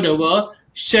all over the world,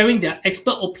 sharing their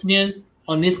expert opinions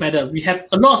on this matter. We have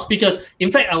a lot of speakers.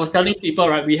 In fact, I was telling people,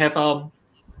 right, we have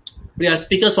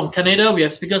speakers from Canada, we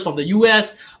have speakers from the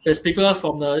US, we have speakers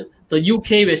from the UK,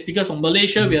 we have speakers from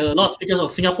Malaysia, we have a lot of speakers from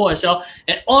Singapore as well.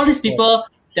 And all these people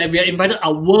that we are invited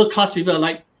are world-class people.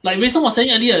 Like Rayson was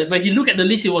saying earlier, when he looked at the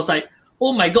list, he was like,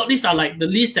 oh my God, these are like the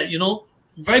list that, you know,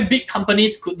 very big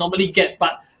companies could normally get.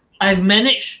 But I've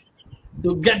managed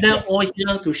to get them all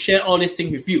here to share all these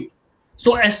things with you.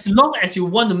 So as long as you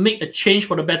want to make a change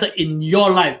for the better in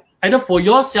your life, either for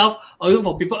yourself or even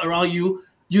for people around you,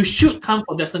 you should come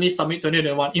for Destiny Summit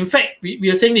 2021. In fact, we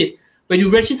are saying this, when you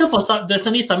register for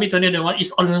Destiny Summit 2021,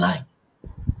 it's online.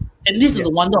 And this is the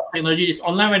wonder of technology. It's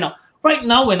online right now. Right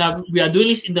now, when we are doing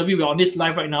this interview, we're on this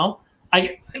live right now,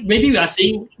 maybe we are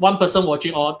seeing one person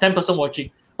watching or 10 person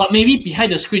watching, but maybe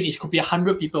behind the screen, it could be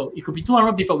 100 people. It could be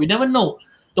 200 people. We never know.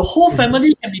 The whole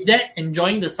family can be there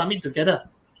enjoying the summit together.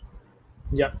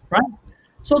 Yeah. Right?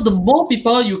 So the more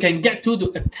people you can get to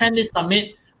attend this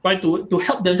summit, right, to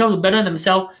help themselves, to better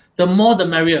themselves, the more the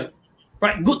merrier.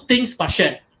 Right? Good things must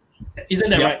share.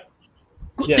 Isn't that right?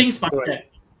 Good things must share.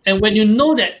 And when you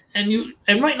know that, and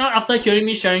right now, after hearing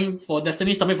me sharing for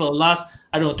Destiny Summit for the last,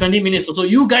 20 minutes or so,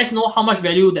 you guys know how much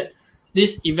value that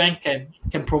this event can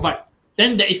provide.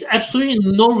 Then there is absolutely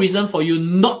no reason for you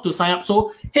not to sign up.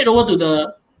 So head over to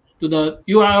the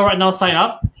URL right now, sign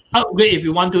up. Upgrade if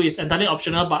you want to, it's entirely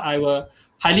optional, but I will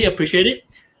highly appreciate it.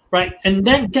 Right? And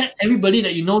then get everybody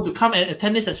that you know to come and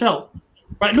attend this as well.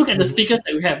 Right? Look at the speakers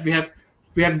that we have.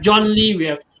 We have John Lee, we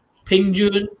have Peng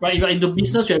Jun, right? If you're into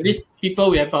business, we have these people.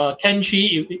 We have Ken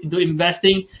Chi into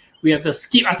investing. We have the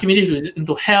Skip Archimedes who is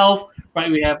into health, right?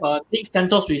 We have Nick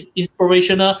Santos who is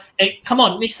inspirational. And come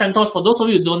on, Nick Santos, for those of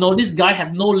you who don't know, this guy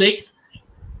have no legs,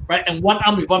 right? And one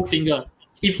arm with one finger.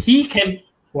 If he can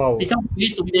become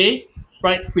released today,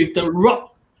 right, with The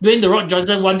Rock, Dwayne The Rock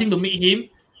Johnson wanting to meet him,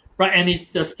 right, and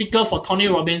he's the speaker for Tony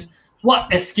Robbins,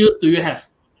 what excuse do you have?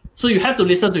 So you have to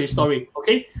listen to his story,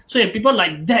 okay? So you have people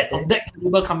like that, of that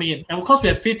caliber coming in. And of course, we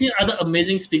have 15 other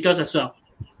amazing speakers as well.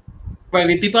 Right,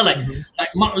 with people like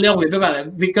Mark Leong, with people like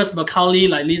Vickers McCauley,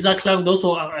 like Lisa Clem, those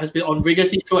who has been on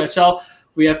Vegas show as well.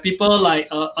 We have people like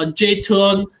Jay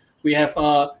Tun. We have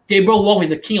Gabriel Wong, who is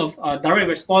the king of direct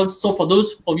response. So for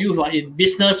those of you who are in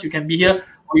business, you can be here.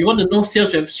 Or you want to know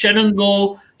sales, we have Shannon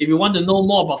Go. If you want to know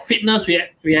more about fitness,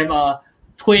 we have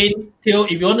Twain Theo.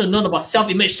 If you want to know about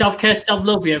self-image, self-care,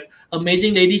 self-love, we have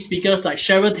amazing lady speakers like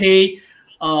Cheryl Tay.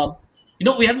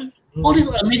 We have all these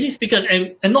amazing speakers,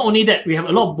 and not only that, we have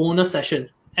a lot of bonus sessions.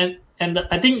 And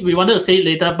I think we wanted to say it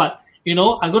later, but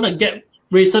I'm gonna get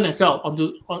Rayson as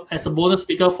well as a bonus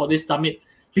speaker for this summit,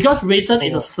 because Rayson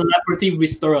is a celebrity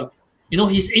whisperer.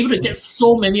 He's able to get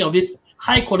so many of these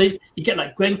high quality. He get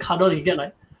like Grant Cardone, he get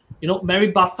like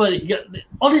Mary Buffett, he get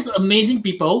all these amazing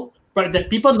people, right? That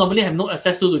people normally have no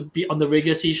access to be on the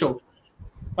Legacy show.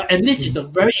 But at least it's a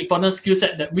very important skill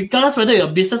set that regardless whether you're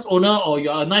a business owner or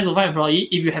you're a 9-to-5 employee,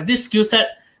 if you have this skill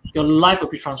set, your life will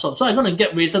be transformed. So I'm going to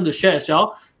get Rayson to share as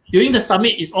well. During the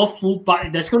summit, it's all full,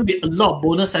 but there's going to be a lot of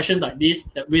bonus sessions like this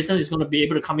that Rayson is going to be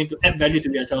able to come in to add value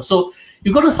to yourself. So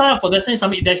you got to sign up for Destiny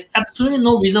Summit. There's absolutely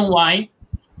no reason why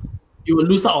you will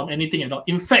lose out on anything at all.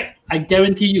 In fact, I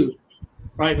guarantee you,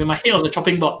 right, with my head on the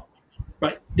chopping board,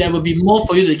 right, there will be more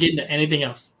for you to gain than anything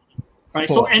else. Right,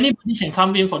 so anybody can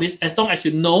come in for this as long as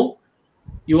you know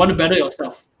you want to better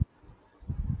yourself.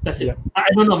 That's it. Yeah. I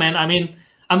don't know, man. I mean,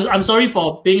 I'm sorry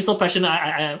for being so passionate.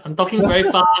 I'm talking very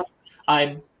fast.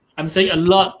 I'm saying a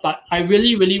lot, but I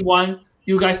really, really want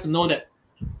you guys to know that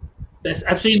there's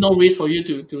absolutely no risk for you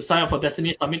to sign up for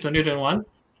Destiny Summit 2021.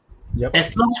 Yep.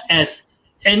 As long as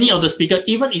any of the speakers,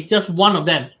 even if just one of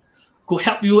them, could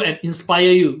help you and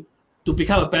inspire you to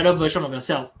become a better version of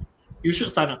yourself, you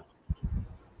should sign up.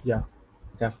 Yeah.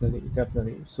 Definitely.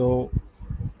 So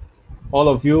all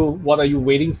of you, what are you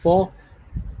waiting for?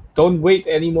 Don't wait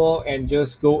anymore and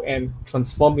just go and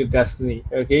transform your destiny.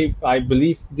 Okay, I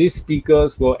believe these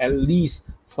speakers will at least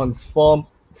transform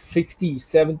 60,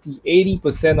 70,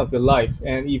 80% of your life.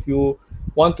 And if you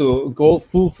want to go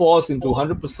full force into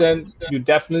 100%, you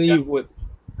definitely would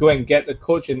go and get a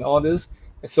coach in all this.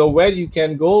 So where you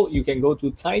can go to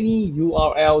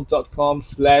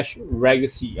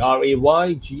tinyurl.com/ragacy,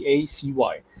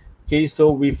 RAYGACY. Okay,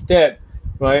 so with that,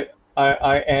 right,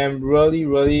 I am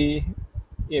really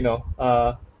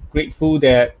grateful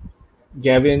that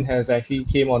Gavin has actually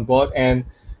came on board. And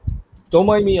don't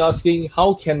mind me asking,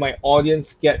 how can my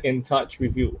audience get in touch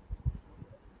with you?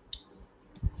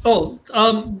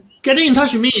 Getting in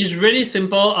touch with me is really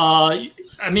simple. I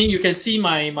mean, you can see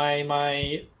my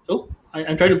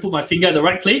I'm trying to put my finger at the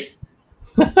right place.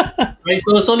 Right,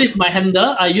 so this is my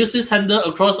handle. I use this handle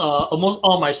across almost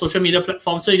all my social media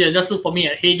platforms. So you can just look for me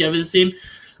at Hey Gavin Sim.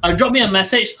 Drop me a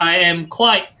message. I am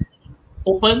quite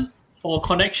open for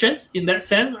connections in that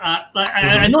sense.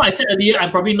 I know I said earlier I'm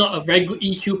probably not a very good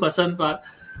EQ person, but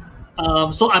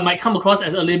so I might come across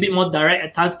as a little bit more direct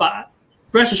at times. But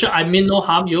rest assured, I mean no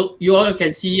harm. You all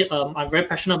can see I'm very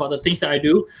passionate about the things that I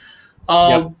do.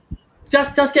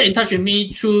 Just get in touch with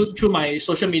me through my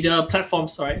social media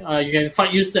platforms, right? You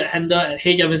can use that handle at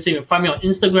Hey Gavin Sim. You can find me on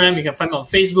Instagram. You can find me on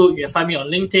Facebook. You can find me on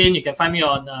LinkedIn. You can find me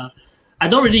on. I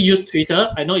don't really use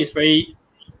Twitter. I know a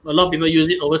lot of people use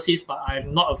it overseas, but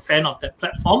I'm not a fan of that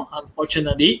platform,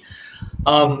 unfortunately.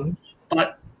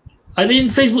 But I mean,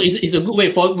 Facebook is a good way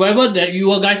for wherever that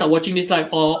you guys are watching this live,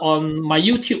 or on my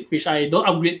YouTube, which I don't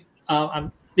upgrade.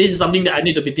 This is something that I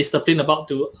need to be disciplined about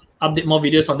to update more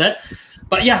videos on that.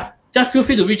 But yeah. Just feel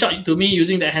free to reach out to me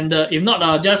using that handle. If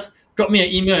not, just drop me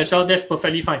an email as well. That's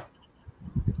perfectly fine.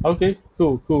 Okay,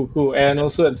 cool. And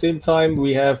also at the same time,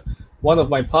 we have one of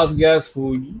my past guests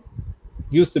who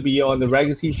used to be on the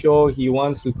Legacy show. He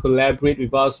wants to collaborate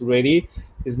with us already.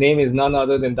 His name is none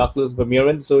other than Douglas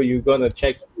Vermeeren. So we're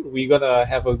gonna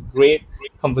have a great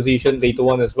conversation later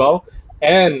on as well.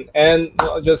 And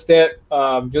not just that,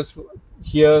 just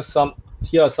here are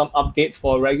some updates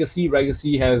for Legacy.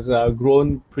 Legacy has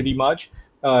grown pretty much,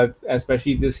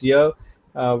 especially this year.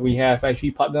 We have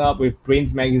actually partnered up with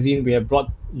Brains Magazine. We have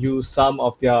brought you some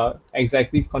of their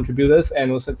executive contributors,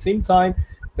 and also at the same time,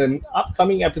 the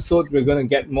upcoming episodes, we're going to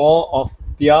get more of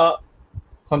their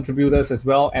contributors as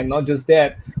well. And not just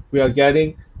that, we are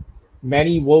getting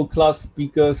many world-class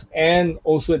speakers and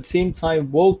also at the same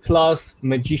time world-class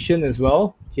magician as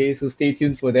well. Okay, so stay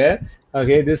tuned for that.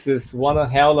 Okay, this is one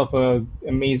hell of an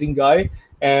amazing guy.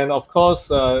 And of course,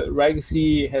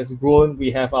 Legacy has grown.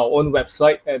 We have our own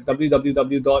website at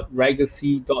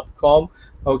www.legacy.com.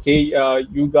 Okay,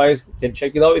 you guys can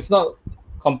check it out. It's not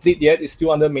complete yet. It's still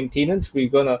under maintenance. We're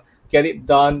going to get it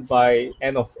done by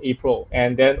end of April.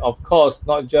 And then, of course,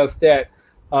 not just that,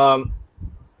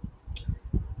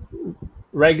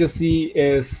 Legacy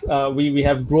is, we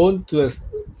have grown to a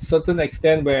certain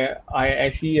extent where I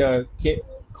actually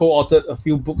co-authored a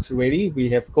few books already. We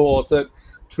have co-authored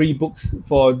three books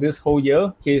for this whole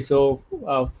year. Okay, so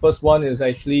first one is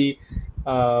actually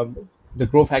the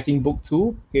Growth Hacking Book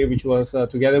 2, okay, which was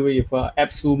together with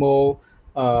AppSumo,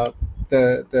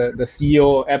 the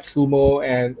CEO of AppSumo,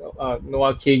 and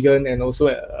Noah Kagan, and also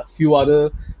a few other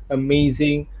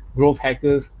amazing growth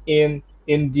hackers in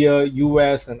India,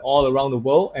 US, and all around the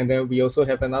world. And then we also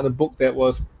have another book that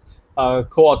was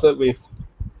co-authored with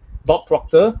Bob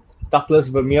Proctor, Douglas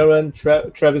Vermeeren,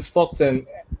 Travis Fox, and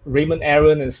Raymond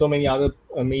Aaron, and so many other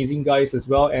amazing guys as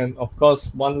well. And of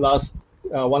course, one last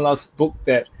book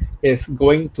that is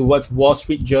going towards Wall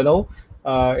Street Journal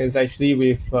is actually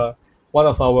with one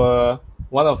of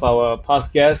our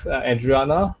past guests,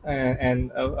 Adriana,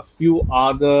 and a few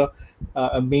other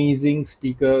amazing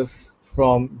speakers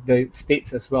from the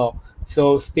States as well.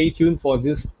 So stay tuned for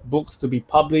these books to be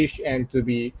published and to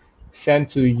be sent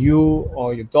to you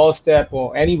or your doorstep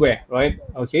or anywhere, right?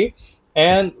 Okay.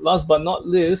 And last but not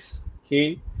least,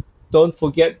 okay, don't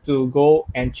forget to go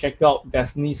and check out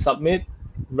Destiny Submit,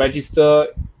 register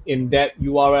in that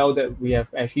URL that we have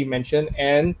actually mentioned,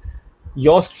 and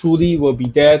yours truly will be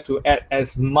there to add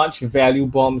as much value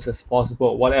bombs as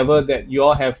possible. Whatever that you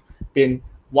all have been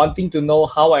wanting to know,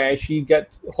 how I actually get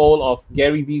hold of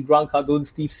Gary V, Grant Cardone,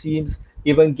 Steve Sims,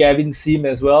 even Gavin Sim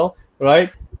as well,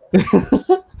 right?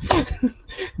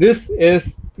 This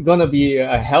is gonna be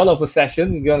a hell of a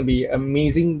session. It's gonna be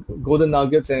amazing golden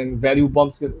nuggets and value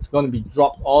bombs. It's gonna be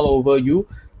dropped all over you,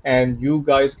 and you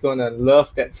guys gonna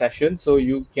love that session. So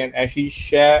you can actually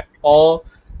share all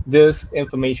this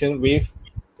information with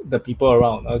the people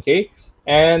around. Okay.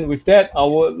 And with that, I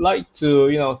would like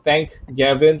to thank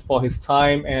Gavin for his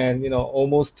time and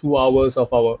almost 2 hours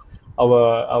of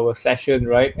our session,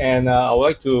 right? And I would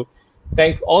like to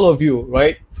thank all of you,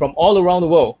 right, from all around the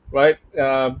world, right?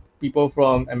 People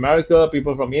from America,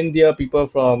 people from India, people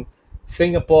from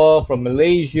Singapore, from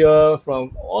Malaysia,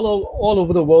 from all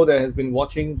over the world that has been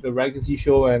watching the Legacy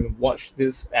Show and watched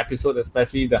this episode,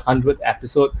 especially the 100th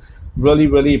episode. Really,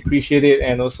 really appreciate it.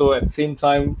 And also at the same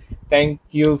time, thank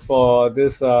you for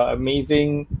this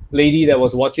amazing lady that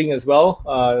was watching as well,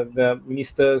 the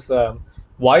minister's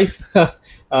wife.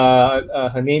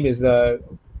 Her name is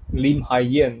Lim Hai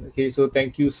Yen. Okay, so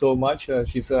thank you so much.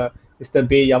 She's Mr.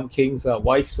 Bae Yam King's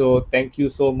wife. So thank you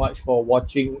so much for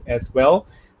watching as well.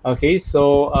 Okay,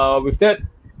 so with that,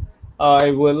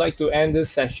 I would like to end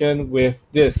this session with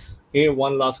this. Okay,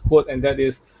 one last quote, and that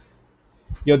is,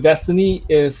 "Your destiny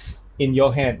is in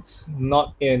your hands,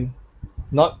 not in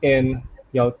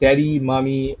your daddy,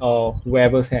 mommy, or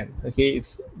whoever's hand. Okay,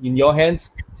 it's in your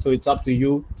hands, so it's up to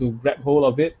you to grab hold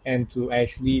of it and to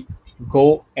actually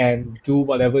go and do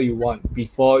whatever you want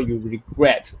before you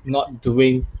regret not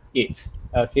doing it."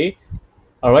 Okay,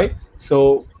 all right.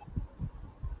 So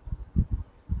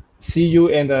see you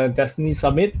in the Destiny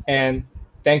Summit, and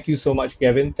thank you so much,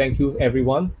 Gavin. Thank you,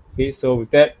 everyone. Okay, so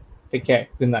with that, take care.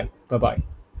 Good night. Bye bye.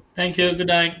 Thank you. Good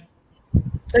night.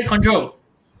 Take control.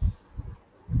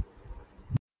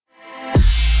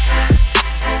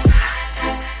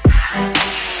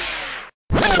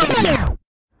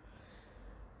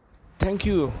 Thank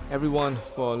you everyone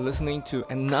for listening to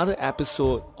another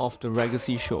episode of the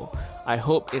Legacy Show. I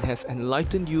hope it has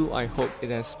enlightened you. I hope it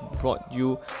has brought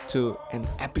you to an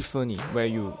epiphany where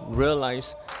you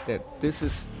realize that this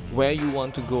is where you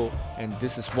want to go and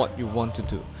this is what you want to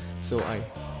do. So I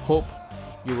hope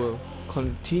you will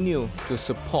continue to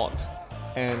support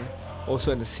and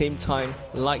also at the same time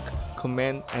like,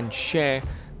 comment and share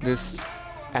this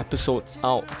episode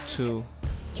out to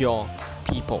your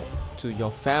people, to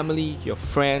your family, your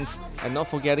friends, and not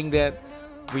forgetting that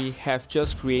we have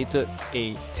just created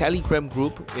a Telegram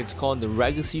group. It's called the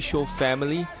Legacy Show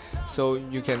Family, so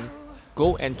you can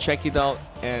go and check it out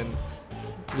and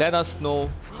let us know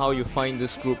how you find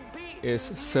this group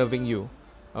is serving you.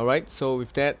 Alright, so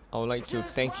with that, I would like to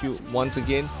thank you once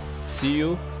again. See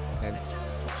you and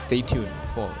stay tuned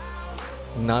for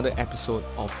another episode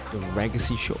of the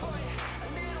Legacy Show.